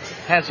team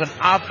has an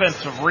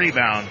offensive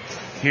rebound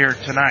here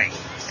tonight.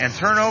 And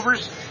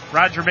turnovers,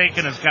 Roger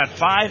Bacon has got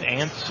 5,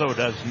 and so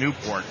does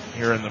Newport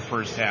here in the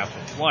first half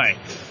of play.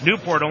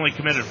 Newport only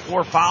committed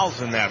 4 fouls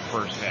in that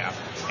first half,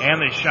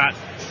 and they shot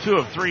 2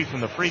 of 3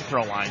 from the free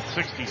throw line,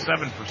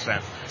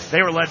 67%.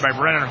 They were led by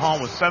Brennan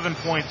Hall with 7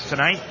 points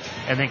tonight,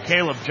 and then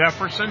Caleb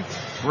Jefferson,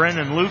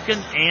 Brennan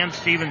Lucan, and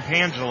Stephen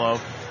Tangelo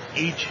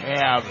each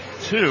have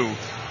 2,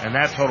 and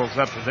that totals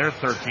up to their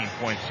 13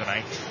 points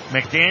tonight.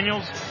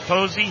 McDaniels,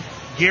 Posey,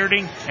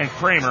 Geerding, and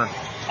Kramer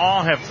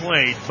all have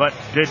played but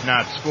did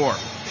not score.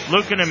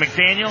 Lucan and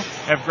McDaniel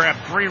have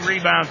grabbed 3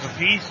 rebounds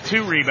apiece,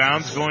 2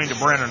 rebounds going to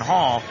Brennan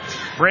Hall.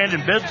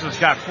 Brandon Bibbs has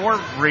got 4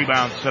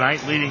 rebounds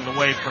tonight, leading the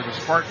way for the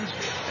Spartans,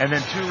 and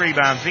then 2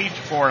 rebounds each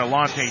for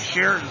Alante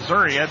Shear,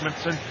 Zuri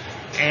Edmondson,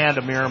 and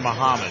Amir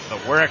Muhammad.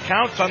 But where it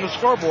counts on the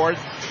scoreboard,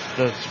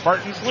 the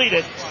Spartans lead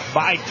it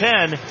by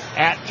 10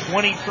 at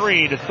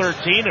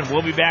 23-13, and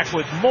we'll be back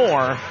with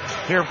more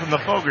here from the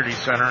Fogarty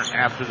Center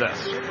after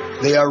this.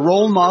 They are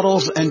role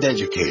models and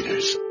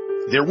educators.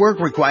 Their work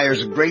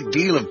requires a great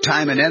deal of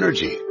time and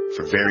energy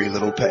for very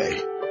little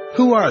pay.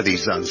 Who are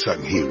these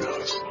unsung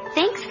heroes?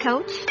 Thanks,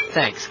 Coach.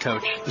 Thanks,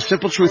 Coach. The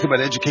simple truth about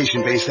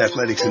education-based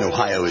athletics in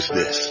Ohio is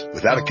this.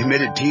 Without a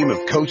committed team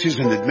of coaches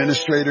and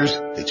administrators,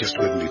 it just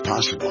wouldn't be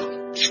possible.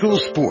 School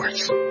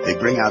sports, they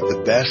bring out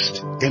the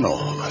best in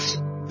all of us.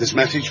 This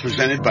message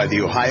presented by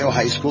the Ohio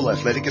High School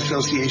Athletic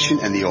Association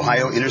and the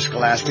Ohio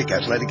Interscholastic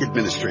Athletic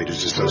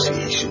Administrators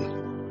Association.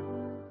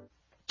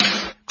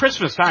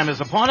 Christmas time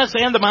is upon us,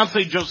 and the Mount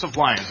St. Joseph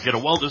Lions get a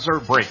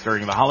well-deserved break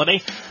during the holiday.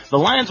 The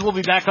Lions will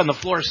be back on the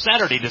floor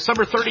Saturday,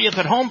 December 30th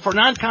at home for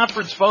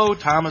non-conference foe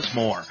Thomas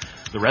More.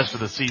 The rest of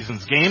the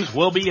season's games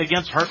will be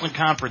against Heartland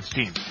Conference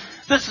teams.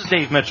 This is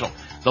Dave Mitchell.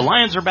 The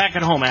Lions are back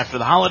at home after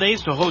the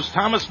holidays to host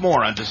Thomas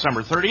More on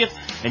December 30th,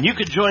 and you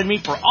can join me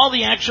for all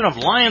the action of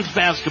Lions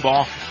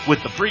basketball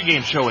with the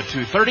pregame show at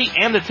 2:30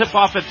 and the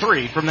tip-off at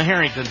 3 from the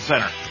Harrington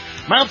Center.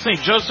 Mount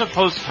St. Joseph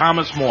hosts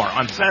Thomas More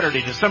on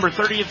Saturday, December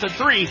 30th at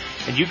 3,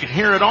 and you can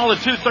hear it all at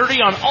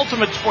 2:30 on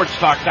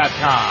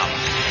UltimateSportsTalk.com.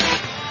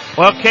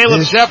 Well,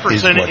 Caleb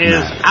Jefferson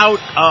is out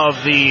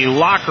of the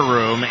locker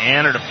room,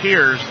 and it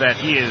appears that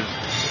he is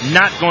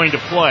not going to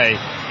play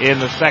in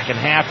the second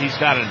half. He's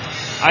got an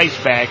ice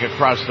bag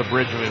across the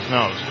bridge of his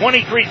nose.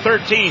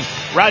 23-13,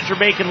 Roger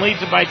Bacon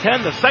leads it by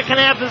 10. The second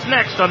half is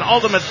next on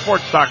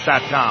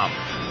UltimateSportsTalk.com.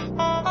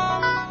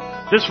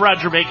 This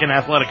Roger Bacon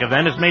athletic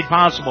event is made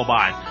possible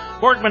by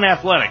Borgman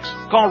Athletics.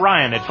 Call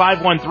Ryan at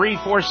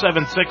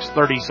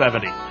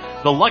 513-476-3070.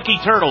 The Lucky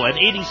Turtle at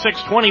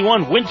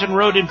 8621 Winton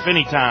Road in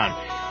Finneytown.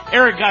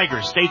 Eric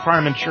Geiger, State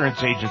Farm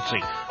Insurance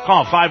Agency.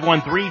 Call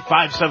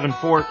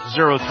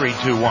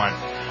 513-574-0321.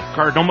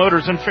 Cardinal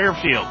Motors in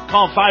Fairfield.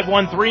 Call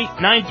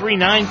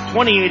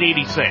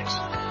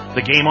 513-939-2886.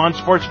 The Game On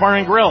Sports Bar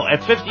and Grill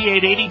at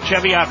 5880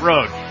 Cheviot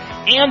Road.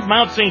 And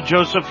Mount St.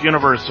 Joseph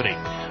University.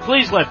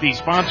 Please let these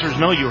sponsors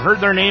know you heard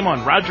their name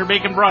on Roger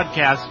Bacon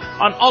Broadcast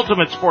on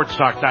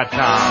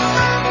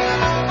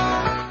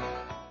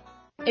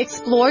UltimateSportsTalk.com.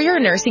 Explore your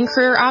nursing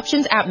career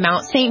options at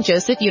Mount St.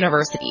 Joseph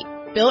University.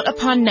 Built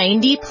upon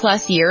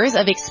 90-plus years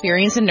of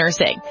experience in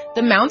nursing,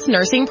 the Mounts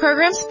nursing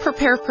programs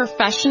prepare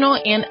professional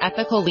and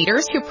ethical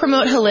leaders who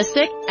promote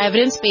holistic,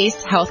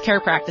 evidence-based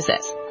healthcare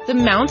practices. The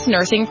Mounts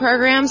nursing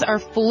programs are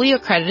fully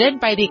accredited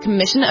by the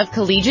Commission of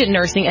Collegiate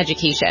Nursing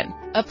Education.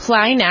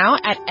 Apply now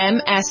at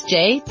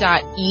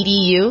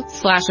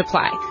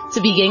msj.edu/apply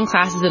to begin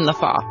classes in the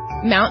fall.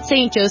 Mount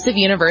St. Joseph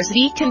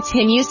University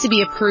continues to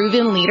be a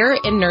proven leader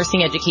in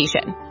nursing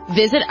education.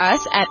 Visit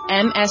us at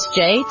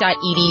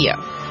msj.edu.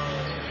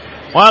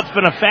 Well, it's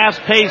been a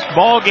fast-paced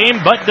ball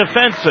game, but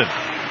defensive.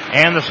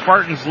 And the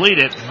Spartans lead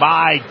it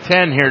by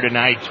 10 here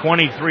tonight,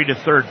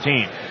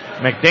 23-13.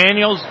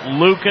 McDaniels,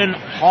 Lucan,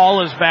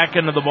 Hall is back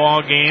into the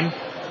ball game,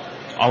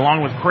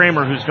 along with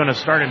Kramer, who's going to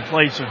start in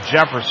place of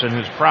Jefferson,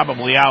 who's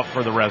probably out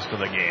for the rest of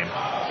the game.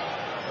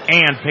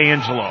 And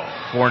Pangelo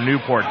for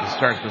Newport to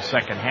start the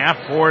second half.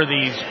 For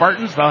the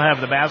Spartans, they'll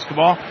have the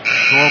basketball to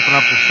open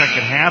up the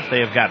second half. They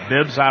have got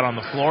Bibbs out on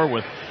the floor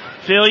with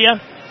Filia,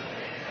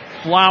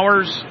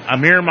 Flowers,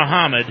 Amir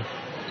Muhammad,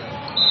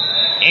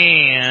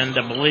 and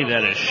I believe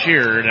that is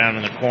Shearer down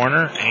in the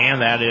corner, and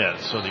that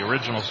is. So the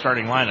original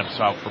starting lineup's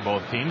out for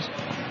both teams.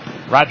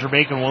 Roger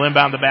Bacon will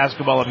inbound the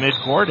basketball at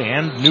midcourt,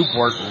 and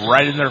Newport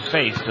right in their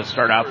face to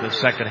start out the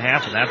second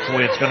half, and that's the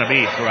way it's going to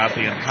be throughout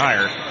the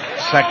entire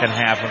second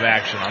half of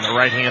action. On the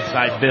right-hand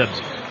side,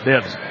 Bibbs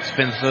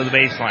spins to the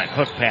baseline.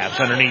 Hook pass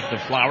underneath the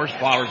Flowers.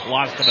 Flowers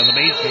lost it on the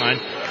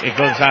baseline. It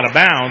goes out of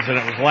bounds, and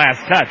it was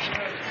last touched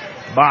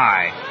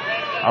by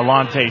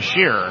Alante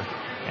Shearer,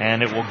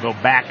 and it will go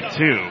back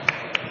to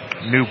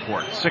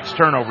Newport. 6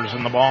 turnovers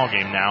in the ball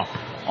game now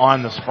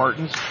on the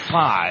Spartans,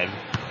 5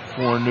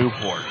 for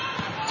Newport.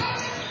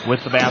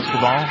 With the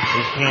basketball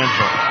is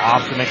Tangelo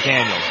off to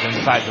McDaniels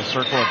inside the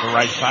circle at the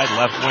right side.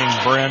 Left wing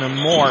Brennan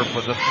Moore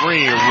for the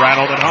 3,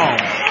 rattled it home.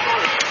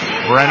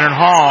 Brennan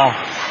Hall,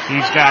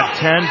 he's got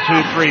 10 2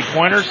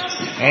 3-pointers,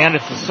 and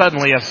it's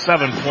suddenly a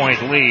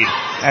 7-point lead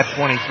at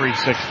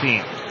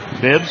 23-16.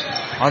 Bibbs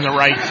on the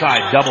right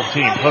side, double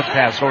team, hook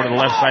pass over to the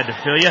left side to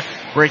Filia,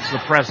 breaks the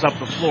press up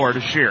the floor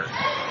to Shear.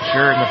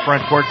 Shear in the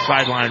front court,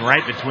 sideline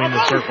right between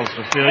the circles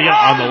to Filia,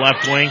 on the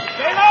left wing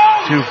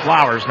to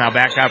Flowers. Now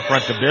back out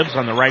front to Bibbs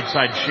on the right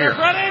side, Shear.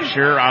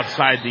 Shear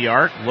outside the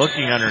arc,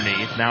 looking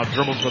underneath, now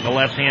dribbles with the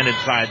left hand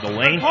inside the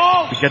lane.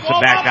 He gets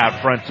it back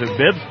out front to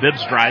Bibbs.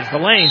 Bibbs drives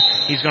the lane.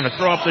 He's going to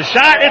throw up the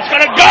shot. It's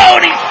going to go,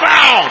 and he's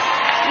fouled!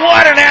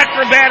 What an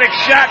acrobatic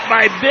shot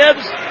by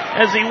Bibbs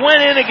as he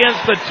went in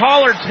against the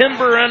taller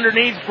timber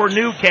underneath for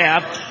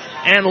Newcap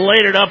and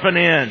laid it up and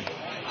in.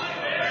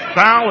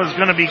 Foul is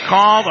going to be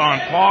called on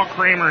Paul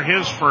Kramer,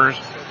 his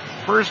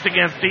first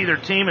against either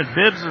team, and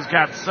Bibbs has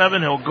got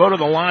 7. He'll go to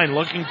the line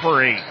looking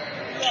for 8.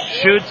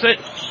 Shoots it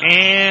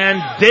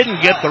and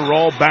didn't get the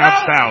roll,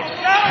 bounced out,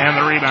 and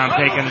the rebound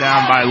taken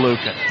down by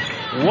Lucan.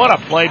 What a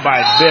play by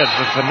Bibbs.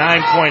 It's a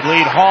 9-point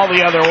lead. Hall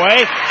the other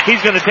way.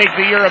 He's going to take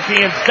the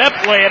European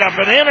step, lay it up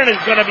and in, and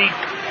is going to be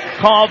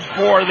called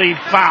for the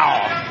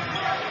foul.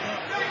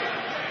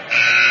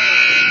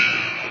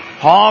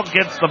 Hall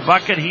gets the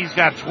bucket. He's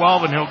got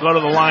 12, and he'll go to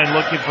the line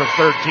looking for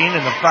 13,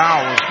 and the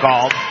foul was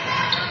called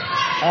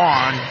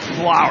on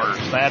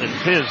Flowers. That is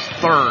his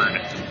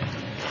third.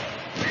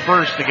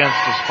 First against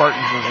the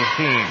Spartans as a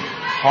team.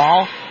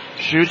 Hall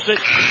shoots it.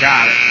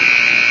 Got it.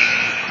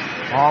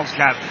 Hall's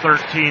got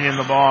 13 in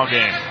the ball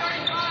game.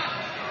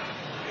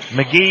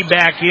 McGee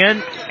back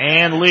in,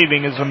 and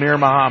leaving is Amir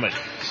Muhammad.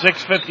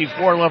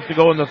 6:54 left to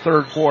go in the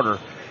third quarter,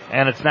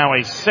 and it's now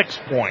a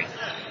 6-point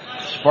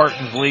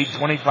Spartans lead,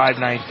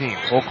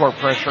 25-19. Full court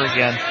pressure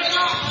again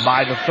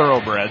by the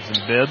Thoroughbreds,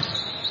 and Bibbs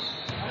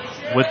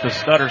with the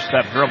stutter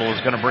step dribble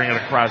is going to bring it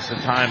across the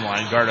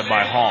timeline, guarded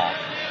by Hall.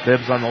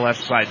 Bibbs on the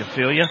left side to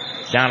Filia,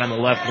 down on the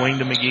left wing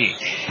to McGee.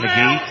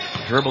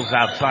 McGee dribbles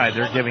outside.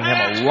 They're giving him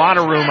a lot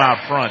of room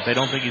out front. They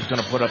don't think he's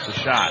going to put up the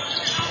shot.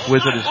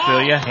 With it is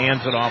Filia,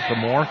 hands it off to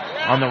Moore.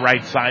 On the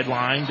right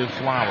sideline to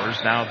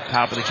Flowers. Now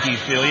top of the key,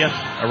 Filia,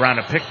 around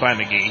a pick by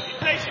McGee.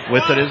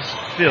 With it is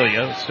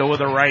Filia, still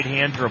with a right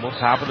hand dribble,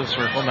 top of the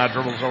circle. Now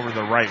dribbles over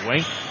the right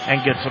wing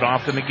and gets it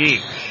off to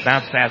McGee.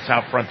 Bounce pass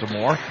out front to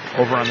Moore.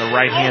 Over on the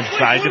right hand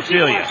side to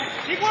Filia.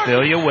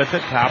 Filia with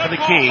it, top of the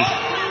key.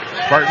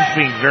 Spartans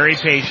being very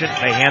patient.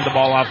 They hand the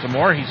ball off to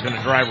Moore. He's going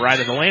to drive right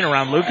of the lane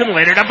around Lucan,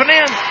 laid it up and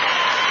in.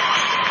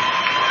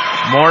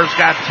 Moore's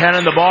got 10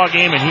 in the ball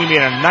game, and he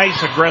made a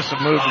nice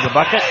aggressive move to the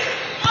bucket.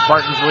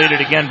 Spartans lead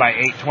it again by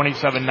 8,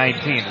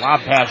 27-19.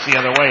 Lob pass the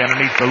other way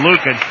underneath to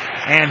Lucan,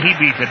 and he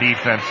beat the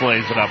defense,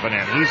 lays it up and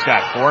in. He's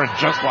got 4, and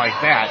just like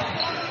that,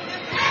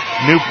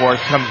 Newport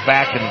comes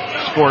back and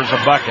scores a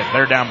bucket.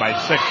 They're down by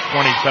 6,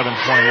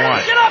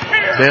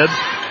 27-21. Bibbs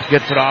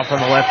gets it off on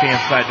the left-hand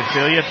side to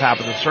Filia, top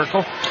of the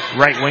circle.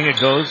 Right wing it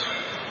goes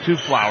to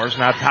Flowers.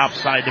 Now top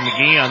side to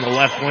McGee on the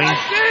left wing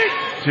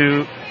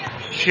to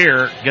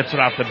Shear. Gets it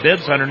off to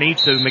Bibbs underneath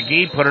to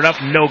McGee. Put it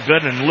up, no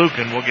good, and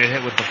Lucan will get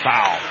hit with the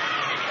foul.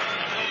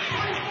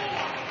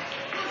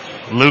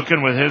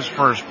 Lucan with his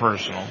first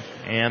personal,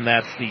 and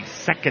that's the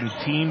second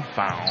team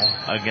foul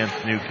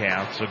against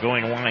Newcastle. So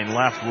going line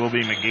left will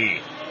be McGee.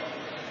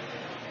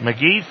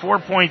 McGee,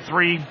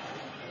 4.3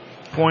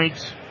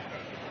 points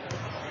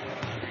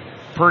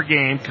per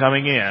game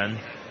coming in,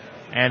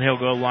 and he'll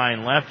go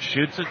line left,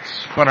 shoots it,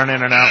 spun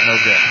in and out, no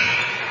good.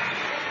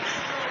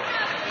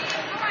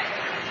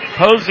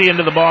 Posey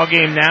into the ball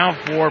game now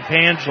for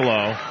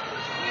Pangelo.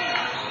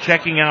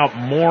 Checking out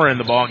Moore in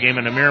the ball game,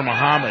 and Amir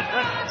Muhammad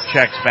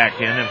checks back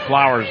in, and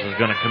Flowers is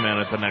going to come in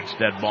at the next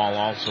dead ball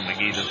also.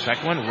 McGee the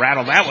second one,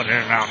 rattled that one in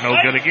and out, no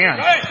good again.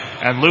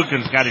 And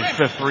Lucan's got his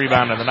 5th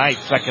rebound of the night,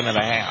 second and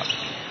a half.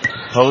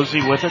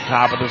 Posey with it,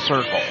 top of the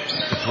circle.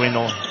 Between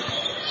the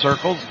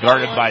circles,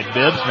 guarded by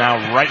Bibbs,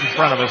 now right in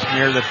front of us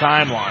near the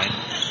timeline.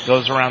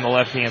 Goes around the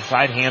left-hand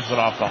side, hands it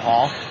off to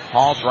Hall.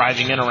 Hall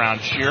driving in around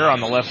Shear on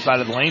the left side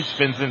of the lane,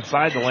 spins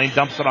inside the lane,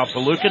 dumps it off to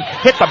Lucan,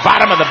 hit the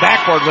bottom of the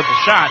backboard with the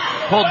shot,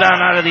 pulled down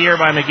out of the air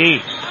by McGee.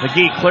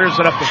 McGee clears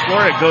it up the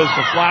floor, it goes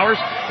to Flowers.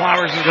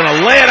 Flowers is going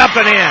to lay it up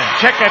and in.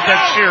 Check out that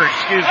Shear,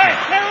 excuse me.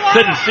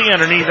 Couldn't see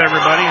underneath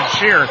everybody, and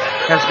Shear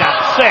has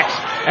got 6,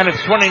 and it's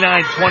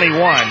 29-21,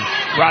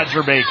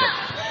 Roger Bacon.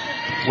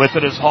 With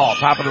it is Hall,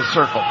 top of the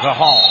circle to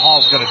Hall.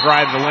 Hall's going to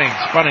drive the lane,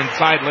 spun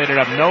inside, laid it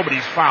up.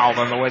 Nobody's fouled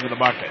on the way to the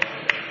bucket.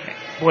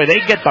 Boy, they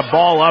get the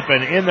ball up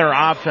and in their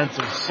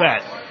offensive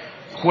set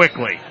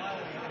quickly.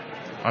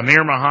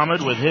 Amir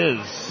Muhammad with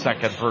his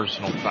second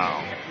personal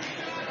foul.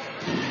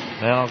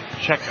 Well,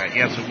 check that.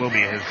 Yes, it will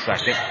be his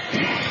second.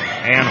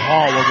 And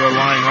Hall will go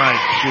line right,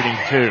 shooting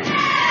 2.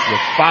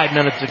 With 5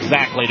 minutes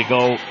exactly to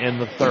go in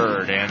the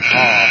third. And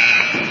Hall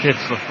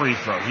hits the free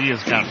throw. He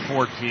has got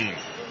 14.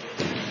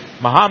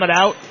 Muhammad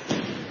out,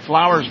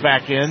 Flowers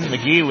back in,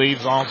 McGee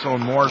leaves also,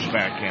 and Moore's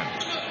back in.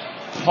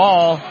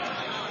 Hall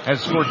has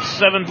scored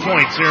 7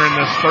 points here in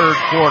this third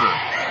quarter,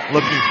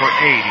 looking for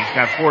 8. He's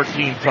got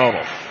 14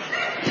 total.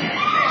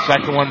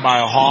 Second one by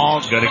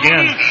Hall, good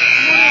again.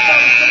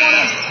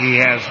 He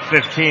has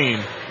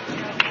 15.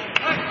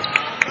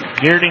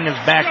 Geerding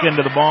is back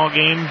into the ball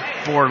game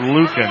for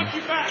Lucan.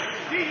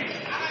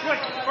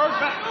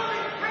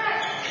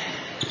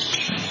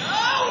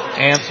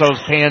 And so's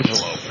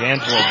Pangelo.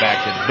 Pangelo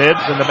back to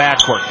Bibbs in the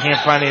backcourt.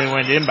 Can't find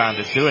anyone to inbound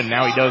it to, and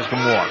now he does to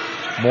Moore.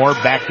 Moore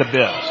back to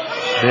Bibbs.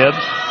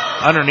 Bibbs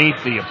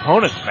underneath the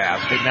opponent's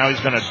basket. Now he's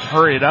going to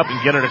hurry it up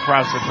and get it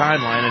across the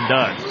timeline, and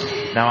does.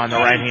 Now on the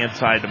right-hand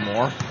side to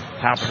Moore.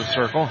 Top of the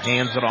circle.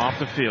 Hands it off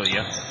to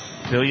Filia.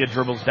 Filia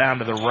dribbles down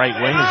to the right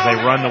wing as they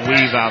run the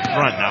weave out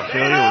front. Now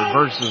Filia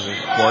reverses his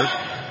course.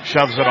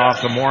 Shoves it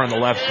off to Moore on the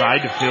left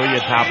side to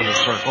Filia, top of the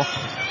circle.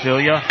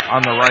 Filia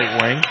on the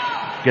right wing.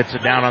 Gets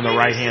it down on the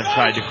right-hand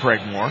side to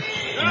Craig Moore.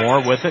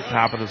 Moore with it,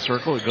 top of the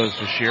circle. It goes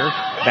to Shear.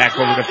 Back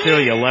over to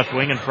Filia, left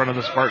wing in front of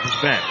the Spartans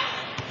bench.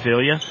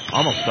 Filia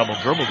almost double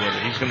dribbled with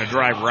it. He's going to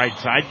drive right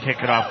side,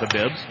 kick it off to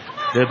Bibbs.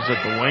 Bibbs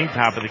at the wing,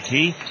 top of the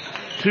key.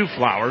 Two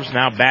Flowers,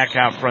 now back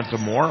out front to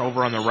Moore.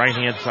 Over on the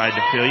right-hand side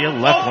to Filia.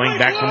 Left wing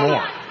back to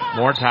Moore.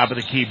 Moore, top of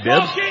the key.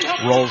 Bibbs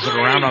rolls it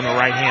around on the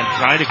right-hand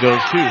side. It goes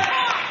to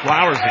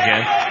Flowers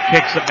again.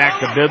 Kicks it back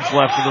to Bibbs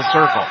left of the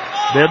circle.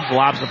 Bibbs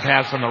lobs a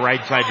pass on the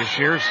right side to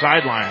Shear,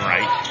 sideline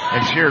right,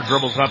 and Shear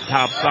dribbles up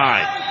top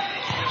side.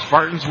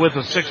 Spartans with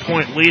a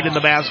 6-point lead in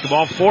the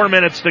basketball. 4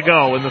 minutes to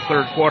go in the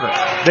third quarter.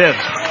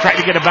 Bibbs tried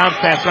to get a bounce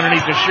pass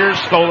underneath the Shear,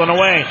 stolen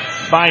away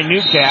by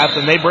Newcath,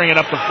 and they bring it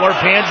up the floor.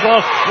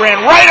 Pangelo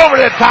ran right over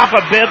the top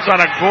of Bibbs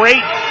on a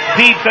great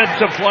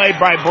defensive play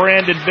by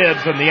Brandon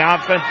Bibbs, and the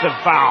offensive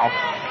foul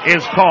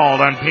is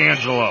called on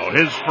Pangelo,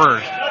 his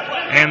first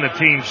and the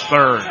team's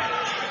third.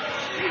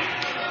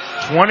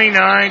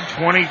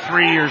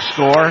 29-23 your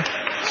score.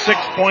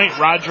 6-point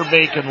Roger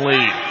Bacon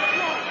lead.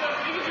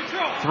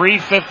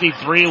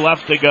 3:53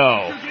 left to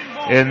go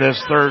in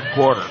this third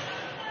quarter.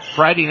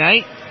 Friday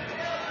night,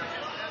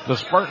 the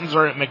Spartans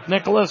are at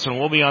McNicholas, and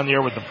we'll be on the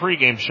air with the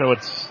pregame show at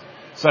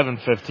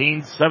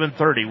 7:15,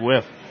 7:30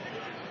 with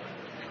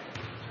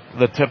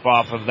the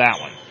tip-off of that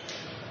one.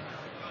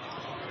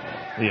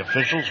 The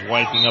officials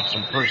wiping up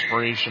some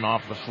perspiration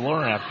off the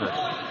floor after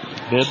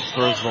Bibbs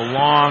throws the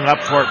long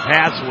up-court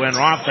pass. It went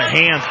off the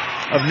hands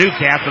of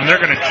Newcath, and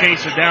they're going to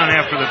chase it down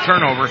after the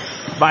turnover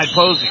by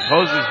Posey.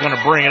 Posey's going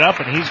to bring it up,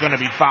 and he's going to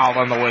be fouled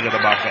on the way to the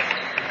bucket.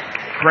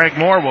 Craig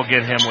Moore will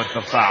get him with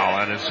the foul.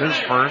 That is his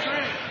first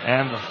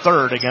and the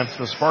third against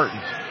the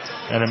Spartans.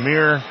 And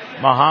Amir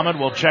Muhammad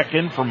will check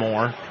in for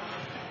Moore.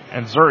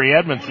 And Zuri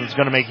Edmondson's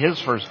going to make his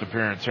first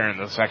appearance here in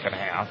the second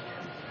half.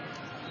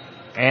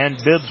 And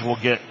Bibbs will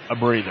get a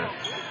breather.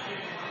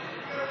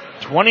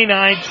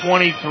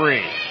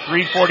 29-23.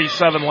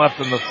 3:47 left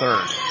in the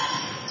third.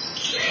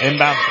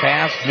 Inbounds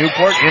pass.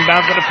 Newport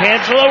inbounds to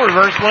Pangelo.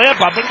 Reverse layup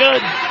up and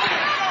good.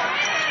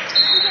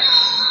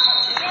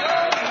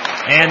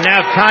 And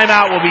now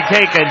timeout will be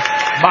taken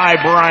by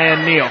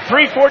Brian Neal.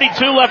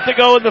 3:42 left to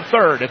go in the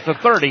third. It's a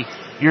 30.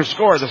 Your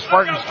score, the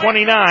Spartans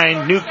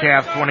 29,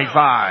 Newcath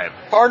 25.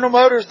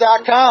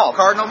 CardinalMotors.com.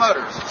 Cardinal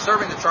Motors,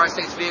 serving the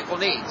Tri-States vehicle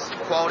needs.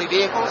 Quality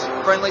vehicles,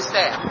 friendly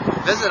staff.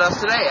 Visit us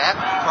today at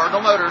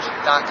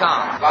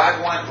CardinalMotors.com.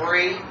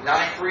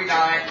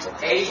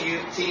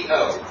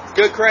 513-939-AUTO.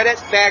 Good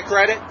credit, bad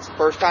credit,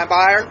 first time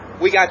buyer,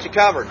 we got you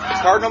covered.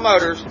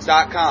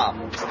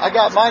 CardinalMotors.com. I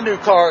got my new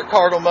car at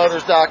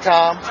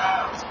CardinalMotors.com.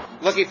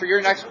 Looking for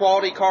your next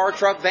quality car,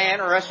 truck,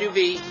 van, or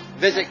SUV?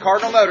 Visit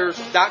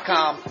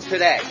CardinalMotors.com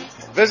today.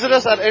 Visit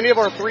us at any of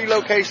our 3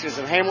 locations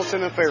in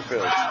Hamilton and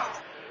Fairfield.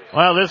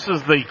 Well, this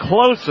is the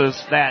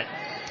closest that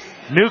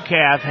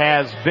Newcath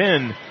has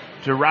been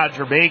to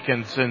Roger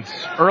Bacon since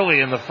early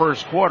in the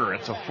first quarter.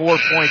 It's a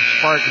 4-point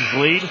Spartans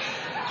lead,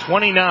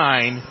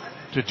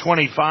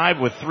 29-25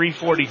 with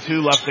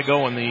 3:42 left to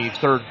go in the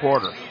third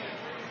quarter.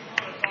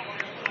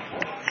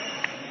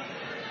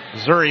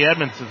 Zuri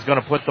Edmondson's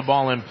going to put the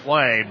ball in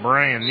play.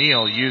 Brian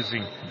Neal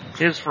using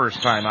his first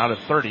time out of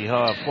 30.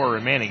 4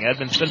 remaining.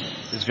 Edmondson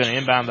is going to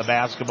inbound the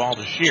basketball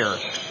to Shear,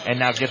 and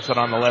now gets it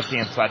on the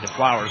left-hand side to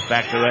Flowers.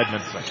 Back to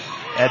Edmondson.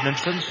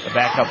 Edmondson, the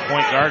backup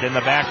point guard in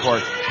the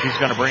backcourt. He's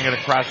going to bring it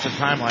across the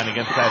timeline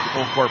against that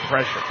full-court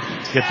pressure.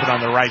 Gets it on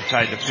the right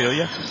side to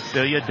Filia.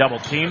 Filia, double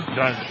team,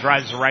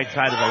 drives the right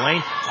side of the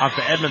lane. Off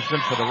to Edmondson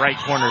for the right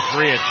corner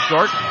three. It's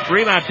short.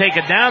 Rebound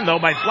taken down, though,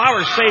 by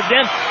Flowers. Saved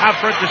in. Out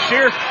front to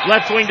Shear.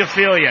 Left wing to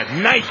Filia.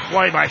 Nice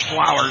play by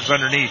Flowers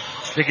underneath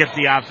to get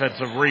the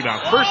offensive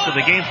rebound. First of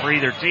the game for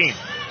either team.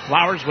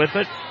 Flowers with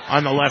it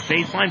on the left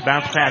baseline.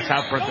 Bounce pass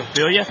out front to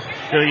Filia.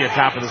 Filia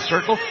top of the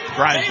circle.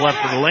 Drives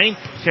left of the lane.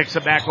 Kicks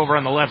it back over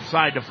on the left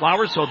side to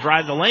Flowers. He'll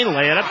drive the lane,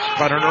 lay it up,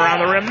 spun it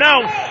around the rim.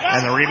 No!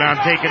 And the rebound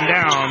taken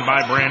down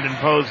by Brandon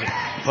Posey.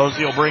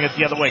 Posey will bring it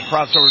the other way.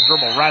 Crossover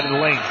dribble right in the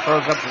lane.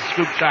 Throws up the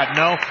scoop shot.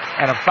 No.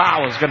 And a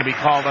foul is going to be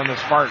called on the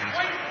Spartans.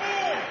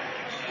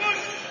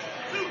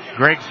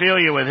 Greg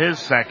Filia with his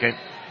second.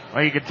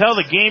 Well, you can tell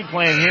the game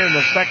plan here in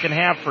the second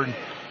half for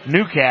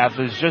Newcath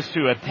is just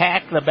to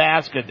attack the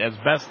basket as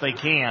best they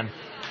can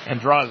and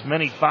draw as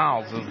many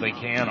fouls as they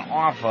can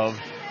off of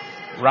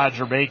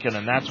Roger Bacon,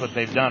 and that's what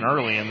they've done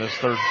early in this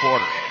third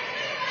quarter.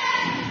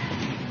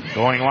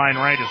 Going line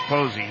right is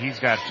Posey. He's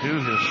got 2.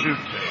 He'll shoot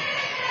 2.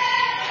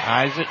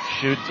 Eyes it,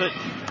 shoots it,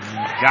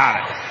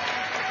 got it.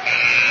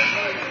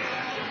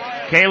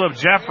 Caleb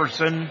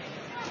Jefferson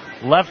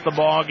left the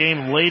ball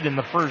game late in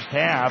the first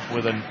half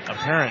with an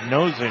apparent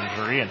nose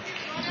injury, and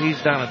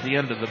he's down at the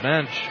end of the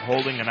bench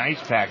holding an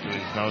ice pack to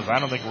his nose. I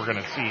don't think we're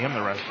going to see him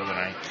the rest of the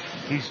night.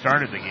 He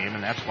started the game,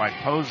 and that's why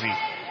Posey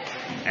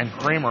and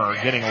Kramer are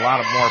getting a lot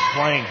of more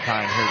playing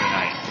time here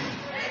tonight.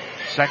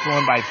 Second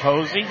one by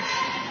Posey,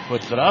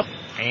 puts it up,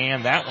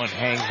 and that one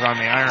hangs on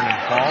the iron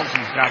and falls.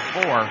 He's got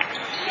 4.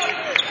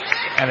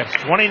 And it's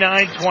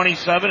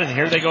 29-27, and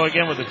here they go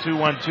again with a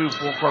 2-1-2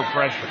 full court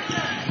pressure.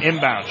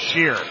 Inbound,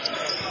 Shear.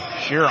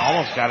 Shear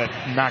almost got it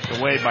knocked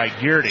away by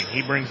Geerding.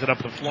 He brings it up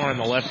the floor on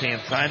the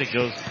left-hand side. It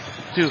goes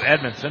to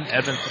Edmondson.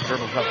 Edmondson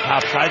dribbles up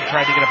top side,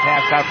 tried to get a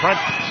pass out front.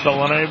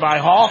 Stolen away by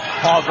Hall.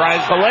 Hall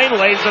drives the lane,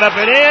 lays it up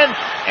and in,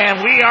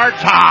 and we are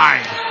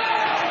tied.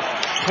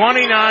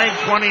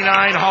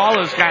 29-29. Hall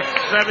has got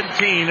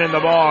 17 in the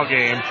ball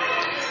game.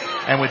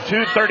 And with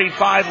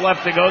 2:35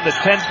 left to go, the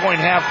 10-point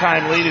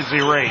halftime lead is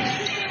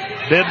erased.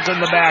 Bibbs in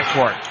the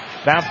backcourt.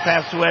 Bounce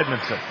pass to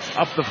Edmondson.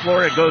 Up the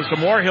floor, it goes to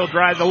Moore. He'll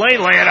drive the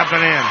lane, lay it up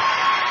and in.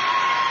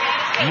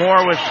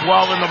 Moore with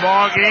 12 in the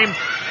ball game,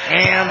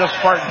 and the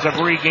Spartans have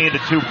regained a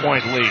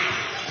 2-point lead.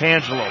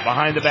 Tangelo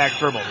behind the back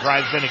dribble,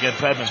 drives in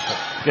against Edmondson.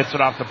 Gets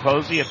it off to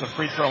Posey at the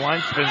free throw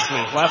line, spins to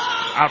his left,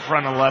 out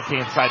front on the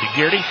left-hand side to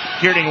Geerding.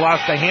 Geerding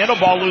lost the handle,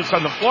 ball loose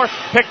on the floor,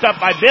 picked up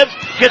by Bibbs,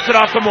 gets it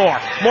off to Moore.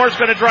 Moore's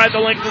going to drive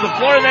the length of the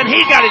floor, and then he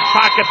got his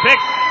pocket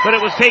picked, but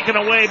it was taken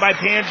away by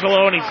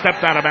Tangelo, and he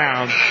stepped out of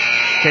bounds,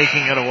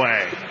 taking it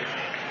away.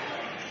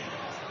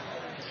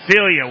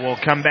 Filia will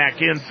come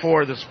back in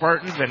for the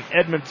Spartans, and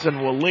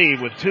Edmondson will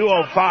leave with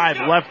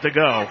 2:05 left to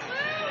go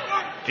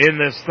in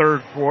this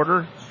third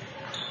quarter.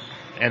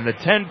 And the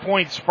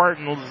 10-point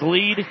Spartans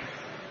lead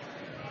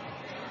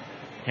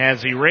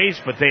has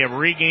erased, but they have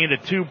regained a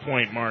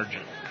 2-point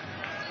margin.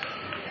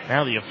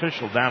 Now the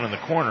official down in the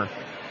corner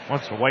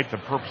wants to wipe the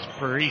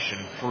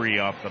perspiration free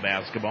off the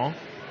basketball.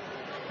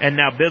 And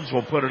now Bibbs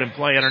will put it in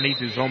play underneath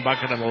his own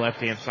bucket on the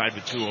left-hand side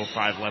with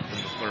 2:05 left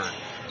in the third.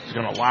 He's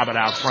going to lob it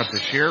out front to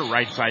Shear,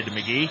 right side to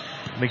McGee.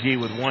 McGee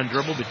with one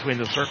dribble between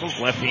the circles,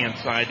 left-hand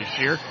side to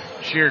Shear.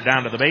 Shear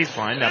down to the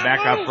baseline. Now back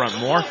out front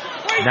Moore.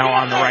 Now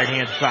on the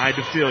right-hand side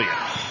to Filia.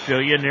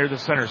 Filia near the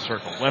center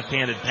circle.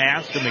 Left-handed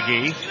pass to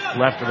McGee.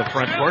 Left of the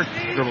front court.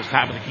 Dribbles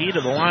top of the key to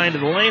the line, to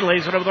the lane.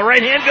 Lays it over the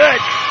right hand. Good!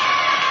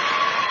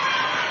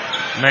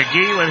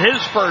 McGee with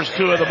his first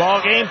 2 of the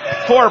ball game.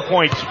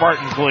 4-point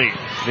Spartans lead.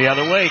 The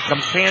other way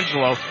comes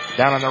Tangelo.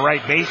 Down on the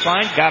right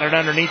baseline, got it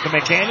underneath to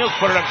McDaniels,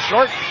 put it up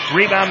short,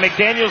 rebound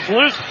McDaniels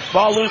loose,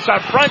 ball loose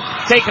out front,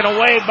 taken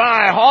away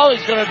by Hall.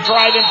 He's going to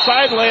drive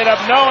inside, lay it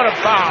up, no, and a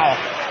foul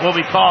will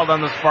be called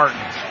on the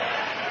Spartans.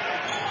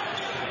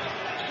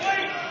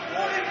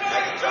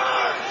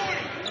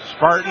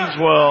 Spartans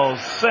will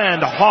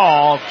send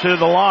Hall to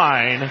the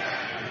line,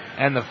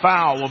 and the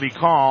foul will be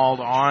called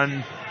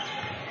on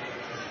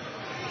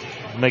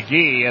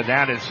McGee, and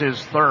that is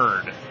his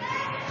third.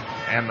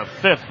 And the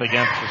 5th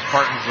against the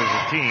Spartans as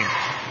a team.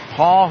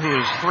 Hall, who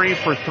is 3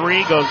 for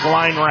 3, goes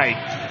line right,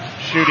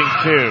 shooting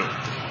 2.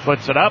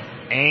 Puts it up,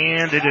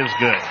 and it is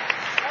good.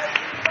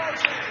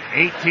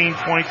 18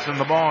 points in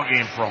the ball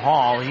game for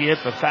Hall. He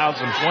hit the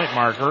 1,000-point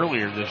mark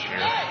earlier this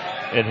year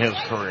in his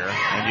career,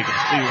 and you can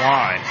see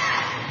why.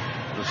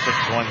 The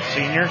 6'1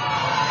 senior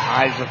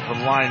eyes it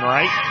from line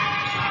right,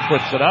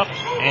 puts it up,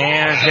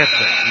 and hits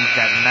it. He's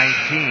got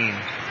 19.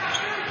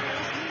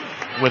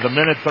 With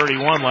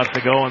 1:31 left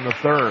to go in the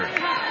third.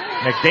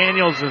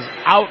 McDaniels is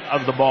out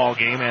of the ball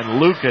game, and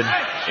Lucan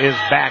is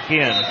back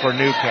in for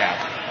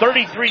Newcastle.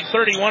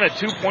 33-31, a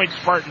 2-point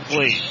Spartans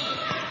lead.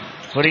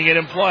 Putting it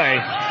in play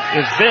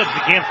is Bibbs. He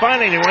can't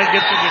find anyone.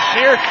 Gets it to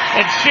Shear,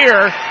 and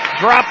Shear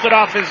dropped it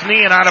off his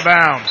knee and out of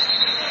bounds.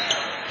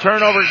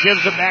 Turnover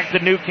gives it back to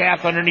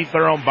Newcastle underneath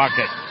their own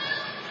bucket.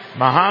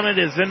 Muhammad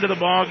is into the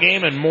ball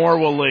game, and Moore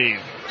will leave.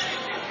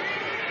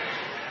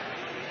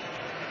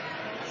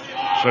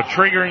 So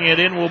triggering it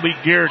in will be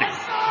Geerding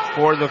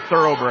for the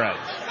Thoroughbreds.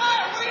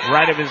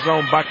 Right of his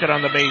own bucket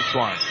on the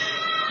baseline.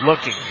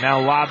 Looking, now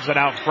lobs it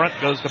out front,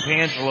 goes to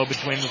Pangelo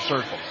between the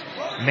circles.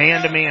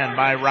 Man-to-man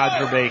by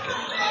Roger Bacon.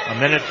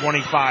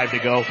 1:25 to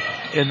go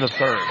in the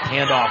third.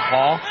 Handoff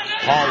Hall.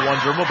 Hall one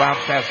dribble,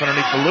 bounce pass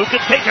underneath the Lucan,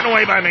 taken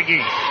away by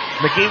McGee.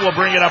 McGee will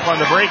bring it up on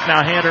the break,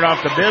 now hand it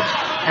off to Bibbs,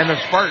 and the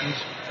Spartans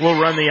will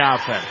run the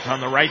offense.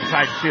 On the right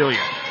side, Filia.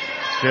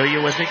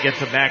 Filia with it,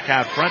 gets it back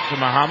out front to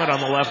Muhammad on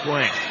the left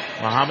wing.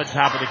 Muhammad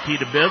top of the key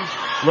to Bibbs,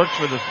 looks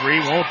for the 3,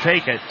 won't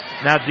take it.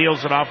 Now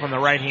deals it off on the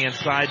right-hand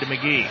side to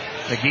McGee.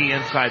 McGee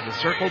inside the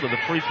circle to the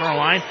free throw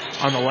line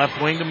on the left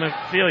wing to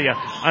Filia.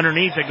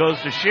 Underneath it goes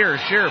to Shearer.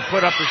 Shearer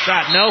put up the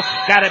shot, no.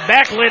 Got it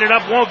back, laid it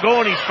up, won't go,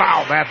 and he's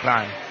fouled that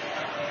time.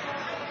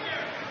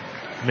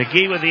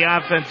 McGee with the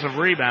offensive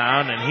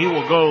rebound, and he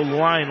will go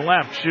line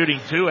left,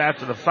 shooting 2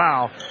 after the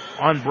foul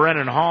on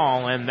Brennan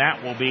Hall, and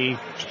that will be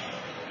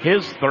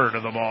his third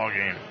of the ball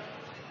game.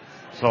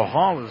 So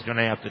Hall is going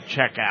to have to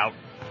check out.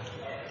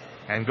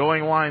 And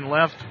going line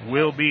left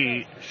will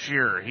be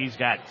Shearer. He's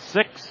got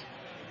 6.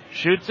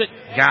 Shoots it.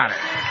 Got it.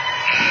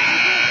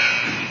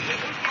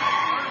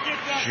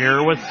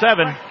 Shearer with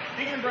 7.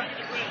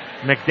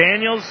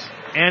 McDaniels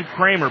and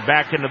Kramer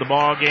back into the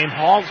ball game.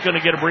 Hall's going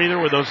to get a breather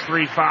with those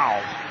 3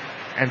 fouls,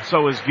 and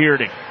so is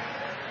Geerding.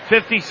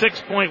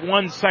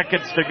 56.1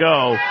 seconds to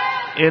go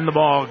in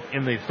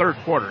the third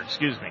quarter,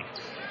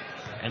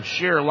 And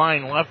Scheer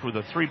lying left with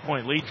a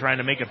 3-point lead, trying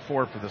to make it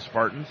 4 for the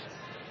Spartans.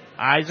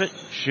 Eyes it,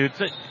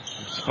 shoots it,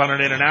 spun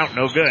it in and out,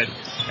 no good.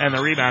 And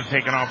the rebound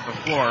taken off the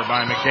floor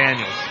by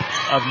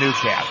McDaniels of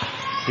Newcastle.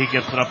 He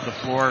gets it up the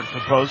floor to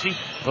Posey.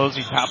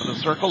 Posey top of the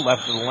circle,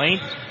 left of the lane,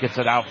 gets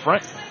it out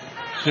front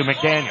to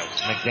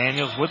McDaniels.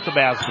 McDaniels with the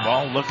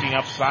basketball, looking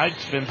upside,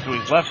 spins to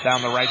his left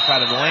down the right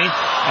side of the lane,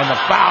 and the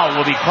foul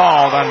will be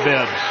called on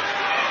Bibbs.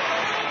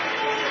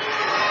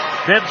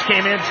 Bibbs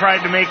came in,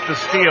 tried to make the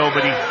steal,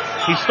 but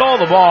he stole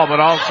the ball, but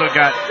also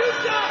got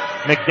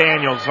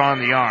McDaniels on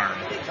the arm.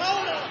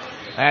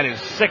 That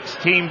is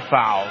 16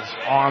 fouls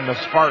on the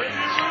Spartans.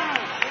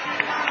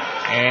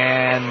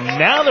 And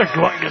now they're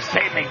going to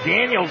say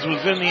McDaniels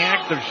was in the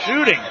act of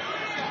shooting.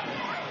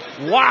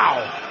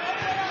 Wow.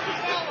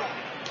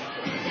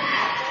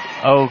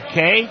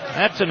 Okay,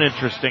 that's an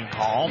interesting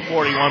call.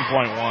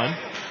 41.1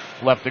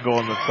 left to go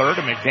in the third,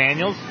 and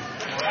McDaniels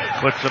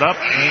puts it up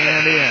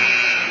and in.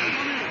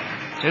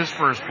 His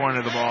first point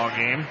of the ball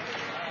game.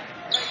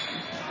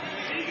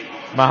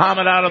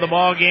 Muhammad out of the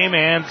ball game,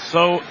 and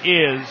so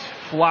is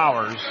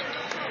Flowers.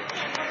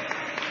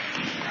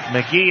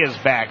 McGee is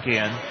back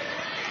in,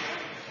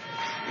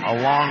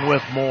 along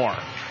with Moore.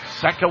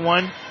 Second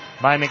one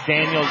by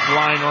McDaniels,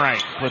 line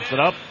right. Puts it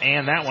up,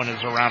 and that one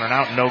is around and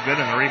out, no good,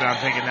 and the rebound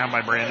taken down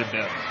by Brandon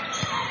Bibbs.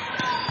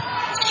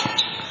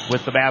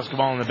 With the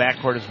basketball in the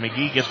backcourt as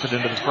McGee gets it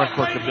into the front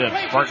court to Bibbs.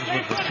 Spartans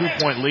with the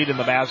 2-point lead in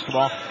the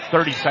basketball,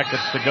 30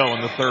 seconds to go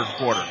in the third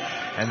quarter.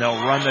 And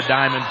they'll run the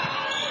diamond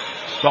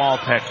stall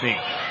technique.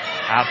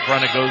 Out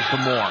front it goes to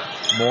Moore.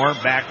 Moore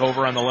back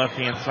over on the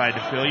left-hand side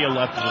to Filia,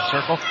 left of the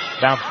circle.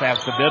 Bounce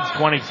pass to Bibbs,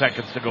 20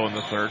 seconds to go in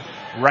the third.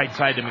 Right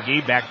side to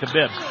McGee, back to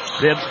Bibbs.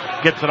 Bibbs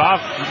gets it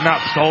off, not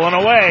stolen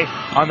away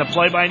on the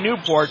play by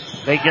Newport.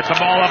 They get the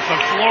ball up the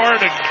floor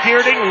to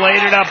Geerding,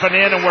 laid it up and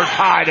in, and we're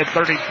tied at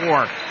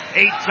 34.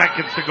 8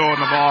 seconds to go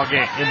in the ball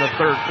game in the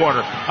third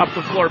quarter. Up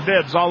the floor,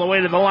 Bibbs all the way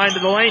to the line, to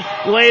the lane,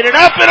 laid it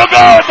up, it'll go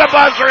at the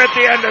buzzer at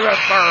the end of the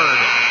third.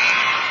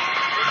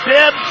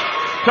 Bibbs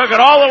took it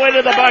all the way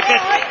to the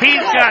bucket.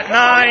 He's got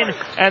 9,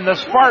 and the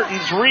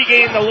Spartans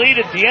regain the lead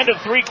at the end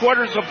of 3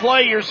 quarters of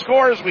play. Your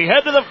scores, we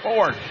head to the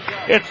fourth.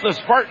 It's the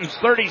Spartans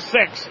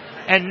 36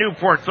 and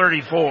Newport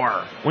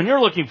 34. When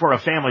you're looking for a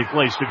family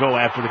place to go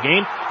after the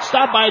game,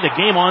 stop by the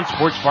Game On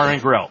Sports Bar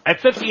and Grill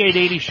at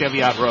 5880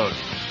 Cheviot Road.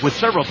 With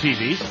several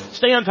TVs,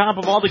 stay on top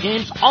of all the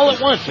games all at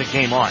once at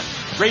Game On.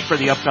 Great for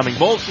the upcoming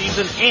bowl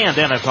season and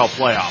NFL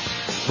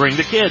playoffs. Bring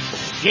the kids.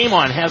 Game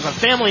On has a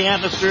family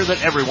atmosphere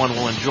that everyone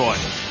will enjoy.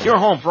 Your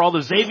home for all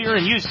the Xavier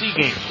and UC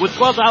games with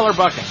 $12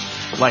 buckets.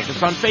 Like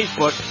us on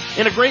Facebook.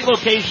 In a great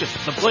location.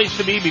 The place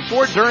to be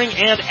before, during,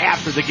 and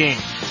after the game.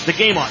 The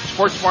Game On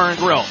Sports Bar and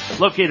Grill.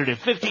 Located at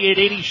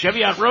 5880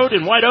 Cheviot Road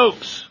in White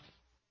Oaks.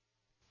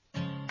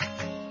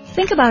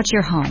 Think about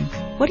your home.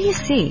 What do you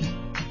see?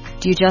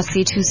 Do you just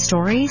see 2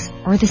 stories,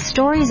 or the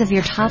stories of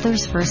your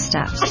toddler's first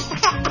steps?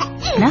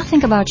 Now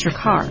think about your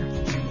car.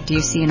 Do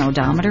you see an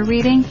odometer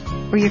reading,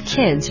 or your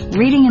kids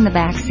reading in the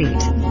back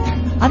seat?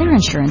 Other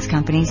insurance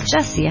companies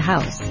just see a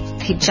house.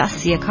 They just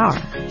see a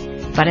car.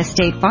 But a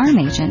State Farm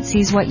agent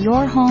sees what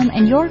your home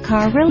and your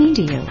car really mean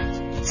to you.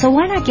 So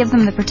why not give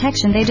them the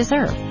protection they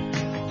deserve?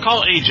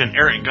 Call agent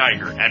Eric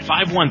Geiger at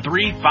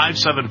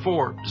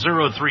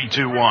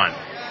 513-574-0321.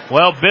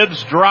 Well,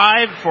 Bibbs'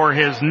 drive for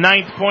his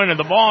 9th point of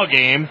the ball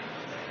game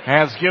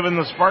has given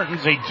the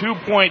Spartans a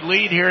 2-point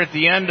lead here at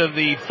the end of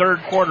the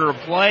third quarter of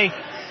play,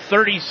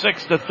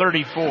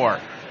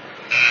 36-34.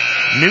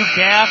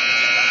 Newcastle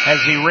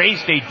has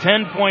erased a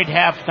 10-point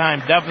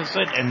halftime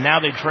deficit, and now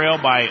they trail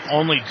by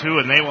only 2,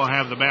 and they will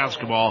have the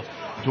basketball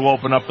to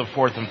open up the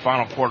fourth and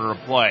final quarter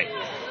of play.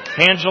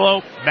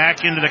 Angelo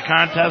back into the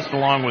contest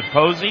along with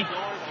Posey.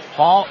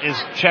 Hall is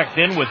checked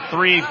in with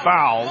 3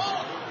 fouls.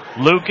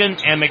 Lucan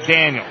and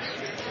McDaniels.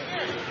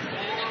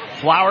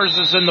 Flowers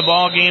is in the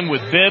ball game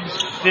with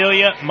Bibbs,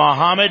 Filia,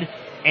 Muhammad,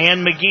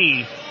 and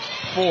McGee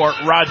for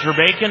Roger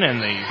Bacon, and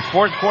the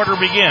fourth quarter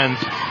begins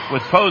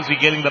with Posey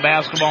getting the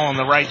basketball on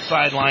the right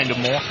sideline to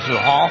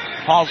Hall.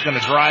 Hall's going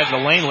to drive the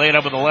lane, lay it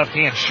up with the left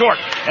hand, short,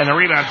 and the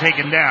rebound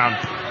taken down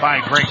by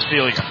Greg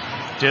Filia.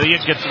 Filia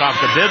gets it off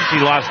to Bibbs. He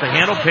lost the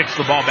handle, picks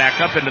the ball back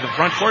up into the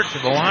front court to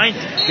the line,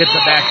 gets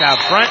it back out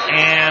front,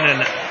 and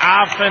an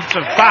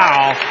offensive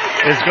foul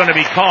is going to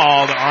be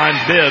called on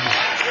Bibbs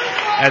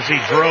as he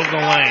drove the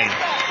lane.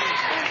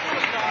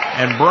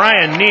 And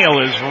Brian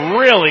Neal is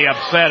really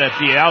upset at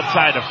the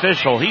outside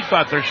official. He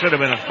thought there should have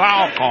been a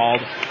foul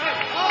called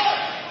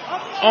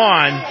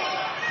on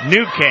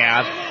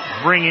Newcastle,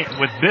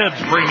 with Bibbs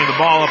bringing the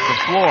ball up the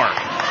floor.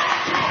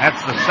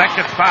 That's the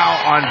second foul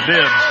on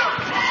Bibbs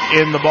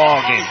in the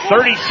ball game.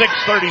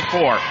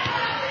 36-34.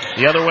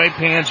 The other way,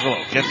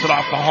 Pangelo gets it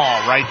off the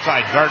Hall, right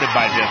side, guarded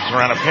by Bibbs.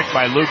 Around a pick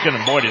by Lucan,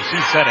 and boy, does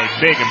he set a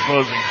big,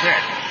 imposing pick.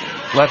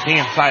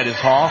 Left-hand side is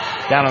Hall.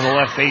 Down on the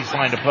left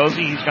baseline to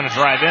Posey. He's going to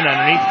drive in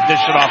underneath,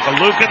 dish it off to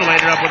Lucan,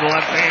 laid it up with the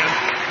left hand,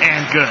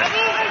 and good.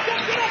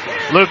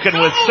 Lucan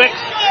with 6,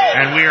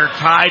 and we are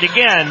tied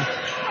again.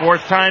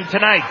 4th time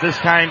tonight, this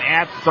time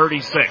at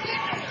 36.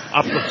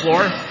 Up the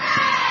floor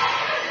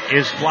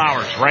is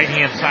Flowers.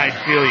 Right-hand side,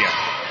 Filia.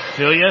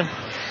 Filia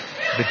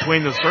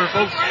between the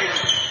circles.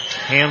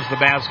 Hands the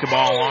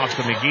basketball off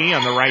to McGee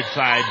on the right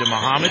side to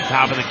Muhammad.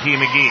 Top of the key,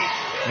 McGee.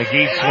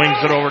 McGee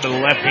swings it over to the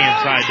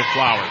left-hand side to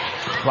Flowers.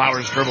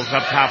 Flowers dribbles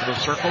up top of the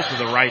circle to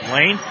the right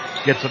lane.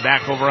 Gets it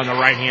back over on the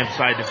right-hand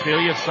side to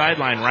Filia.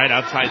 Sideline right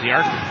outside the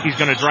arc. He's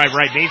going to drive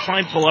right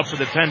baseline, pull up for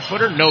the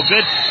 10-footer. No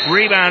good.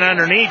 Rebound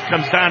underneath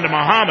comes down to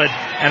Muhammad,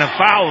 and a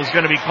foul is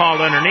going to be called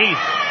underneath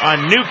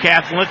on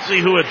Newcastle. Let's see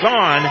who it's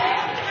on,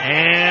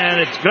 and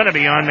it's going to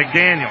be on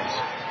McDaniels.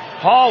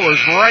 Hall was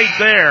right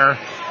there,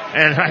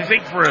 and I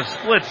think for a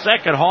split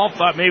second, Hall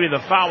thought maybe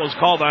the foul was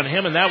called on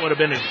him, and that would have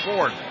been his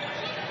 4th.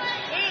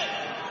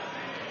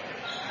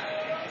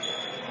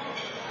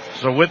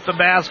 So with the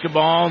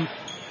basketball,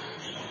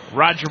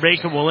 Roger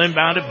Bacon will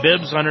inbound it.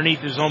 Bibbs underneath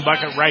his own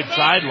bucket right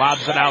side,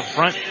 lobs it out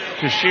front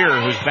to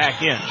Shearer, who's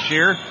back in.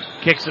 Shearer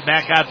kicks it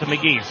back out to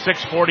McGee.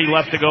 6:40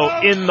 left to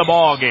go in the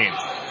ball game.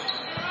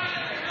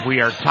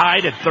 We are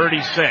tied at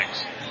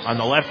 36. On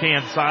the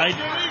left-hand side,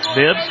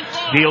 Bibbs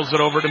deals it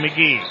over to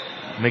McGee.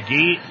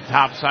 McGee,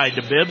 top side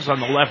to Bibbs. On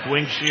the left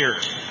wing, Shearer.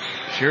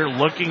 Shearer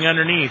looking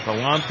underneath.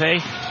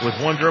 Alante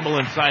with one dribble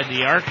inside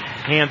the arc,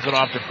 hands it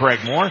off to Craig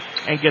Moore,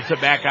 and gets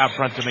it back out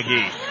front to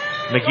McGee.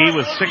 McGee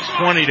with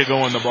 6:20 to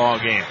go in the ball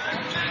game.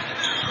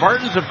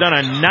 Spartans have done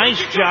a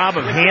nice job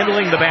of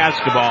handling the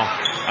basketball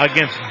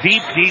against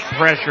deep, deep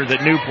pressure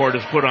that Newport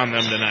has put on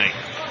them tonight.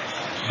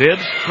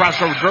 Bibbs,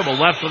 crossover dribble,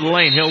 left of the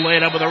lane. He'll lay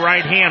it up with the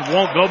right hand.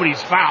 Won't go, but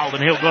he's fouled,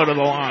 and he'll go to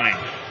the line.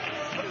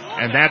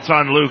 And that's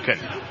on Lucan.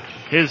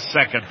 His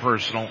 2nd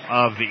personal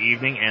of the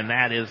evening, and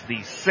that is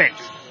the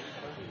 6th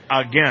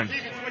against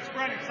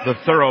the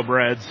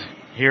Thoroughbreds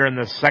here in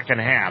the second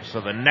half. So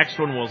the next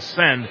one will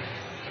send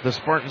the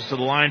Spartans to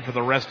the line for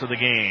the rest of the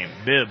game.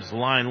 Bibbs,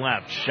 line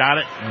left, shot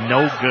it,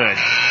 no good.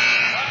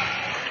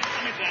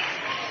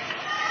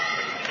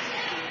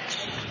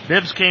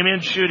 Bibbs came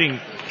in shooting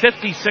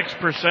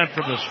 56%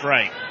 from the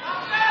stripe.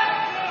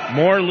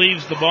 Moore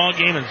leaves the ball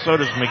game, and so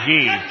does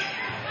McGee.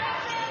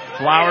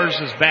 Flowers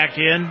is back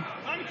in,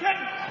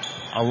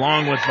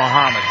 along with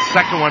Muhammad.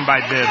 Second one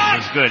by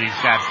Bibbs is good.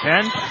 He's got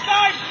 10,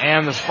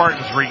 and the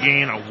Spartans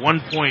regain a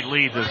 1-point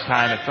lead this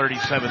time at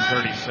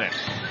 37-36.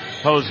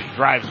 Posey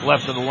drives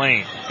left of the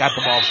lane. Got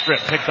the ball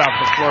stripped. Picked off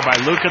the floor by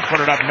Lucan. Put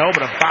it up. No,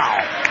 but a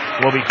foul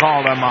will be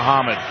called on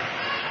Muhammad.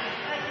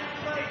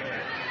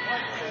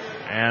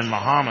 And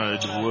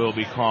Muhammad will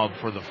be called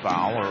for the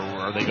foul, or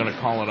are they going to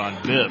call it on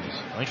Bibbs?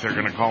 I think they're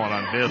going to call it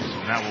on Bibbs,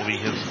 and that will be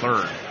his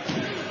 3rd.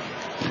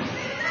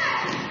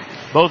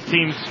 Both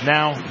teams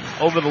now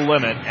over the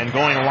limit, and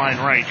going line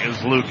right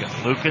is Lucan.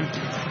 Lucan,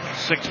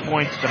 6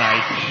 points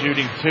tonight,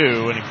 shooting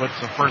 2, and he puts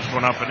the first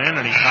one up and in,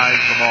 and he ties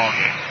the ball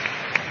game.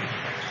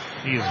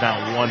 He is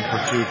now 1 for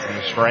 2 from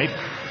the stripe.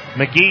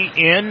 McGee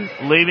in,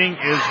 leaving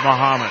is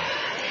Muhammad.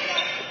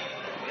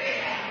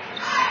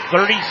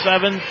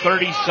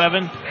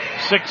 37-37,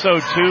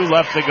 6:02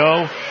 left to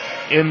go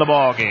in the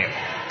ball game.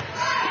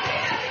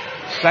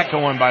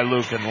 Second one by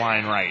Lucan,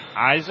 line right.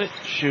 Eyes it,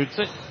 shoots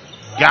it,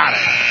 got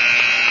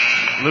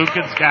it.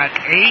 Lucan's got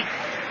 8,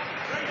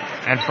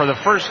 and for the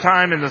first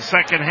time in the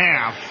second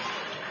half,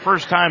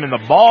 first time in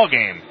the ball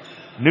game,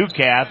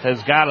 Newcath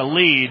has got a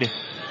lead,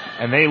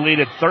 and they lead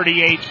at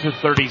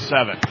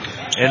 38-37.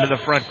 Into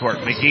the front court.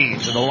 McGee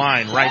to the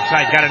line. Right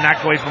side. Got it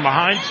knocked away from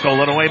behind.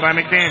 Stolen away by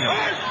McDaniels.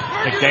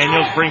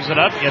 McDaniels brings it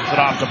up. Gets it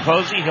off to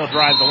Posey. He'll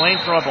drive the lane.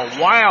 Throw up a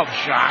wild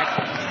shot.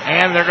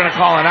 And they're going to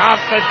call an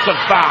offensive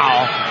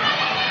foul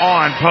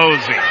on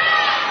Posey.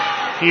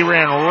 He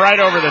ran right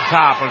over the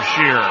top of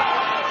Shearer.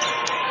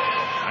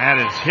 That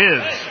is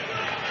his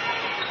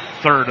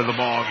 3rd of the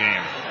ball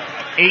game.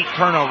 8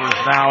 turnovers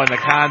now in the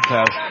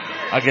contest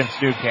against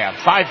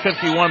Newcastle.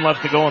 5:51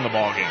 left to go in the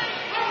ball game.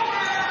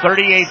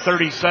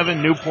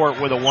 38-37, Newport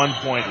with a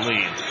 1-point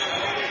lead.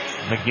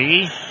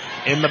 McGee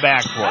in the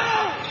backcourt.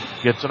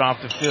 Gets it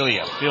off to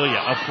Filia. Filia,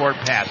 up-court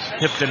pass.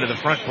 Tipped into the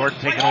front court,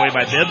 taken away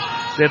by Bibbs.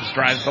 Bibbs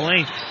drives the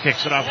lane.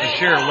 Kicks it off to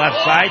Shearer,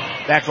 left side.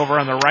 Back over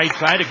on the right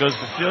side. It goes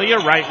to Filia.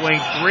 Right wing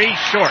 3,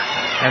 short.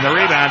 And the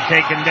rebound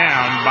taken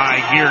down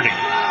by Geerding.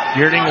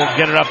 Geerding will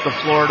get it up the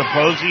floor to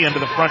Posey into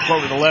the front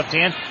court with the left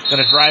hand.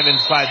 Going to drive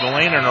inside the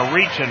lane, and a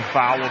reach-in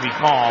foul will be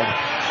called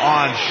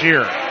on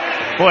Shearer.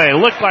 Boy, it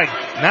looked like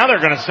now they're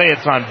going to say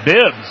it's on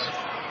Bibbs.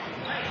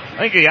 I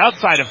think the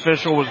outside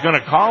official was going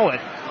to call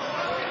it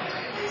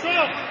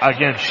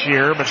against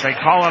Shearer, but they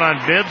call it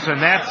on Bibbs,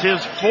 and that's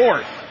his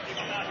 4th.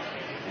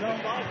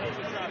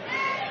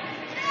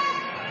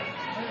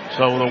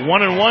 So the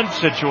 1-and-1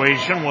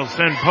 situation will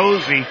send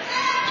Posey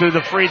to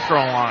the free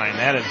throw line.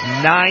 That is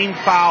 9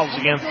 fouls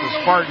against the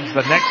Spartans.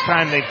 The next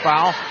time they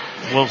foul,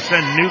 will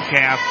send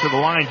Newcastle to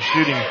the line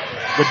shooting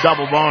the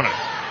double bonus.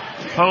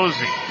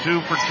 Posey,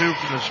 2 for 2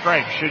 from the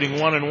stripe, shooting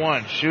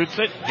 1-and-1. Shoots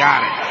it,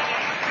 got it.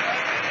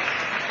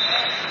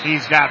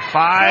 He's got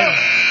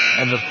 5,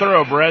 and the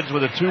Thoroughbreds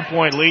with a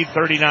 2-point lead,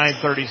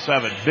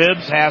 39-37.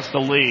 Bibbs has to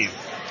leave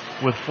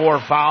with 4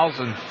 fouls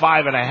and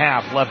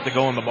 5.5 left to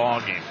go in the ball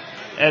game.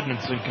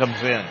 Edmondson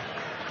comes in.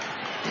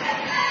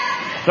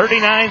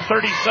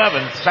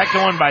 39-37.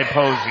 Second one by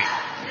Posey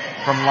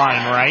from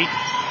line right.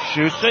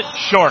 Shoots it.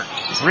 Short.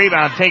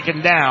 Rebound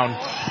taken down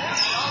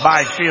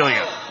by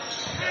Filia.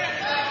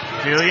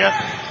 Filia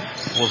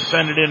will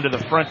send it into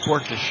the front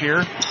court to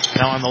Shear.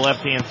 Now on the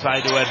left-hand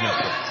side to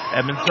Edmondson.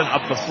 Edmondson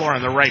up the floor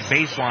on the right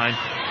baseline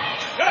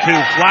to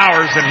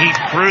Flowers, and he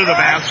threw the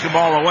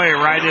basketball away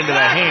right into the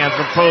hands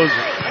of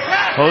Posey.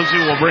 Posey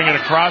will bring it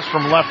across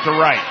from left to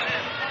right.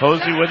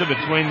 Posey with it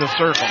between the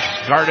circles,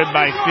 guarded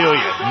by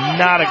Filia.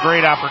 Not a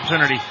great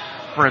opportunity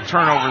for a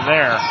turnover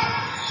there.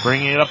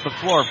 Bringing it up the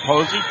floor,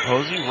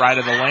 Posey right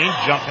of the lane,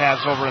 jump pass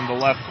over in the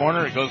left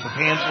corner. It goes to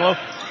Pangelo,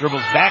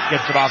 dribbles back,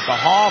 gets it off the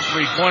Hall,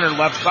 3-pointer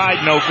left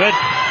side, no good.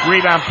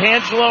 Rebound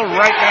Pangelo,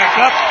 right back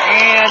up,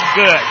 and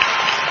good.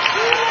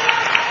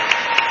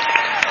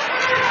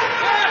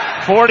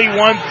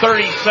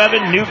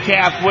 41-37,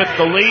 Newcastle with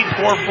the lead,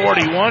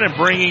 4:41, and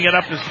bringing it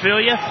up is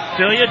Filia.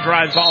 Filia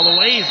drives all the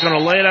way, he's going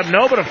to lay it up.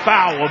 No, but a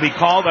foul will be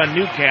called on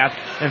Newcastle,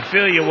 and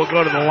Filia will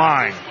go to the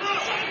line.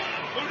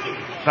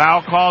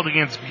 Foul called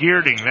against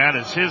Geerding. That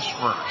is his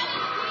first.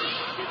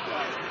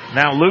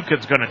 Now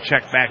Luca's going to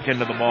check back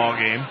into the ball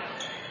game.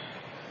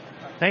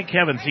 Thank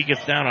heavens he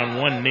gets down on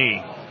one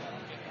knee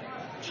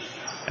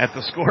at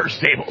the scorer's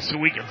table so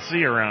we can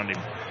see around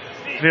him.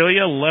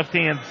 Filia, left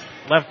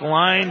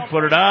line,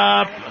 put it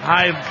up,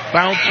 high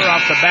bouncer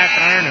off the back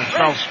iron and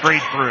fell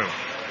straight through.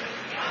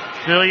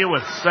 Filia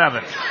with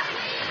 7.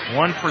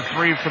 1 for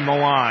 3 from the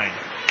line.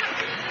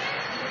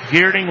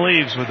 Geerding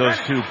leaves with those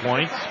 2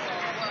 points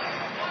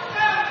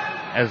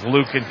as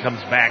Lucan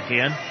comes back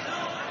in.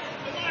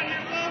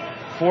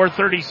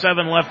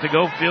 4:37 left to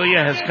go.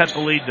 Filia has cut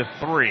the lead to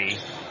 3.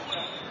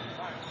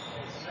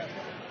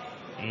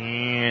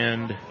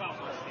 And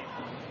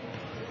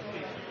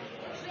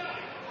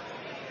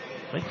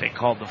I think they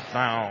called the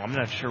foul. I'm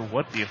not sure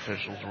what the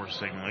officials were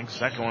signaling.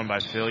 Second one by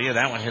Filia.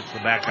 That one hits the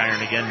back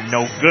iron again.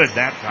 No good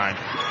that time.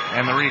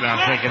 And the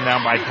rebound taken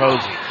down by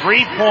Posey.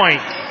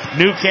 3-point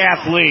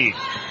Newcastle lead.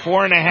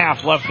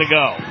 4.5 left to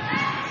go.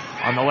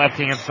 On the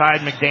left-hand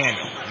side,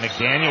 McDaniel.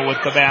 McDaniel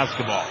with the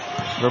basketball.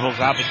 Dribbles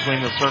out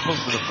between the circles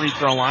to the free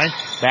throw line.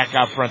 Back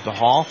out front to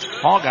Hall.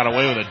 Hall got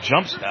away with a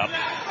jump step,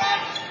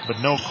 but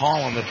no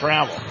call on the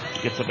travel.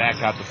 Gets it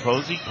back out to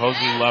Posey.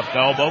 Posey left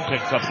elbow,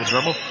 picks up the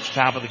dribble.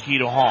 Top of the key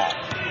to Hall.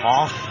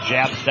 Hall,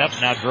 jab step,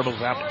 now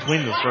dribbles out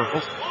between the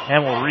circles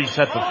and will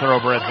reset the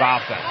Thoroughbreds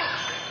offense.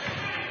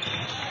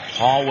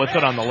 Hall with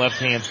it on the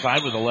left-hand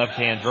side with a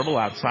left-hand dribble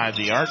outside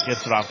the arc.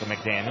 Gets it off to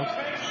McDaniel.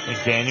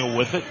 McDaniel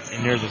with it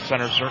near the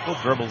center circle.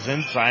 Dribbles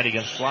inside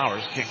against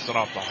Flowers. Kicks it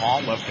off the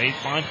Hall. Left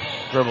baseline.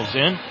 Dribbles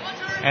in.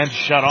 And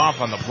shut off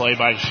on the play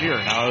by Shear.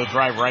 Now he'll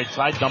drive right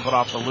side. Dump it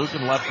off to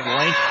Lucan. Left of the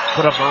lane.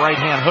 Put up a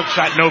right-hand hook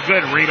shot. No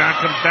good. Rebound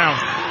comes down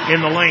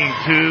in the lane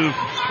to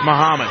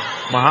Muhammad.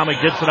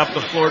 Muhammad gets it up the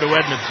floor to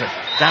Edmondson.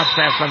 Bounce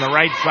pass on the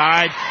right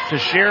side to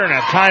Shear. And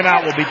a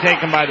timeout will be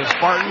taken by the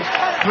Spartans.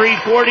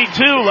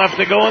 3:42 left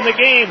to go in the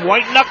game.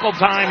 White knuckle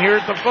time here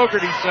at the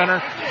Fogarty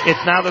Center.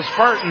 It's now the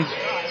Spartans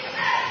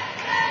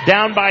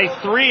down by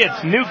 3.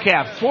 It's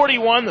Newcastle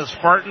 41, the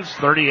Spartans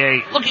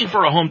 38. Looking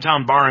for a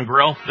hometown bar and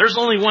grill? There's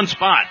only one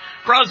spot.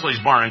 Crosley's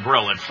Bar and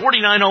Grill at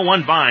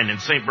 4901 Vine in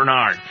St.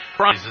 Bernard.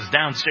 Crosley's is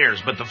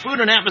downstairs, but the food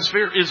and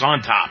atmosphere is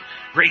on top.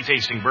 Great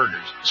tasting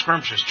burgers,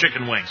 scrumptious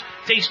chicken wings,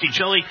 tasty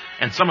chili,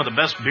 and some of the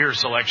best beer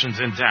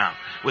selections in town.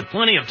 With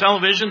plenty of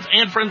televisions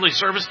and friendly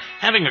service,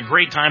 having a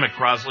great time at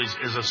Crosley's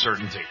is a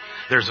certainty.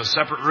 There's a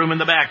separate room in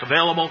the back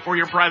available for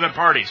your private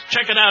parties.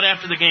 Check it out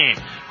after the game.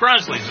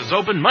 Crosley's is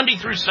open Monday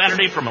through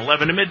Saturday from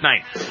 11 to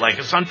midnight. Like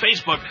us on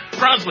Facebook,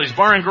 Crosley's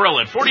Bar and Grill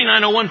at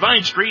 4901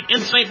 Vine Street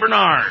in St.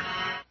 Bernard.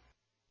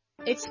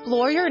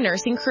 Explore your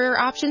nursing career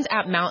options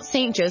at Mount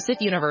St.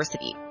 Joseph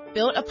University.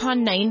 Built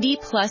upon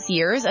 90-plus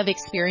years of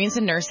experience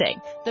in nursing,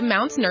 the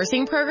Mounts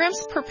nursing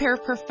programs prepare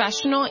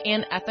professional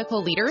and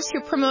ethical leaders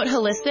who promote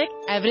holistic,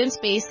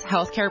 evidence-based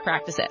healthcare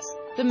practices.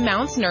 The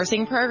Mounts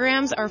nursing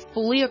programs are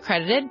fully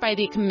accredited by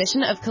the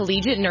Commission of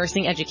Collegiate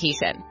Nursing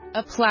Education.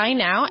 Apply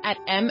now at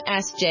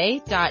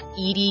msj.edu/apply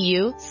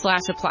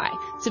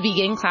to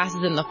begin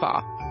classes in the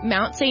fall.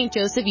 Mount St.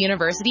 Joseph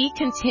University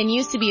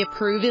continues to be a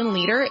proven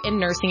leader in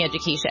nursing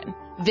education.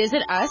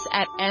 Visit us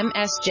at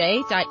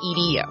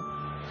msj.edu.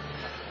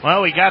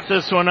 Well, we got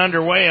this one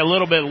underway a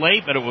little bit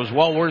late, but it was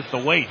well worth the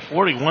wait.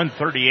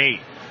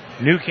 41-38.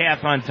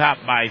 Newcastle on top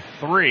by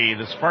 3.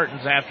 The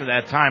Spartans, after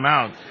that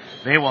timeout,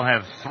 they will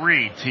have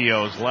 3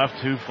 TOs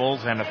left, 2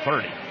 fulls and a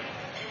 30.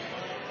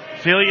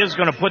 Filia's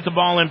going to put the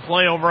ball in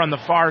play over on the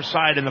far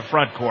side in the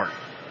front court.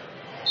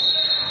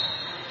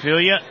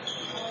 Filia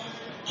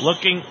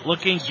looking,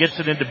 gets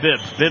it into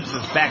Bibbs. Bibbs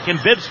is back in.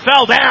 Bibbs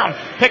fell down,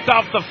 picked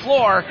off the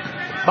floor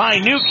by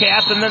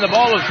Newcastle, and then the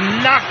ball was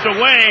knocked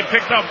away,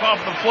 picked up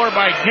off the floor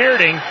by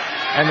Geerding,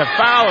 and the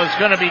foul is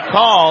going to be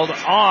called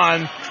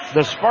on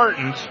the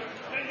Spartans.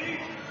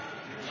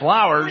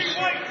 Flowers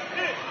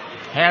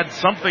had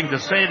something to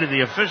say to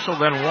the official,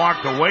 then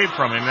walked away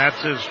from him.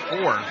 That's his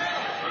fourth.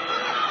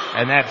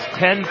 And that's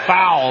 10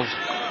 fouls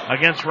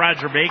against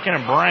Roger Bacon,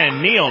 and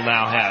Brian Neal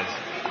now has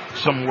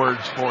some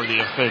words for the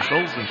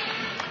officials. And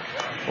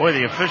boy,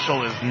 the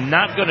official is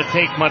not going to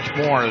take much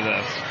more of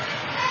this.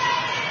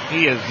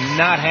 He is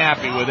not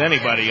happy with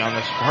anybody on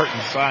the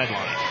Spartan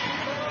sideline.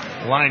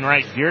 Line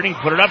right, Geerding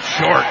put it up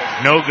short.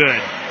 No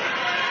good.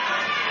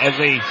 As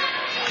a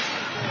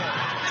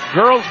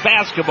girls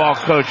basketball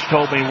coach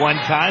told me one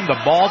time, the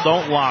ball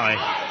don't lie.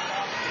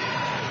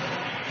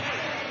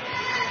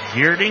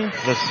 Geerding,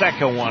 the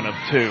second one of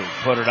two.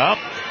 Put it up.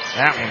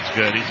 That one's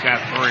good. He's got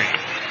 3.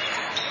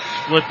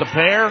 Split the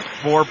pair.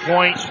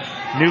 4-point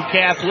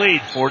Newcath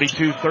lead,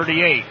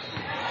 42-38.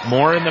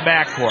 Moore in the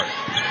backcourt.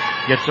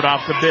 Gets it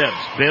off to Bibbs.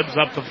 Bibbs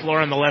up the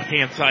floor on the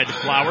left-hand side to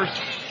Flowers.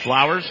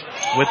 Flowers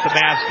with the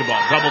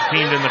basketball. Double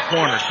teamed in the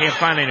corner. Can't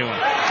find anyone.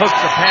 Hooks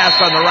the pass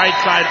on the right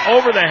side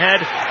over the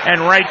head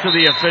and right to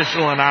the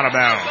official and out of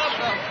bounds.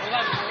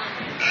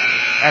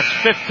 That's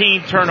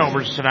 15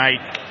 turnovers tonight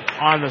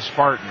on the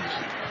Spartans.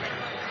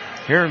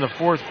 Here in the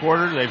fourth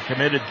quarter, they've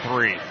committed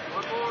 3.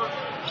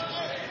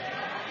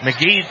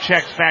 McGee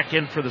checks back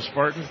in for the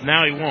Spartans.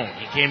 Now he won't.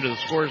 He came to the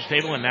scorer's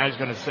table, and now he's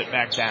going to sit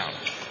back down.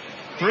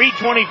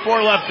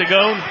 3:24 left to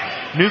go.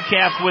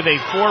 Newcath with a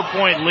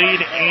 4-point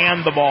lead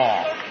and the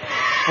ball.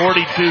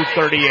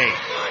 42-38.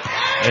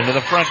 Into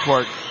the front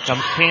court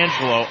comes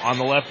Tangelo on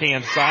the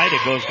left-hand side.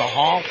 It goes to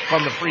Hall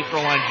from the free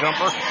throw line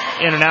jumper.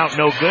 In and out,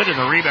 no good, and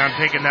the rebound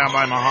taken down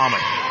by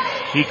Muhammad.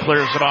 He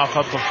clears it off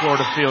up the floor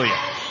to Filia.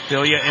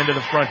 Filia into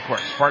the front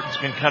court. Spartans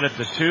can cut it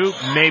to 2,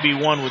 maybe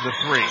 1 with the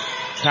 3.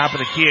 Top of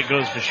the key, it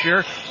goes to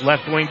Shear.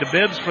 Left wing to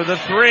Bibbs for the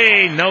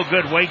 3. No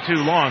good, way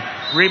too long.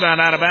 Rebound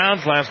out of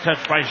bounds. Last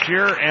touch by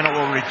Shear, and it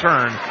will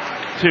return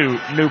to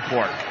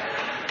Newport.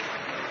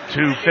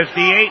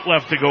 2:58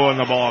 left to go in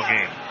the ball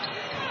game.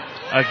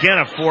 Again,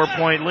 a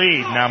 4-point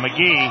lead. Now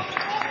McGee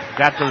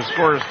got to the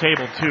scorer's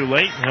table too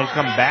late, and he'll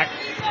come back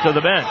to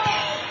the bench.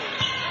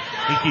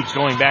 He keeps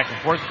going back and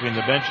forth between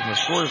the bench and the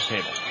scorer's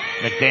table.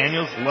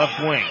 McDaniels, left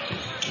wing,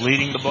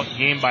 leading the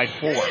game by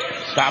 4.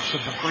 Stops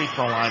at the free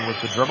throw line with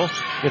the dribble.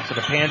 Gets it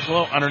to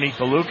Pangelo underneath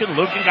to Lucan.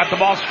 Lucan got the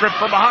ball stripped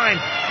from behind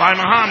by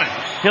Muhammad.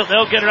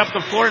 They'll get it up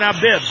the floor. Now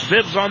Bibbs.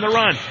 Bibbs on the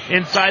run.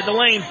 Inside the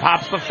lane.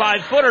 Pops the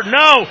 5-footer.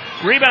 No!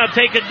 Rebound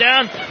taken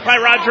down by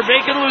Roger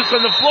Bacon. Loose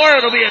on the floor.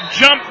 It'll be a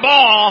jump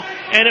ball,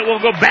 and it will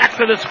go back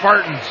to the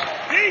Spartans.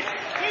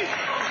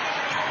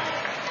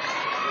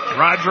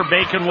 Roger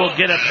Bacon will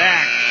get it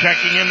back.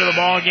 Checking into the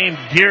ball game.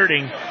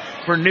 Geerding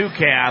for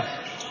Newcath.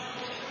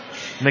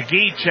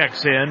 McGee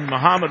checks in.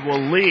 Muhammad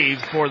will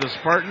leave for the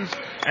Spartans,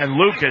 and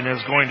Lucan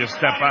is going to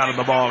step out of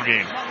the ball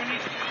game.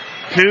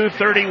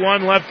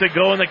 2:31 left to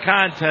go in the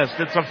contest.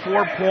 It's a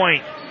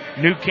 4-point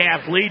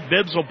Newcath lead.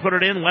 Bibbs will put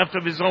it in left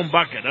of his own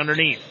bucket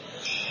underneath.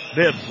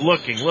 Bibbs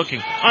looking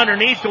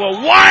underneath to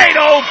a wide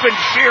open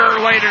Shearer,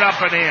 laid it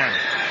up and in.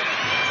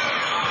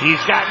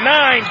 He's got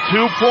 9,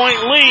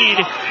 2-point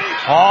lead.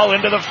 Hall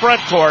into the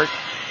front court.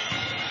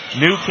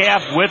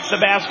 Newcath with the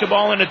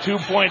basketball in a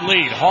 2-point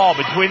lead. Hall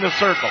between the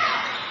circles.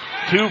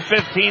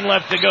 2:15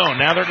 left to go.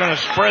 Now they're going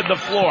to spread the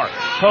floor.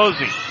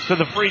 Posey to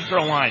the free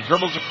throw line.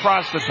 Dribbles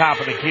across the top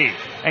of the key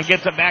and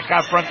gets it back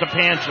out front to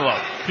Pangelo.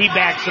 He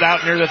backs it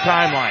out near the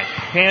timeline.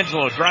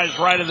 Pangelo drives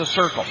right of the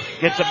circle.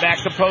 Gets it back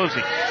to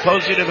Posey.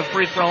 Posey to the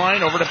free throw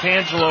line. Over to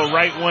Pangelo,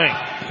 right wing.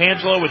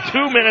 Pangelo with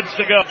 2 minutes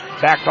to go.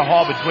 Back to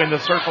Hall between the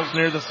circles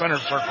near the center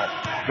circle.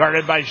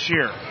 Guarded by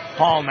Shear.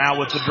 Hall now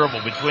with the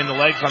dribble between the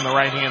legs on the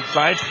right-hand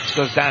side.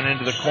 Goes down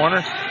into the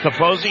corner to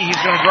Posey. He's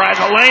going to drive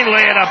the lane,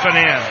 lay it up and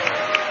in.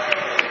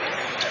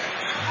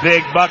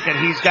 Big bucket.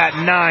 He's got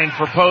 9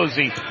 for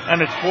Posey,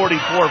 and it's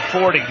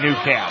 44-40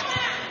 Newcath.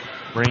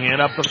 Bringing it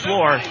up the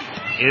floor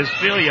is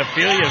Filia.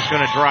 Filia's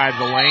going to drive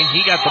the lane.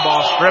 He got the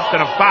ball stripped,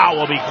 and a foul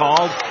will be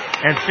called,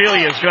 and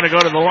Filia's going to go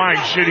to the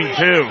line shooting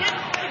 2.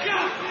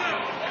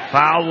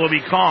 Foul will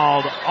be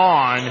called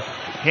on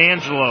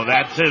Pangelo.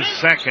 That's his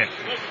second.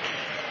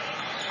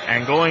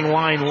 And going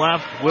line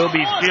left will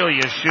be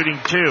Filia shooting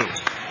 2.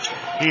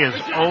 He is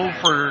 0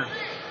 for,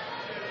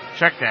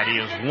 check that, he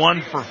is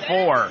 1 for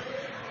 4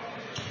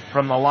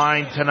 from the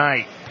line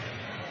tonight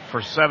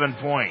for 7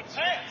 points.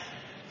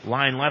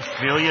 Line left,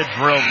 Filia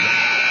drilled it.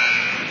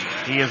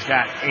 He has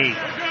got 8.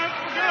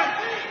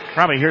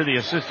 Probably hear the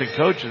assistant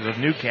coaches of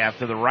Newcath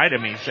to the right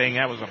of me saying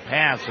that was a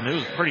pass, and it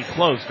was pretty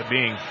close to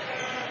being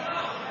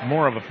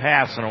more of a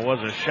pass than it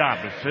was a shot,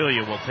 but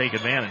Filia will take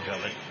advantage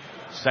of it.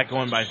 Second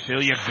one by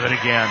Filia, good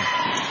again.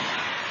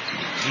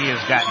 He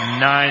has got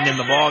 9 in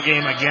the ball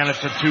game. Again,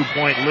 it's a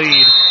 2-point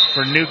lead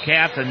for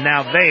Newcath, and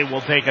now they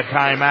will take a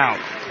timeout.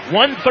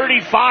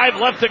 1:35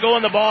 left to go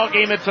in the ball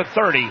game. It's a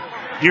 30.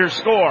 Your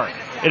score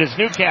It is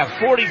New Calf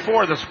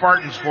 44, the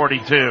Spartans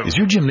 42. Is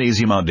your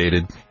gymnasium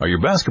outdated? Are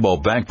your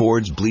basketball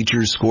backboards,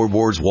 bleachers,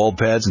 scoreboards, wall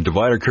pads, and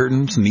divider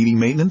curtains needing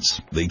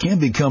maintenance? They can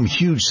become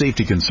huge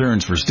safety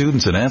concerns for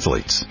students and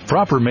athletes.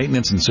 Proper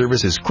maintenance and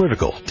service is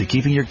critical to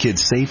keeping your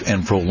kids safe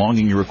and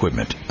prolonging your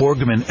equipment.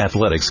 Borgman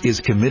Athletics is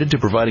committed to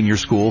providing your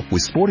school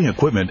with sporting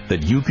equipment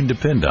that you can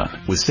depend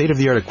on. With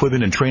state-of-the-art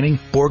equipment and training,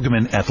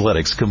 Borgman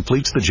Athletics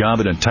completes the job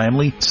in a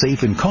timely,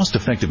 safe, and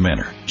cost-effective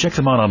manner. Check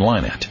them out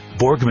online at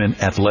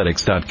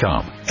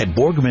BorgmanAthletics.com. At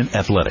Borgman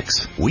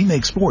Athletics, we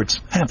make sports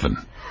happen.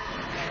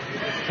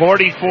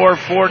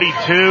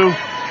 44-42.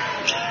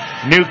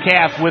 New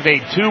Calf with a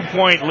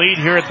 2-point lead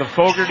here at the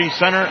Fogarty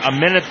Center. A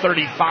minute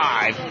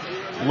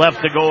 35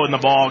 left to go in the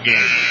ball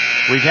game.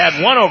 We've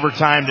had one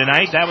overtime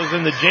tonight. That was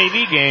in the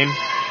JV game.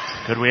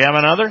 Could we have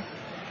another?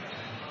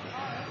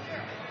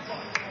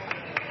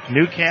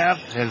 New Calf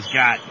has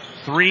got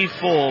 3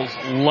 fulls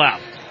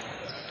left.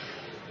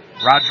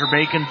 Roger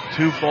Bacon,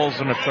 2 fulls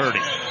and a 30.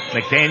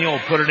 McDaniel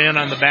will put it in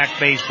on the back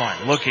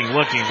baseline. Looking.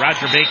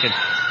 Roger Bacon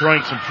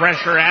throwing some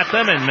pressure at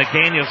them, and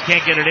McDaniels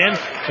can't get it in,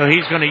 so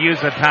he's going to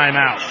use a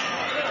timeout.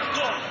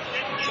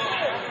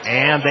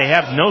 And they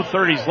have no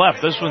 30s left.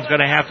 This one's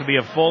going to have to be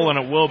a full, and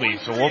it will be,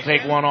 so we'll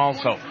take one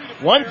also.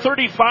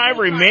 1:35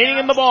 remaining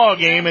in the ball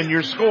game, and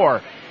your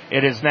score.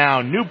 It is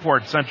now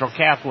Newport Central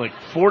Catholic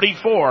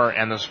 44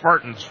 and the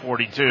Spartans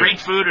 42. Great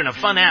food and a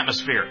fun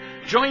atmosphere.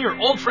 Join your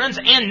old friends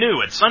and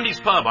new at Sunday's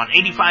Pub on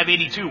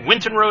 8582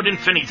 Winton Road in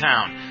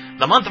Finneytown.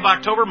 The month of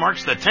October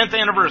marks the 10th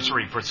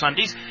anniversary for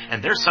Sundays,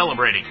 and they're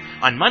celebrating.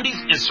 On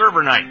Mondays is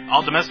server night.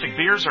 All domestic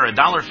beers are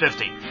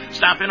 $1.50.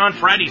 Stop in on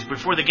Fridays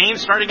before the game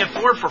starting at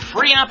 4 for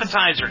free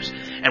appetizers.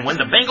 And when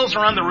the Bengals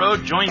are on the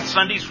road, join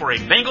Sundays for a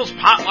Bengals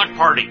potluck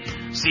party.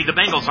 See the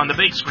Bengals on the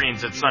big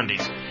screens at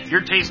Sundays.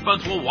 Your taste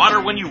buds will water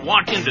when you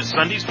walk into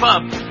Sundays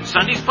Pub.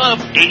 Sundays Pub,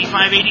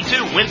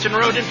 8582 Winton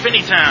Road in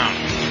Finneytown.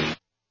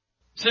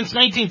 Since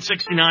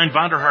 1969,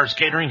 Vonderhaar's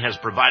Catering has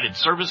provided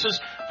services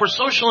for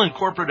social and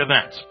corporate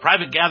events,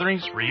 private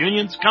gatherings,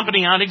 reunions,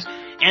 company outings,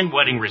 and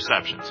wedding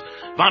receptions.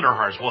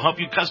 Vonderhaar's will help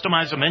you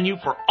customize a menu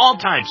for all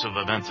types of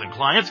events and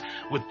clients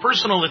with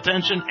personal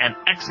attention and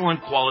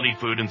excellent quality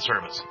food and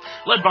service.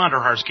 Let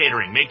Vonderhaar's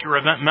Catering make your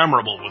event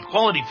memorable with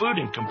quality food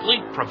and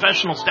complete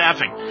professional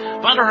staffing.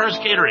 Vonderhaar's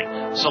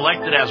Catering,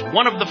 selected as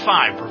one of the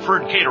 5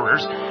 preferred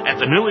caterers at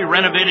the newly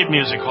renovated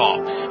Music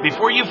Hall.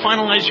 Before you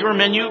finalize your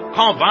menu,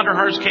 call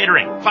Vonderhaar's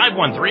Catering,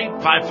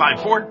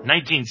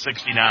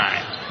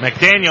 513-554-1969.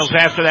 McDaniels,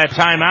 after that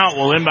timeout,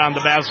 will inbound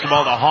the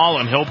basketball to Hall,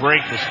 and he'll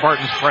break the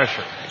Spartans'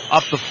 pressure.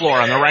 Up the floor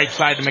on the right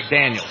side to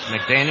McDaniels.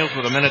 McDaniels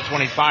with a minute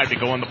 25 to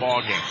go in the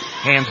ball game.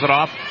 Hands it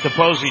off to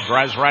Posey.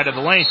 Drives right of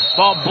the lane.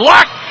 Ball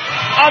blocked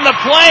on the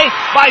play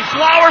by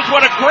Flowers.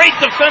 What a great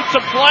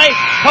defensive play.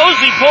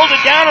 Posey pulled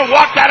it down and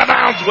walked out of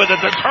bounds with it.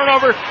 The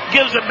turnover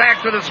gives it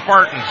back to the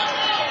Spartans.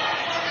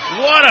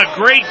 What a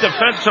great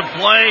defensive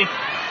play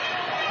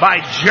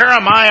by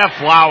Jeremiah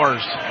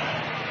Flowers.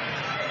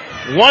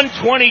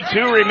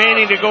 1:22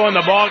 remaining to go in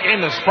the ball game.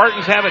 The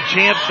Spartans have a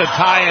chance to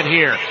tie it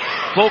here.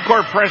 Full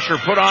court pressure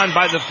put on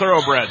by the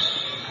Thoroughbreds.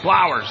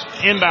 Flowers,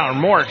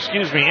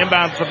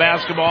 inbounds the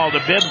basketball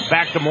to Bibbs,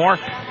 back to Moore,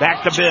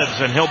 back to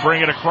Bibbs, and he'll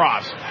bring it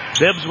across.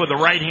 Bibbs with a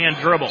right-hand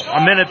dribble. A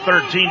minute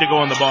 13 to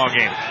go in the ball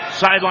game.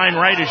 Sideline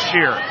right is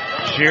Shearer.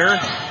 Shearer,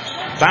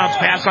 bounce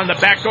pass on the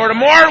back door to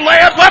Moore,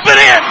 layup up and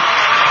in!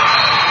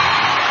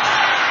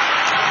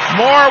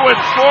 Moore with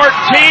 14.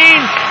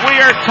 We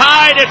are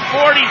tied at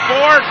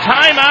 44.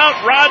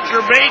 Timeout,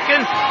 Roger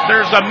Bacon.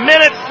 There's a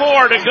minute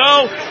 4 to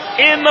go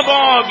in the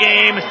ball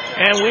game,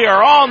 and we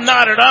are all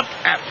knotted up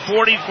at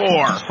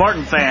 44.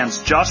 Spartan fans,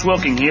 Josh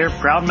Wilking here,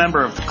 proud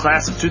member of the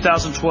class of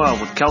 2012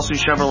 with Kelsey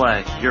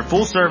Chevrolet, your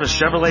full-service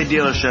Chevrolet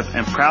dealership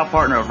and proud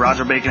partner of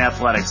Roger Bacon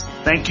Athletics.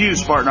 Thank you,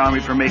 Spartan Army,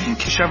 for making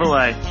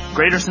Chevrolet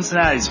Greater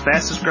Cincinnati's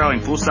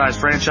fastest-growing full-size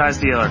franchise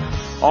dealer,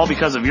 all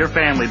because of your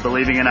family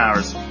believing in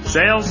ours.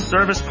 Sales,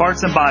 service,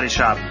 parts, and body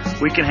shop.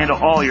 We can handle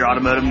all your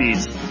automotive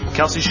needs.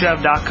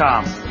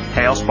 KelseyChev.com.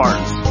 Hail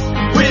Spartans.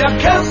 We are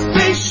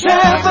Kelsey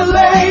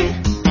Chevrolet,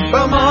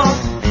 from our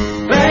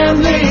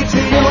family to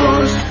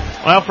yours.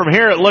 Well, from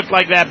here it looked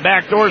like that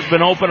back door's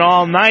been open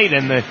all night,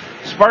 and the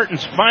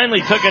Spartans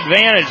finally took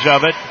advantage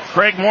of it.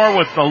 Craig Moore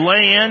with the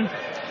lay-in.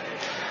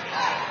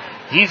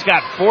 He's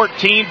got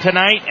 14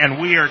 tonight, and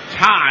we are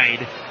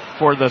tied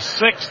for the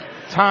 6th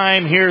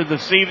time here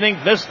this evening.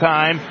 This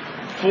time,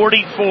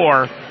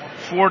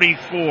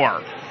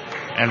 44-44.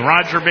 And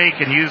Roger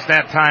Bacon used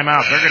that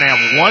timeout. They're going to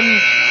have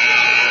 1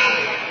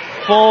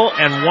 full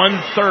and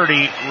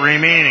 1:30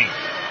 remaining.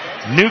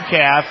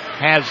 Newcalf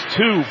has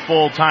 2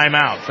 full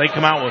timeouts. They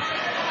come out with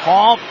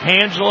Hall,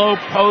 Pangelo,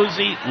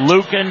 Posey,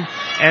 Lucan,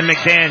 and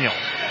McDaniel.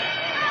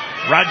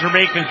 Roger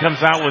Bacon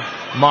comes out with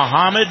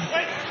Muhammad,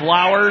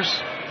 Flowers,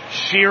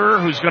 Shearer,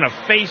 who's going to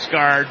face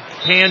guard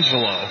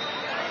Pangelo,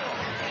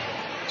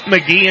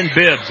 McGee, and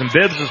Bibbs. And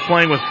Bibbs is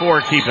playing with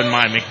 4, keep in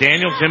mind.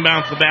 McDaniels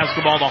inbounds the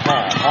basketball to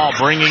Hall. Hall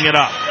bringing it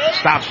up.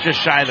 Stops just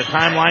shy of the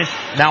timeline.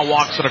 Now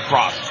walks it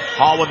across.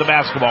 Hall with the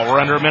basketball. We're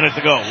under a minute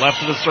to go.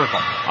 Left of the circle.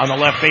 On the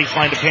left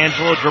baseline to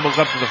Pangelo. Dribbles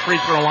up to the free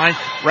throw line.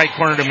 Right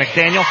corner to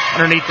McDaniel.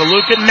 Underneath the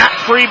Lucan. Not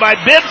free by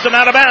Bibbs and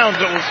out of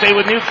bounds. It will stay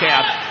with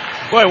Newcastle.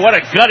 Boy, what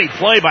a gutty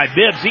play by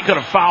Bibbs. He could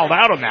have fouled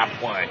out on that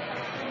play.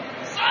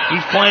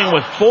 He's playing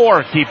with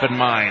 4, keep in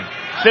mind.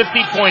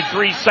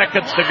 50.3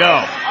 seconds to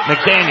go.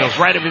 McDaniels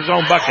right of his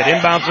own bucket.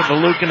 Inbounds at the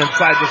Lucan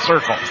inside the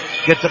circle.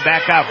 Gets it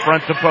back out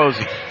front to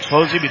Posey.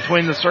 Posey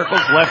between the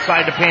circles, left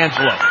side to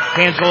Pangelo.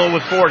 Pangelo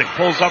with 40.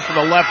 Pulls up for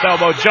the left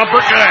elbow.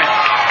 Jumper good.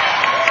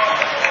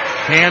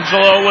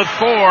 Pangelo with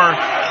 4.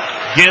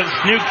 Gives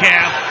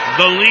Newcastle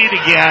the lead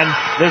again.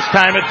 This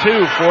time at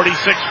 2.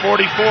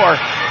 46-44.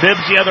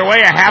 Bibbs the other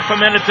way. A half a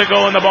minute to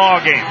go in the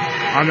ball game.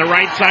 On the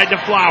right side to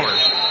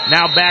Flowers.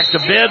 Now back to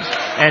Bibbs,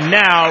 and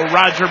now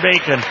Roger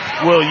Bacon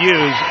will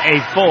use a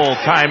full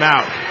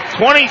timeout.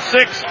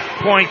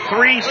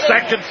 26.3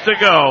 seconds to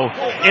go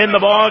in the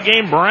ball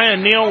game.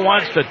 Brian Neal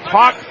wants to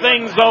talk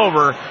things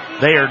over.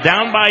 They are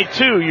down by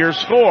 2. Your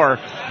score,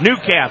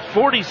 Newcastle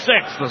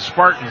 46, the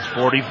Spartans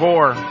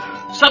 44.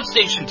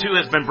 Substation 2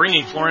 has been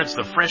bringing Florence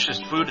the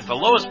freshest food at the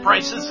lowest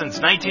prices since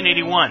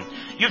 1981.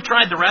 You've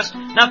tried the rest,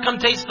 now come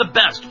taste the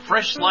best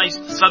fresh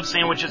sliced sub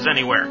sandwiches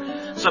anywhere.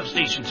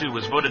 Substation 2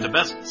 was voted the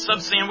best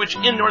sub sandwich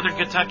in Northern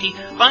Kentucky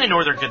by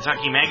Northern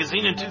Kentucky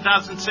Magazine in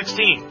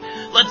 2016.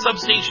 Let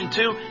Substation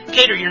 2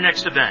 cater your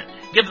next event.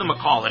 Give them a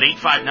call at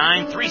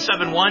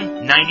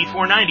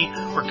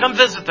 859-371-9490 or come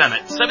visit them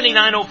at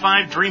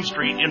 7905 Dream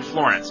Street in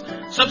Florence.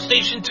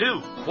 Substation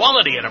 2,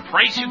 quality at a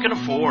price you can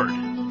afford.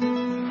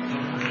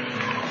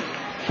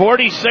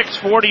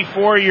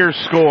 46-44 your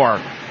score.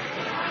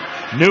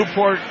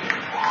 Newport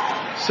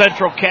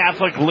Central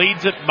Catholic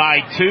leads it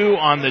by 2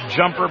 on the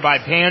jumper by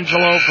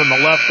Pangelo from the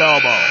left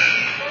elbow.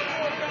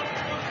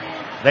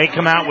 They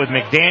come out with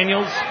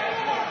McDaniels,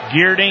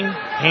 Geerding,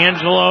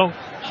 Pangelo,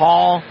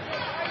 Hall,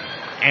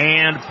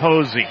 and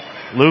Posey.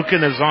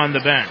 Lucan is on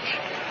the bench.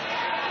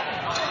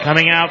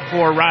 Coming out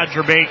for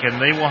Roger Bacon,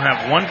 they will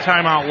have 1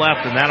 timeout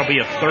left, and that'll be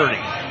a 30.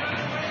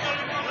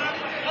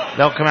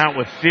 They'll come out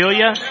with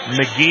Filia,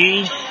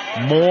 McGee,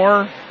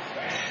 Moore,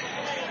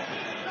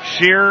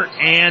 Shearer,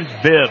 and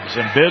Bibbs.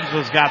 And Bibbs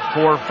has got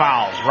 4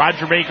 fouls.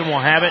 Roger Bacon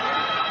will have it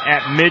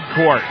at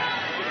midcourt.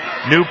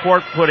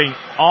 Newport putting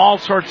all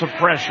sorts of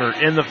pressure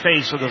in the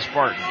face of the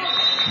Spartans.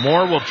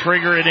 Moore will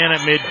trigger it in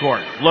at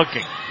midcourt.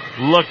 Looking.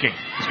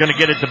 He's going to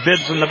get it to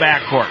Bibbs in the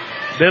backcourt.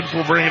 Bibbs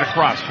will bring it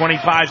across.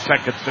 25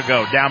 seconds to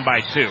go. Down by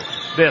 2.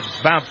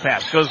 Bibbs, bounce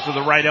pass, goes to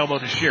the right elbow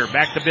to Shearer.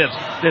 Back to Bibbs.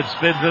 Bibbs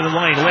spins in the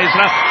lane, lays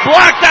it up.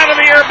 Blocked out of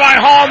the air by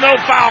Hall, no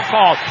foul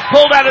called.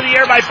 Pulled out of the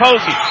air by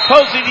Posey.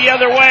 Posey the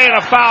other way, and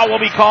a foul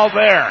will be called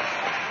there.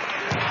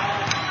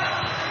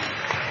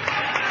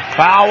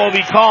 Foul will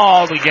be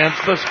called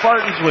against the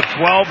Spartans with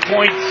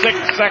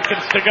 12.6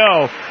 seconds to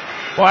go.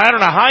 Well, I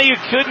don't know how you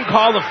couldn't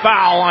call the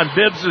foul on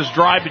Bibbs'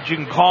 drive, but you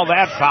can call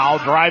that foul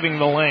driving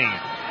the lane.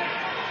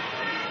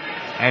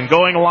 And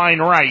going line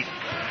right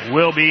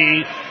will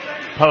be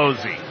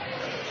Posey.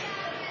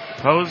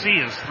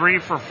 Posey is 3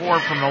 for 4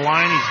 from the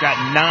line. He's got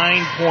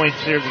 9 points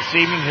here this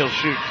evening. He'll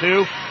shoot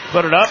 2,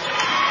 put it up,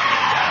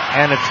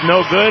 and it's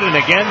no good. And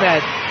again,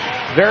 that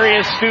very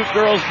astute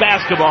girls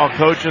basketball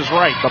coach is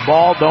right. The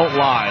ball don't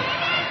lie.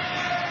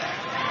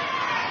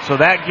 So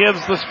that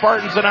gives the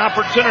Spartans an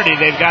opportunity.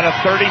 They've got a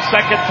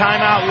 30-second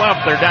timeout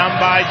left. They're down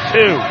by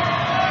 2.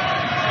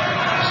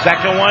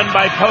 Second one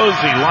by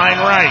Posey, line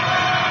right.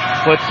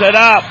 Puts it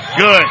up,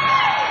 good.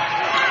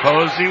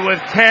 Posey with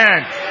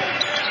 10.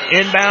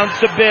 Inbounds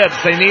to Bibbs.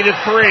 They need a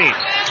 3.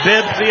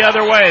 Bibbs the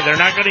other way. They're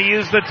not going to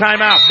use the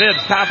timeout.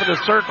 Bibbs top of the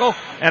circle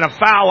and a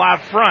foul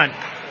out front.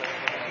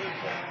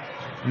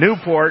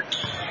 Newport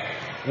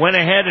went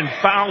ahead and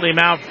fouled him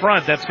out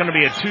front. That's going to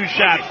be a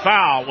 2-shot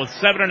foul with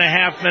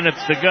 7.5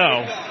 minutes to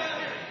go.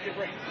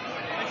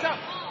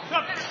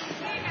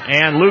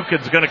 And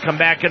Lucan's going to come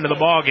back into the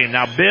ballgame.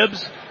 Now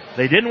Bibbs,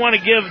 they didn't want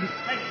to give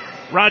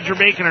Roger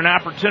Bacon an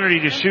opportunity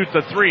to shoot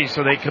the 3,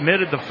 so they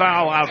committed the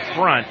foul out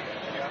front.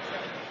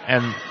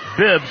 And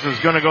Bibbs is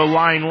going to go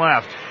line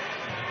left,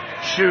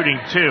 shooting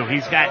 2.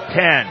 He's got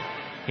 10.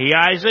 He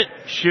eyes it,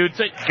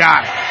 shoots it,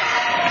 got it.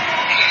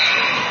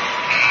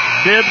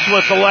 Bibbs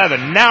with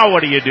 11. Now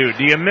what do? Do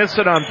you miss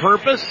it on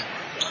purpose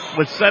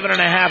with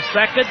 7.5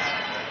 seconds?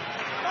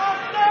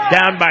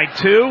 Down by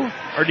 2?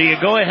 Or do you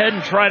go ahead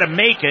and try to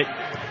make it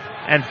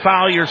and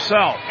foul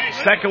yourself?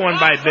 Second one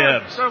by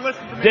Bibbs.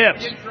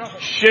 Dips,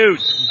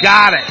 shoots,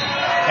 got it.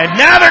 And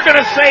now they're going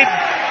to say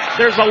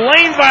there's a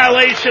lane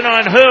violation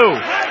on who?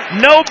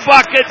 No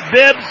bucket.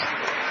 Bibbs,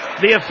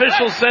 the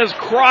official says,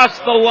 cross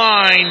the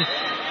line.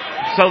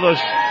 So the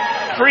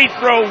free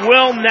throw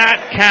will not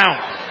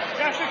count.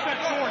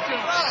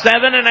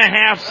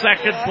 7.5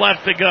 seconds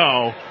left to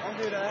go.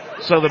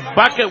 So the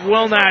bucket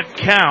will not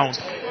count.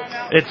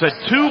 It's a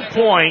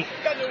 2-point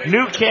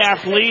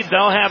Newcastle lead.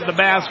 They'll have the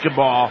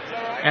basketball.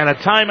 And a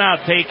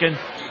timeout taken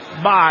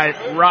by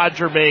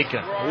Roger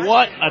Bacon.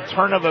 What a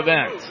turn of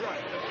events.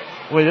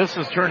 Boy, this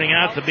is turning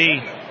out to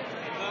be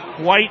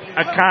quite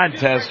a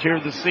contest here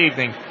this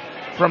evening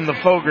from the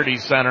Fogarty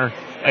Center.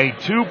 A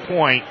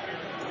 2-point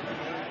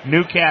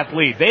Newcath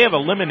lead. They have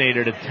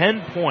eliminated a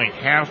 10-point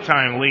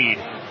halftime lead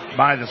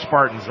by the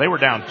Spartans. They were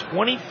down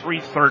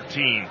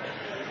 23-13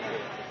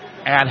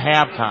 at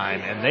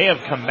halftime, and they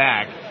have come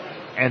back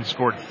and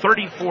scored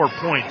 34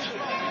 points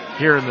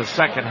here in the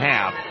second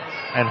half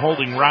and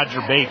holding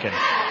Roger Bacon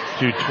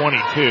to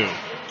 22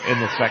 in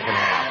the second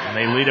half. And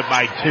they lead it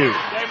by 2,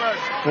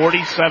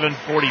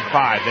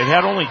 47-45. They've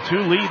had only 2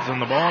 leads in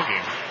the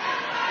ballgame.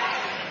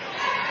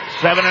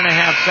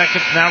 7.5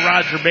 seconds. Now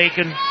Roger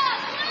Bacon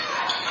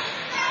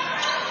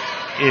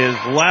is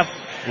left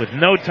with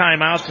no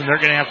timeouts, and they're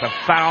going to have to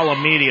foul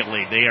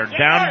immediately. They are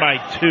down by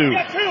 2.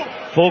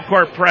 Full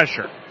court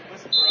pressure.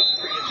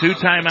 2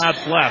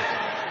 timeouts left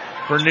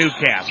for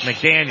Newcath.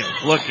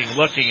 McDaniels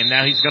looking, and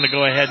now he's going to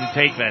go ahead and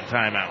take that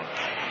timeout.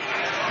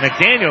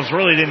 McDaniels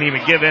really didn't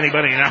even give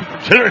anybody an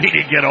opportunity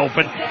to get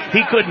open.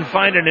 He couldn't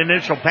find an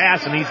initial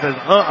pass, and he says,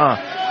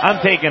 I'm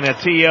taking a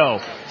TO.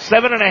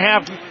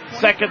 7.5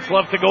 seconds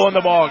left to go in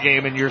the ball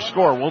game, and your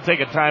score. We'll take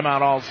a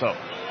timeout also.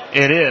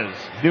 It is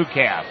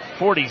Newcath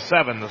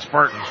 47, the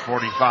Spartans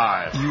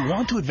 45. You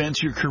want to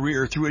advance your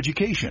career through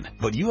education,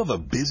 but you have a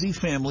busy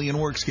family and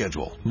work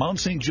schedule. Mount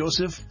St.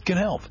 Joseph can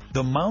help.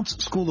 The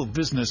Mounts School of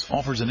Business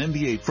offers an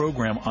MBA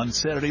program on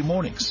Saturday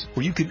mornings,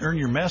 where you can earn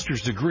your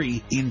master's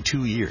degree in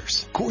 2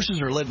 years.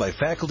 Courses are led by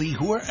faculty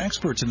who are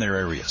experts in their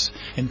areas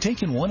and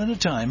taken one at a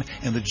time,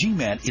 and the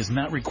GMAT is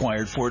not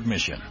required for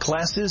admission.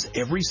 Classes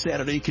every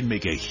Saturday can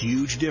make a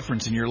huge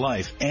difference in your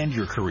life and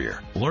your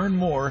career. Learn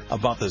more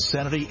about the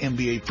Saturday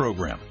MBA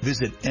program.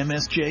 Visit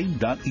msj.edu/MBA.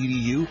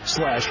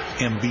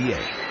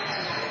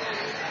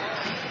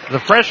 The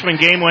freshman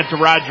game went to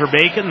Roger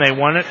Bacon. They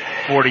won it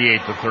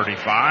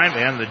 48-35,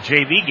 and the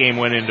JV game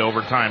went into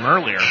overtime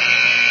earlier.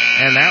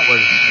 And that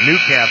was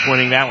Newcath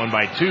winning that one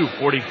by 2,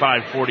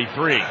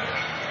 45-43.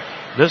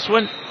 This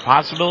one,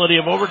 possibility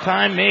of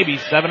overtime, maybe.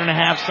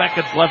 7.5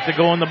 seconds left to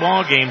go in the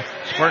ball game.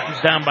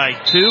 Spartans down by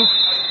 2,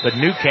 but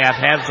Newcath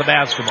has the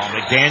basketball.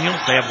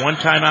 McDaniels, they have 1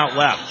 timeout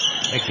left.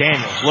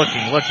 McDaniels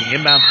looking,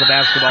 inbounds the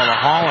basketball to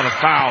Hall, and a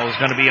foul is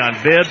going to be on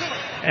Bibbs,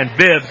 and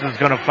Bibbs is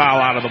going to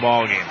foul out of the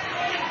ball game.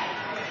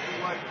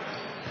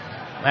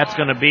 That's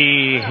going to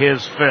be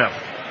his 5th.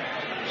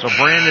 So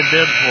Brandon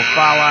Bibbs will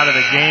foul out of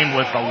the game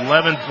with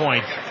 11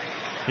 points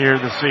here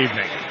this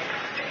evening.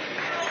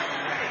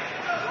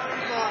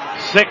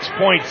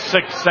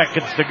 6.6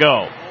 seconds to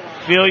go.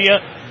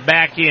 Filia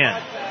back in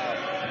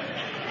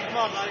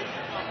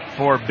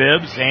for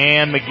Bibbs,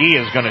 and McGee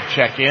is going to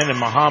check in, and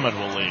Muhammad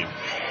will leave.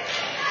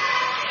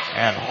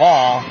 And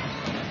Hall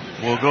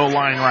will go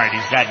line right.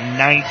 He's got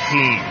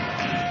 19.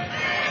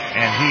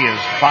 And he is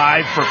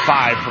 5 for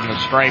 5 from the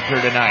stripe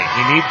here tonight.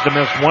 He needs to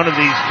miss one of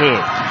these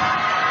 2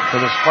 for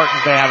the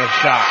Spartans to have a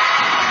shot.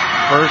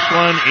 First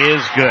one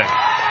is good.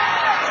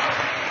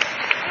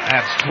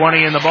 That's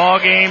 20 in the ball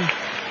game.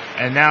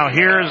 And now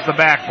here's the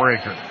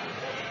backbreaker.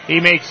 He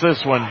makes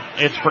this one.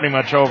 It's pretty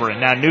much over. And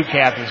now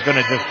Newcath is going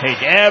to just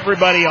take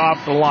everybody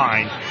off the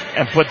line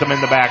and put them in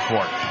the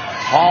backcourt.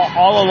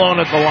 All alone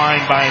at the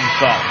line by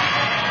himself.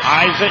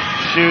 Eyes it,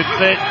 shoots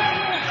it,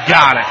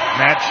 got it.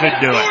 That should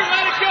do it.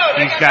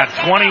 He's got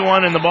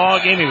 21 in the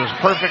ball game. He was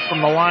perfect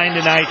from the line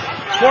tonight.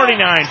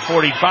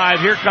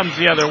 49-45. Here comes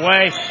the other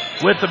way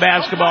with the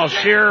basketball.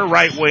 Shearer,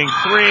 right wing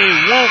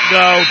 3, won't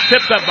go.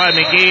 Tipped up by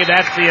McGee.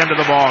 That's the end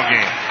of the ball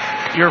game.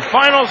 Your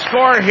final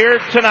score here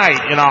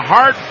tonight in a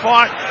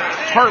hard-fought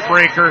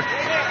heartbreaker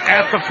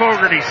at the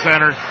Fogarty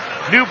Center.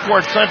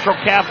 Newport Central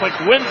Catholic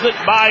wins it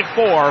by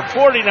 4,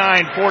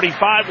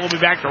 49-45. We'll be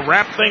back to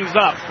wrap things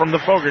up from the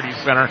Fogarty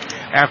Center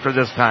after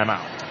this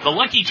timeout. The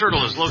Lucky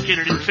Turtle is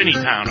located in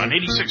Finneytown on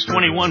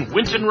 8621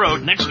 Winton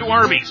Road next to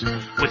Arby's.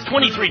 With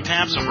 23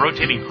 taps of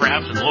rotating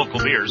craft and local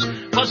beers,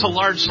 plus a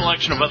large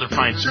selection of other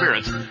fine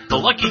spirits, the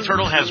Lucky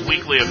Turtle has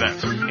weekly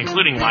events,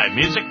 including live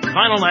music,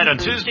 final night on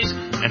Tuesdays,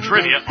 and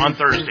trivia on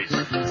Thursdays.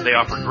 They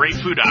offer great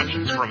food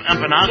options from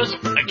empanadas,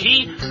 a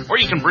key, or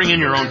you can bring in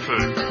your own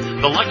food.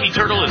 The Lucky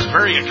Turtle is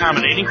very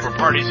accommodating for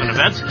parties and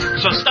events,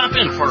 so stop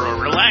in for a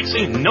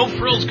relaxing,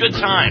 no-frills good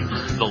time.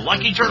 The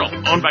Lucky Turtle,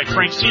 owned by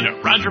Frank Cena,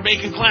 Roger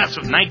Bacon class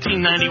of 1991.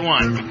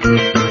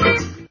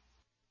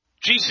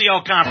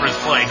 GCL Conference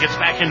play gets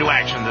back into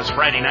action this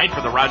Friday night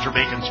for the Roger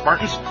Bacon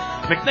Spartans.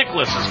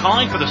 McNicholas is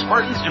calling for the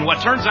Spartans in what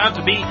turns out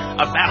to be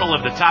a battle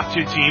of the top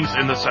 2 teams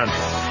in the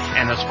Central.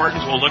 And the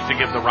Spartans will look to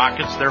give the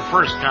Rockets their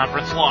first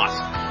conference loss.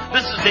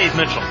 This is Dave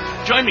Mitchell.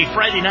 Join me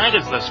Friday night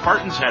as the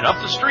Spartans head up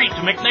the street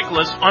to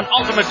McNicholas on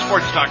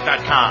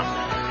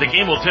UltimateSportsTalk.com. The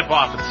game will tip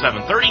off at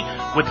 7:30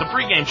 with the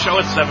pregame show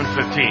at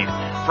 7:15.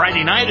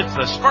 Friday night, it's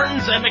the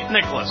Spartans and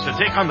McNicholas to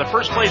take on the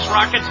first place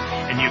Rockets,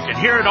 and you can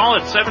hear it all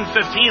at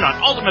 7:15 on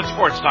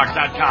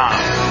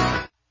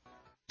UltimateSportsTalk.com.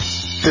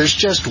 There's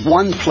just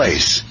one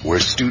place where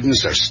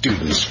students are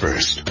students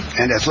first,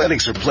 and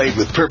athletics are played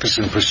with purpose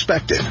and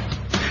perspective.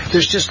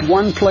 There's just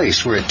one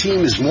place where a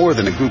team is more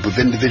than a group of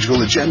individual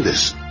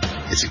agendas.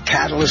 is a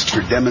catalyst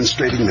for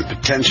demonstrating the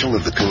potential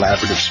of the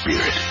collaborative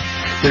spirit.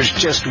 There's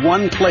just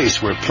one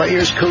place where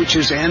players,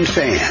 coaches, and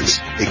fans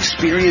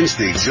experience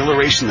the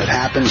exhilaration that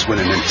happens when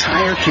an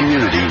entire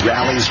community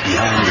rallies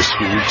behind the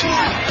school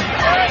team.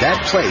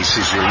 That place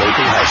is your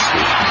local high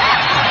school.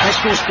 High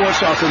school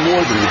sports offer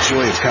more than the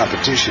joy of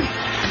competition.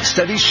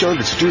 Studies show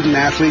that student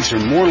athletes are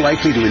more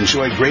likely to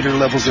enjoy greater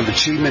levels of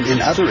achievement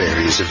in other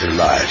areas of their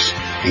lives,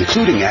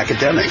 including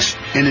academics.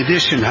 In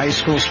addition, high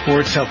school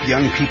sports help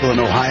young people in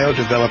Ohio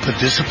develop the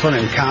discipline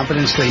and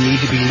confidence they need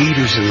to be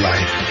leaders in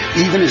life,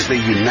 even as they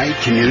unite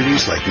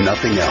communities like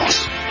nothing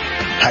else.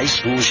 High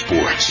school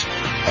sports,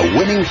 a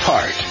winning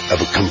part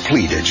of a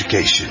complete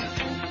education.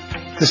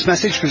 This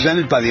message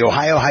presented by the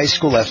Ohio High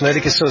School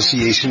Athletic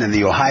Association and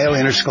the Ohio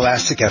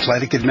Interscholastic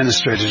Athletic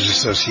Administrators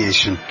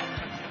Association.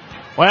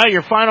 Well,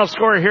 your final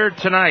score here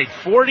tonight,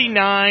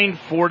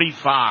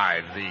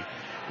 49-45. The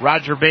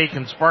Roger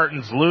Bacon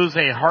Spartans lose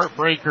a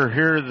heartbreaker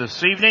here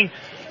this evening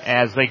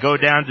as they go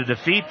down to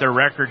defeat. Their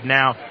record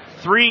now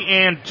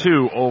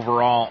 3-2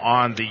 overall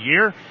on the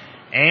year.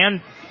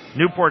 And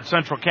Newport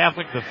Central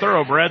Catholic, the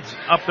Thoroughbreds,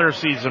 up their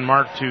season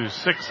mark to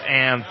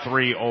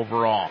 6-3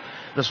 overall.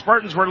 The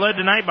Spartans were led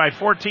tonight by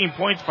 14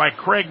 points by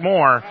Craig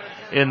Moore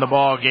in the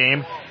ball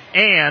game.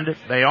 And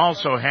they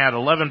also had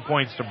 11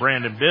 points to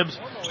Brandon Bibbs,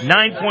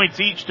 9 points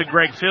each to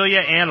Greg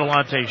Filia and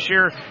Alante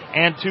Shearer,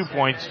 and 2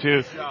 points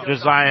to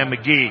Josiah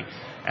McGee.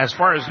 As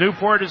far as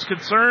Newport is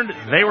concerned,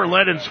 they were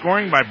led in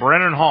scoring by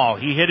Brennan Hall.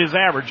 He hit his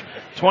average,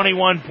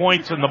 21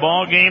 points in the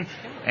ball game,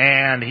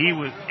 and he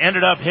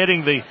ended up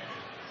hitting the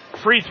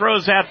free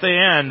throws at the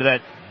end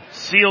that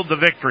sealed the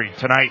victory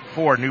tonight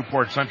for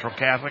Newport Central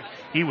Catholic.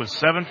 He was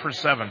 7 for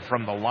 7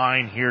 from the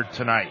line here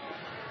tonight.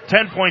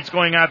 10 points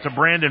going out to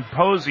Brandon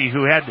Posey,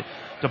 who had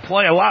to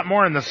play a lot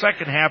more in the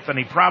second half than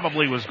he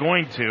probably was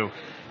going to,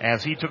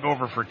 as he took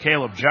over for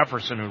Caleb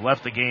Jefferson, who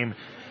left the game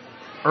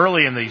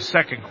early in the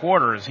second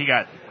quarter as he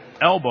got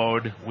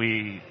elbowed.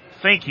 We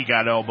think he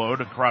got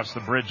elbowed across the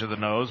bridge of the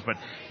nose, but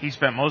he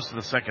spent most of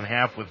the second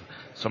half with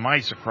some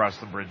ice across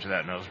the bridge of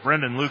that nose.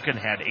 Brendan Lucan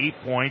had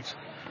 8 points,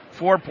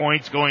 4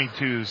 points going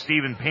to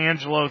Stephen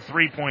Pangelo,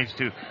 3 points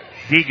to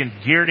Deegan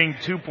Geerding,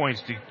 2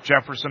 points to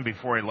Jefferson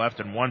before he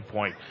left, and 1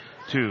 point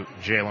to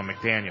Jalen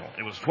McDaniel.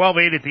 It was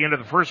 12-8 at the end of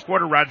the first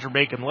quarter. Roger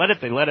Bacon led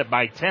it. They led it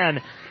by 10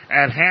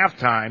 at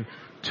halftime,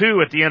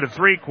 2 at the end of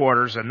 3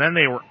 quarters, and then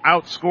they were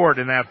outscored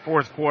in that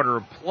fourth quarter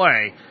of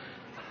play,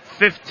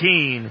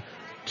 15-9,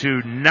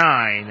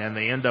 and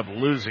they end up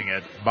losing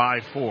it by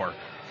 4,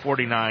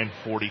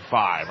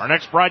 49-45. Our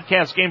next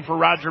broadcast game for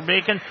Roger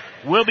Bacon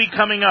will be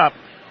coming up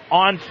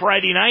on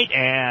Friday night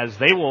as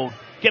they will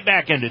get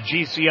back into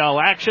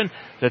GCL action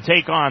to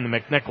take on the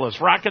McNicholas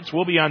Rockets.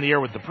 We'll be on the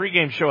air with the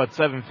pregame show at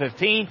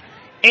 7:15,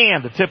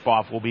 and the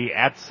tip-off will be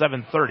at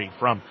 7:30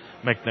 from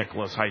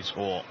McNicholas High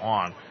School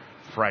on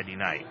Friday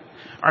night.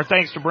 Our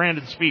thanks to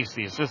Brandon Speece,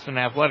 the Assistant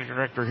Athletic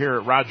Director here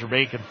at Roger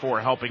Bacon,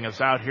 for helping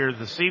us out here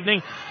this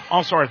evening.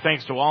 Also, our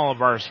thanks to all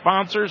of our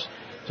sponsors.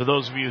 To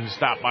those of you who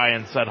stopped by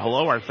and said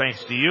hello, our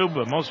thanks to you,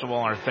 but most of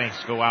all, our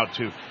thanks go out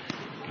to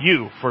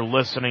you for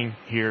listening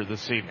here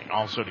this evening.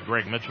 Also to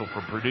Greg Mitchell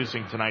for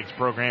producing tonight's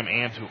program,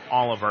 and to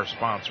all of our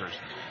sponsors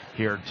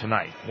here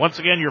tonight. Once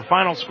again, your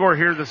final score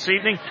here this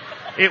evening,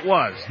 it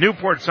was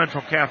Newport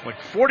Central Catholic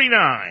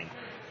 49,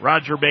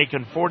 Roger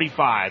Bacon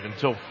 45.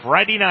 Until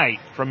Friday night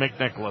from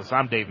McNicholas,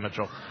 I'm Dave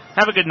Mitchell.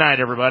 Have a good night,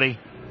 everybody.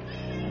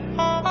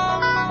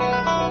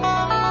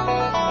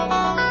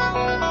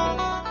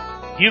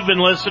 You've been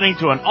listening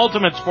to an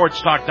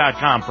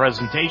UltimateSportsTalk.com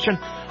presentation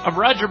of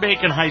Roger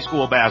Bacon High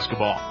School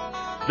basketball.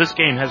 This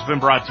game has been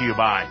brought to you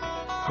by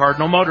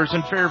Cardinal Motors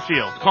in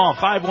Fairfield. Call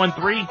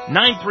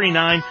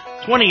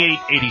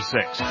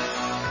 513-939-2886.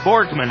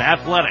 Borgman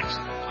Athletics.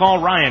 Call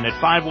Ryan at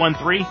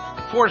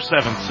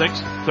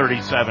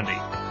 513-476-3070.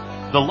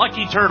 The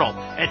Lucky Turtle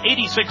at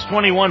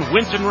 8621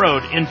 Winton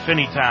Road in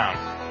Finneytown.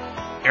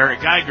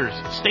 Eric Geiger's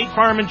State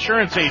Farm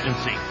Insurance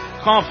Agency.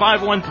 Call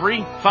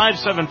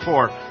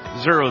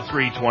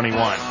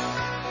 513-574-0321.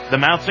 The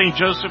Mount St.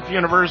 Joseph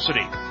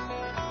University.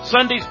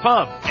 Sunday's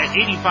Pub at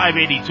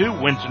 8582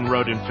 Winton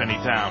Road in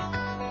Finneytown.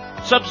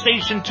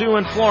 Substation 2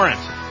 in Florence.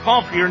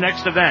 Call for your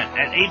next event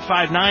at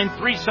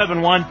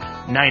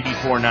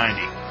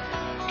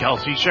 859-371-9490.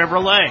 Kelsey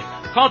Chevrolet.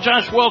 Call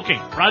Josh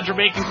Wilking, Roger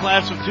Bacon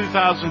class of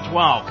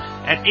 2012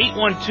 at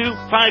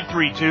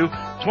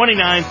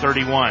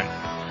 812-532-2931.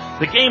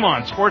 The Game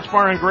On Sports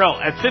Bar and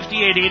Grill at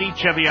 5880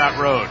 Cheviot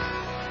Road.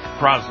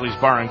 Crosley's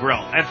Bar and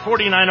Grill at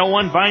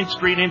 4901 Vine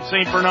Street in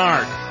St.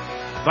 Bernard.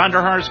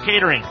 Vonderhaar's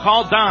Catering.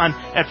 Call Don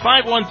at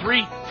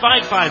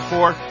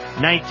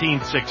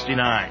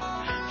 513-554-1969.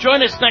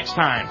 Join us next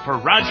time for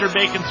Roger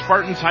Bacon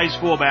Spartans High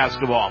School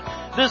basketball.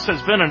 This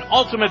has been an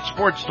Ultimate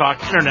Sports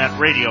Talk Internet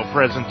radio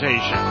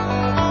presentation.